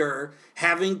character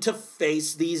having to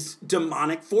face these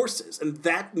demonic forces, and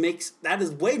that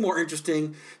is way more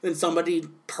interesting than somebody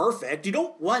perfect. You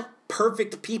don't want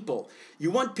perfect people.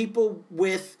 You want people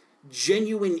with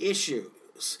genuine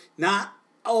issues, not,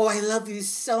 I love you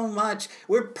so much,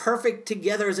 we're perfect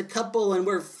together as a couple and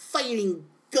we're fighting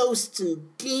ghosts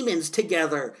and demons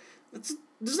together. That's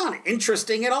not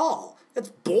interesting at all. That's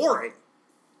boring.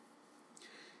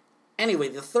 Anyway,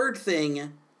 the third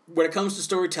thing when it comes to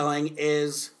storytelling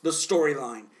is the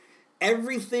storyline.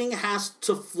 Everything has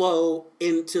to flow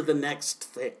into the next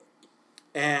thing.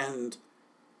 And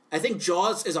I think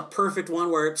Jaws is a perfect one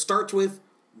where it starts with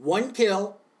one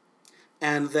kill,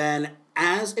 and then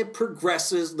as it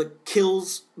progresses, the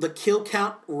kill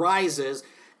count rises,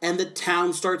 and the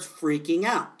town starts freaking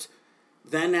out.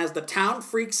 Then as the town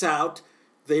freaks out,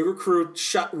 they recruit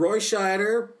Roy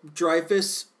Scheider,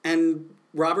 Dreyfuss, and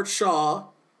Robert Shaw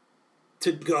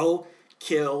to go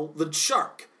kill the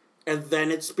shark. And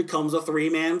then it becomes a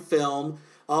 3-man film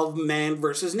of man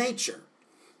versus nature.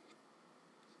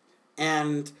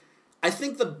 And I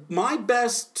think my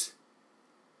best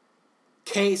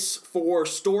case for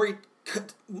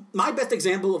my best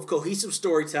example of cohesive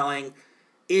storytelling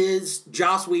is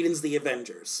Joss Whedon's The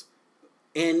Avengers.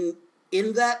 In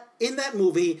that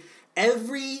movie,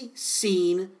 every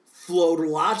scene flowed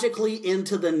logically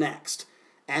into the next,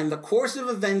 and the course of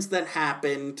events that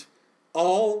happened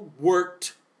all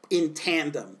worked in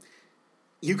tandem.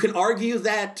 You can argue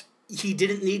that he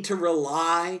didn't need to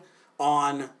rely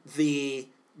on the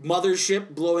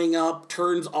mothership blowing up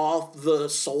turns off the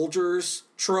soldiers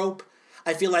trope.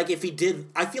 I feel like if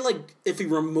he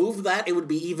removed that, it would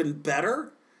be even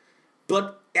better.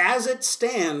 But as it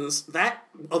stands, that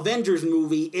Avengers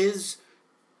movie is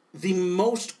the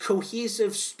most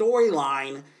cohesive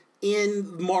storyline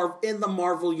in the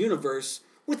Marvel Universe,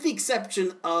 with the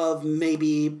exception of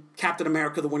maybe Captain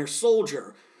America: The Winter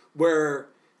Soldier, where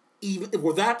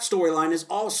that storyline is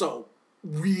also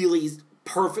really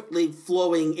perfectly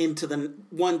flowing into the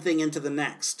one thing into the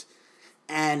next.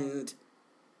 And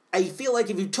I feel like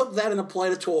if you took that and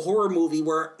applied it to a horror movie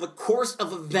where the course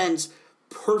of events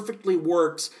perfectly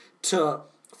works to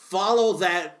follow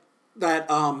that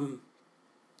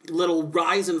little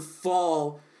rise and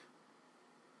fall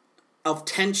of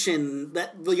tension,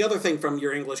 that the other thing from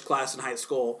your English class in high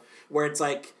school, where it's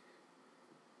like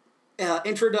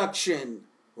introduction,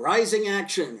 rising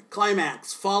action,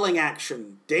 climax, falling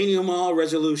action, denouement,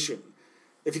 resolution.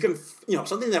 If you can,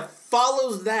 something that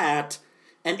follows that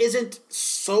and isn't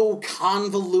so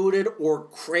convoluted or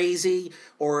crazy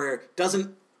or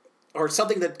doesn't, or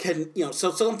something that can,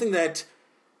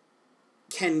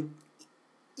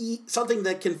 something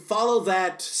that can follow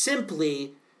that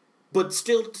simply, but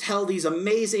still tell these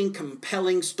amazing,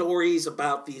 compelling stories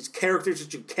about these characters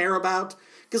that you care about.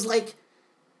 Because,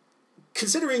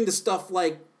 considering the stuff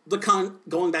like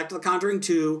going back to The Conjuring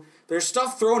 2, there's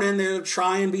stuff thrown in there to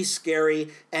try and be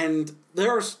scary, and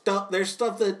there's stuff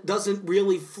that doesn't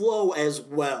really flow as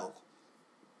well.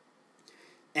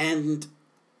 And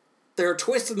there are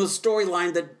twists in the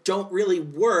storyline that don't really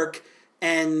work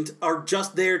and are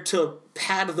just there to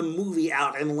pad the movie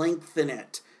out and lengthen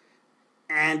it.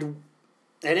 And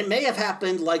it may have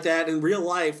happened like that in real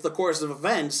life, the course of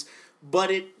events, but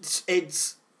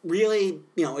it's really,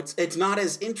 it's not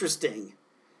as interesting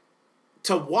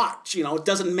to watch. It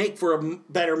doesn't make for a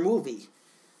better movie.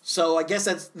 So I guess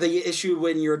that's the issue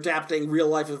when you're adapting real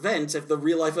life events. If the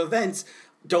real life events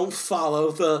don't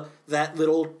follow that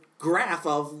little graph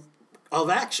of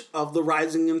action, of the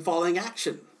rising and falling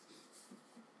action.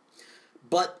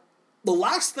 But the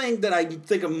last thing that I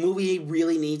think a movie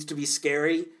really needs to be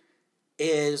scary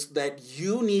is that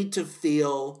you need to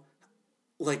feel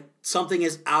like something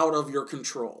is out of your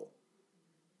control.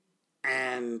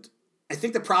 And I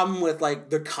think the problem with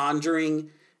The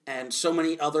Conjuring and so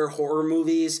many other horror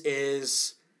movies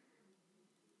is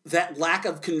that lack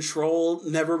of control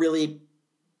never really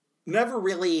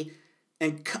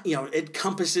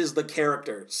encompasses the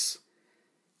characters.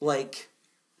 Like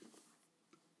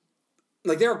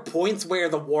there are points where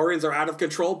the Warrens are out of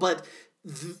control, but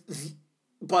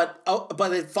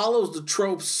it follows the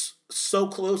tropes so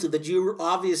closely that you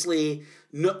obviously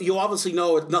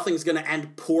know nothing's going to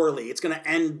end poorly. It's going to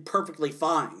end perfectly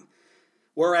fine.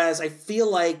 Whereas I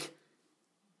feel like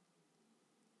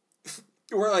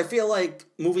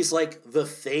movies like The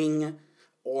Thing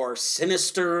or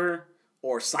Sinister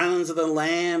or Silence of the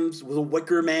Lambs, The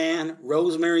Wicker Man,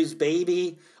 Rosemary's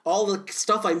Baby, all the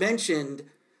stuff I mentioned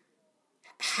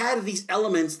had these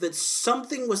elements that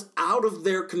something was out of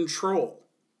their control.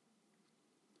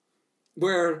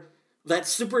 Where that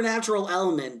supernatural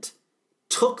element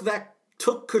took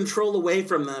control away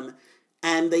from them,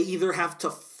 and they either have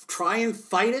to try and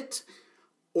fight it,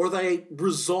 or they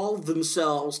resolve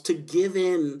themselves to give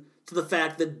in to the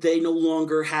fact that they no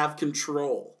longer have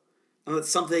control. And that's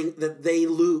something that they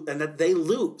lose. And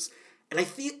I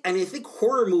think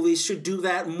horror movies should do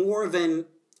that more than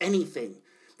anything.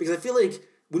 Because I feel like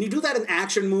when you do that in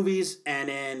action movies and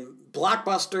in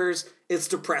blockbusters, it's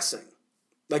depressing.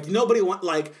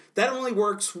 That only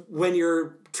works when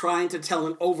you're trying to tell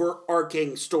an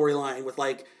overarching storyline with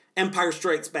Empire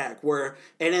Strikes Back, where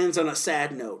it ends on a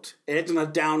sad note. It ends on a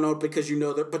down note because you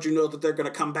know that they're going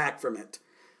to come back from it.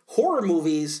 Horror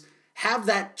movies have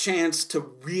that chance to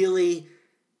really,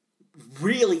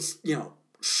 really,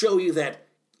 show you that,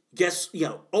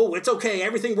 it's okay,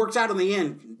 everything works out in the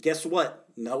end. Guess what?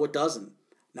 No, it doesn't.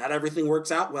 Not everything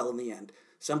works out well in the end.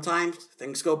 Sometimes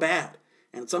things go bad.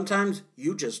 And sometimes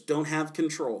you just don't have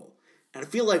control. And I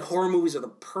feel like horror movies are the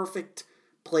perfect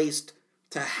place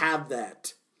to have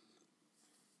that.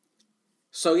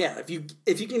 So yeah, if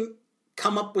you can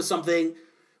come up with something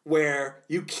where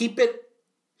you keep it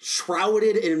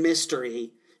shrouded in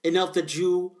mystery enough that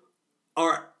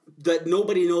that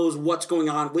nobody knows what's going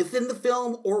on within the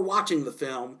film or watching the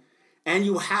film, and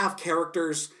you have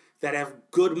characters that have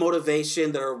good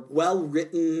motivation, that are well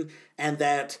written, and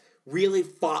that really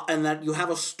and that you have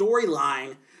a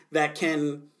storyline that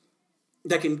can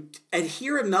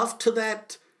adhere enough to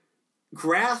that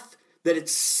graph that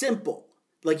it's simple.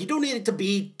 Like, you don't need it to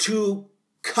be too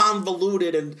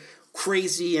convoluted and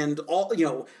crazy and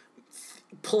all,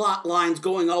 plot lines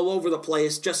going all over the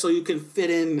place just so you can fit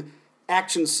in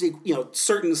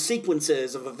certain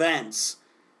sequences of events.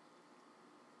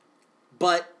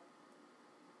 But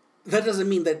that doesn't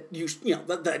mean that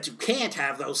that you can't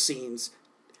have those scenes.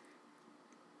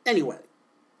 Anyway,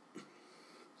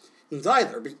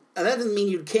 that doesn't mean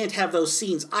you can't have those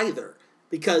scenes either,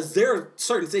 because there are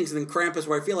certain things in Krampus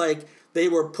where I feel like they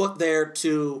were put there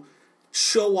to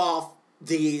show off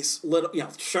these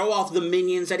show off the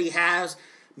minions that he has,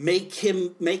 make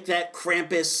that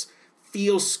Krampus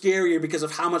feel scarier because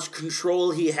of how much control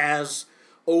he has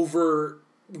over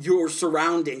your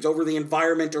surroundings, over the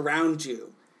environment around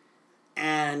you.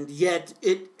 And yet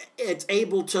it's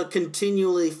able to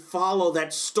continually follow that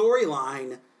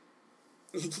storyline,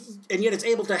 and yet it's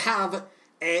able to have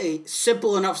a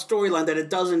simple enough storyline that it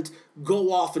doesn't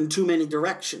go off in too many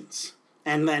directions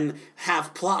and then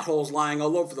have plot holes lying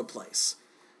all over the place.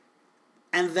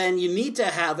 And then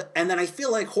I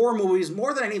feel like horror movies,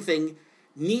 more than anything,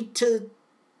 need to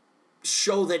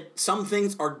show that some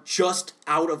things are just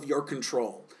out of your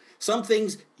control. Some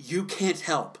things you can't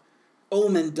help.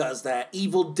 Omen does that.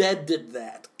 Evil Dead did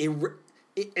that.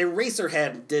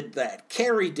 Eraserhead did that.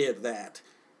 Carrie did that.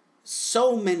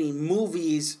 So many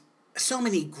movies, so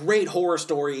many great horror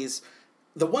stories.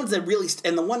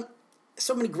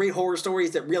 So many great horror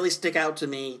stories that really stick out to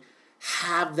me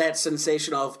have that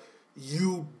sensation of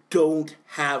you don't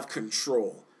have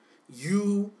control.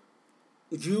 You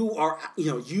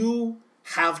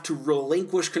have to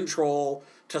relinquish control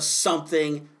to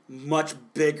something much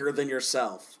bigger than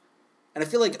yourself. And I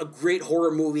feel like a great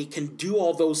horror movie can do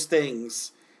all those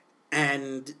things,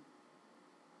 and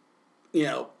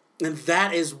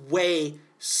that is way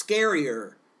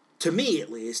scarier, to me at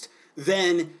least,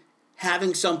 than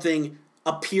having something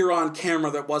appear on camera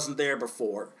that wasn't there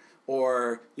before,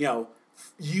 or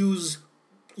use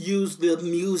the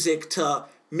music to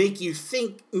make you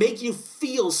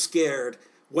feel scared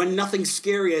when nothing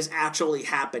scary is actually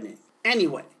happening.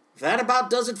 Anyway, that about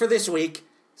does it for this week.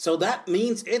 So that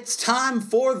means it's time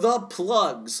for the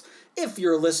plugs. If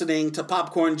you're listening to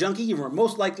Popcorn Junkie, you are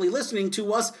most likely listening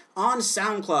to us on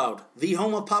SoundCloud. The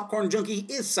home of Popcorn Junkie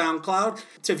is SoundCloud.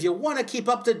 So if you want to keep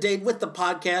up to date with the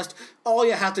podcast, all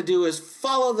you have to do is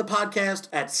follow the podcast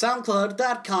at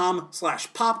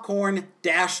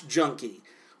soundcloud.com/popcorn-junkie.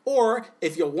 Or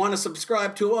if you want to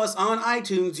subscribe to us on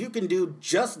iTunes, you can do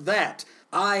just that.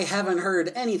 I haven't heard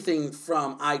anything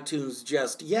from iTunes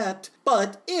just yet,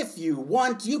 but if you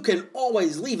want, you can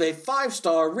always leave a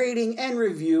 5-star rating and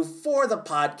review for the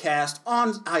podcast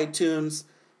on iTunes.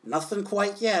 Nothing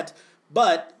quite yet,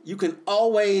 but you can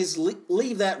always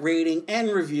leave that rating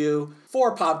and review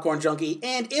for Popcorn Junkie,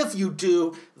 and if you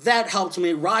do, that helps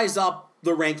me rise up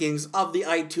the rankings of the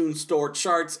iTunes Store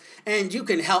charts, and you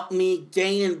can help me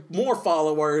gain more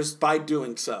followers by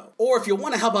doing so. Or if you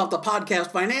want to help out the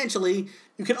podcast financially,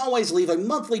 you can always leave a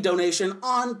monthly donation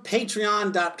on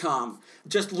patreon.com.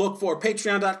 Just look for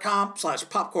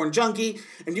patreon.com/popcornjunkie,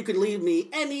 and you can leave me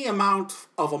any amount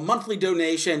of a monthly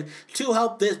donation to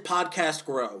help this podcast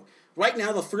grow. Right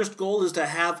now, the first goal is to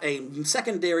have a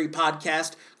secondary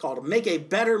podcast called Make a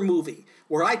Better Movie,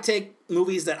 where I take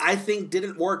movies that I think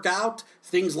didn't work out,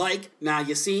 things like Now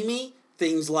You See Me,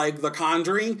 things like The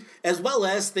Conjuring, as well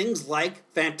as things like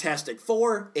Fantastic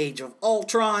Four, Age of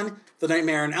Ultron, the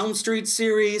Nightmare on Elm Street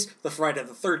series, the Friday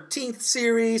the 13th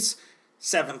series,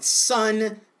 Seventh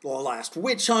Son, The Last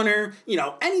Witch Hunter,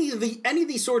 any of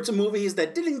these sorts of movies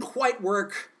that didn't quite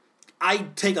work,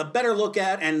 I'd take a better look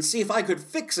at and see if I could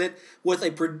fix it with a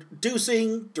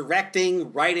producing,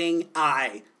 directing, writing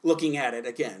eye looking at it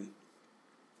again.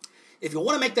 If you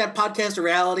want to make that podcast a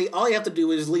reality, all you have to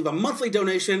do is leave a monthly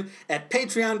donation at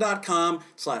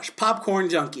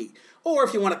patreon.com/popcornjunkie. Or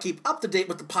if you want to keep up to date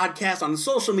with the podcast on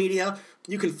social media,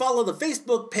 You can follow the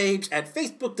Facebook page at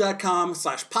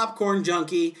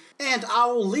facebook.com/popcornjunkie, and I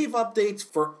will leave updates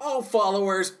for all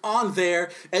followers on there,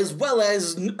 as well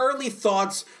as early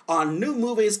thoughts on new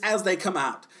movies as they come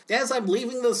out. As I'm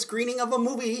leaving the screening of a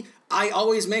movie, I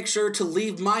always make sure to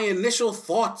leave my initial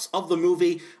thoughts of the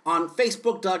movie on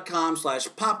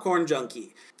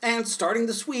facebook.com/popcornjunkie. And starting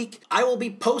this week, I will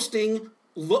be posting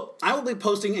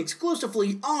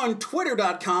exclusively on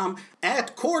twitter.com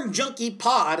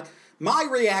 @cornjunkiepod my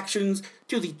reactions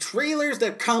to the trailers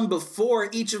that come before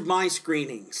each of my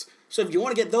screenings. So if you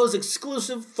want to get those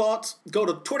exclusive thoughts, go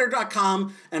to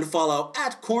twitter.com and follow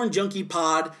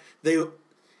 @cornjunkiepod.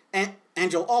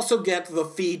 And you'll also get the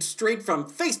feed straight from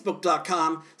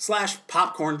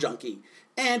facebook.com/popcornjunkie.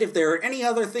 And if there are any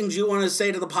other things you want to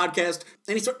say to the podcast,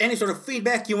 any sort of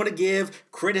feedback you want to give,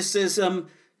 criticism,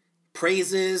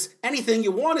 praises, anything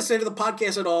you want to say to the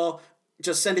podcast at all,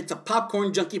 just send it to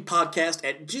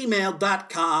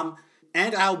popcornjunkiepodcast@gmail.com,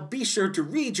 and I'll be sure to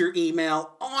read your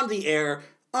email on the air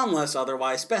unless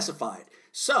otherwise specified.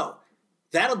 So,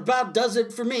 that about does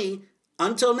it for me.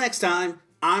 Until next time,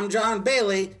 I'm John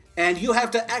Bailey, and you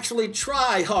have to actually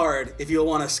try hard if you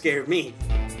want to scare me.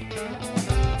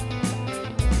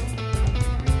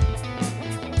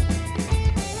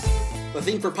 The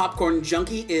theme for Popcorn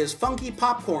Junkie is Funky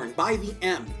Popcorn by the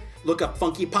M. Look up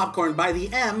Funky Popcorn by the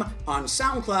M on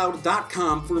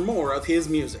SoundCloud.com for more of his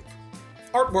music.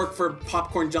 Artwork for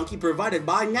Popcorn Junkie provided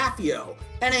by Nafyo,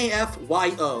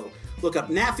 Nafyo. Look up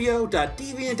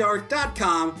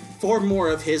nafyo.deviantart.com for more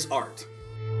of his art.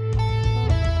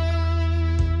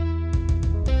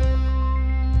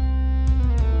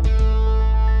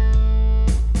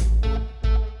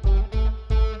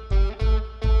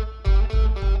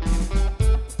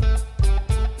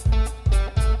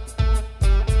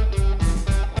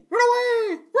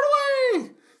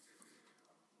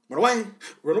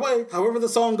 Run away, however the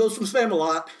song goes from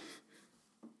Spamalot.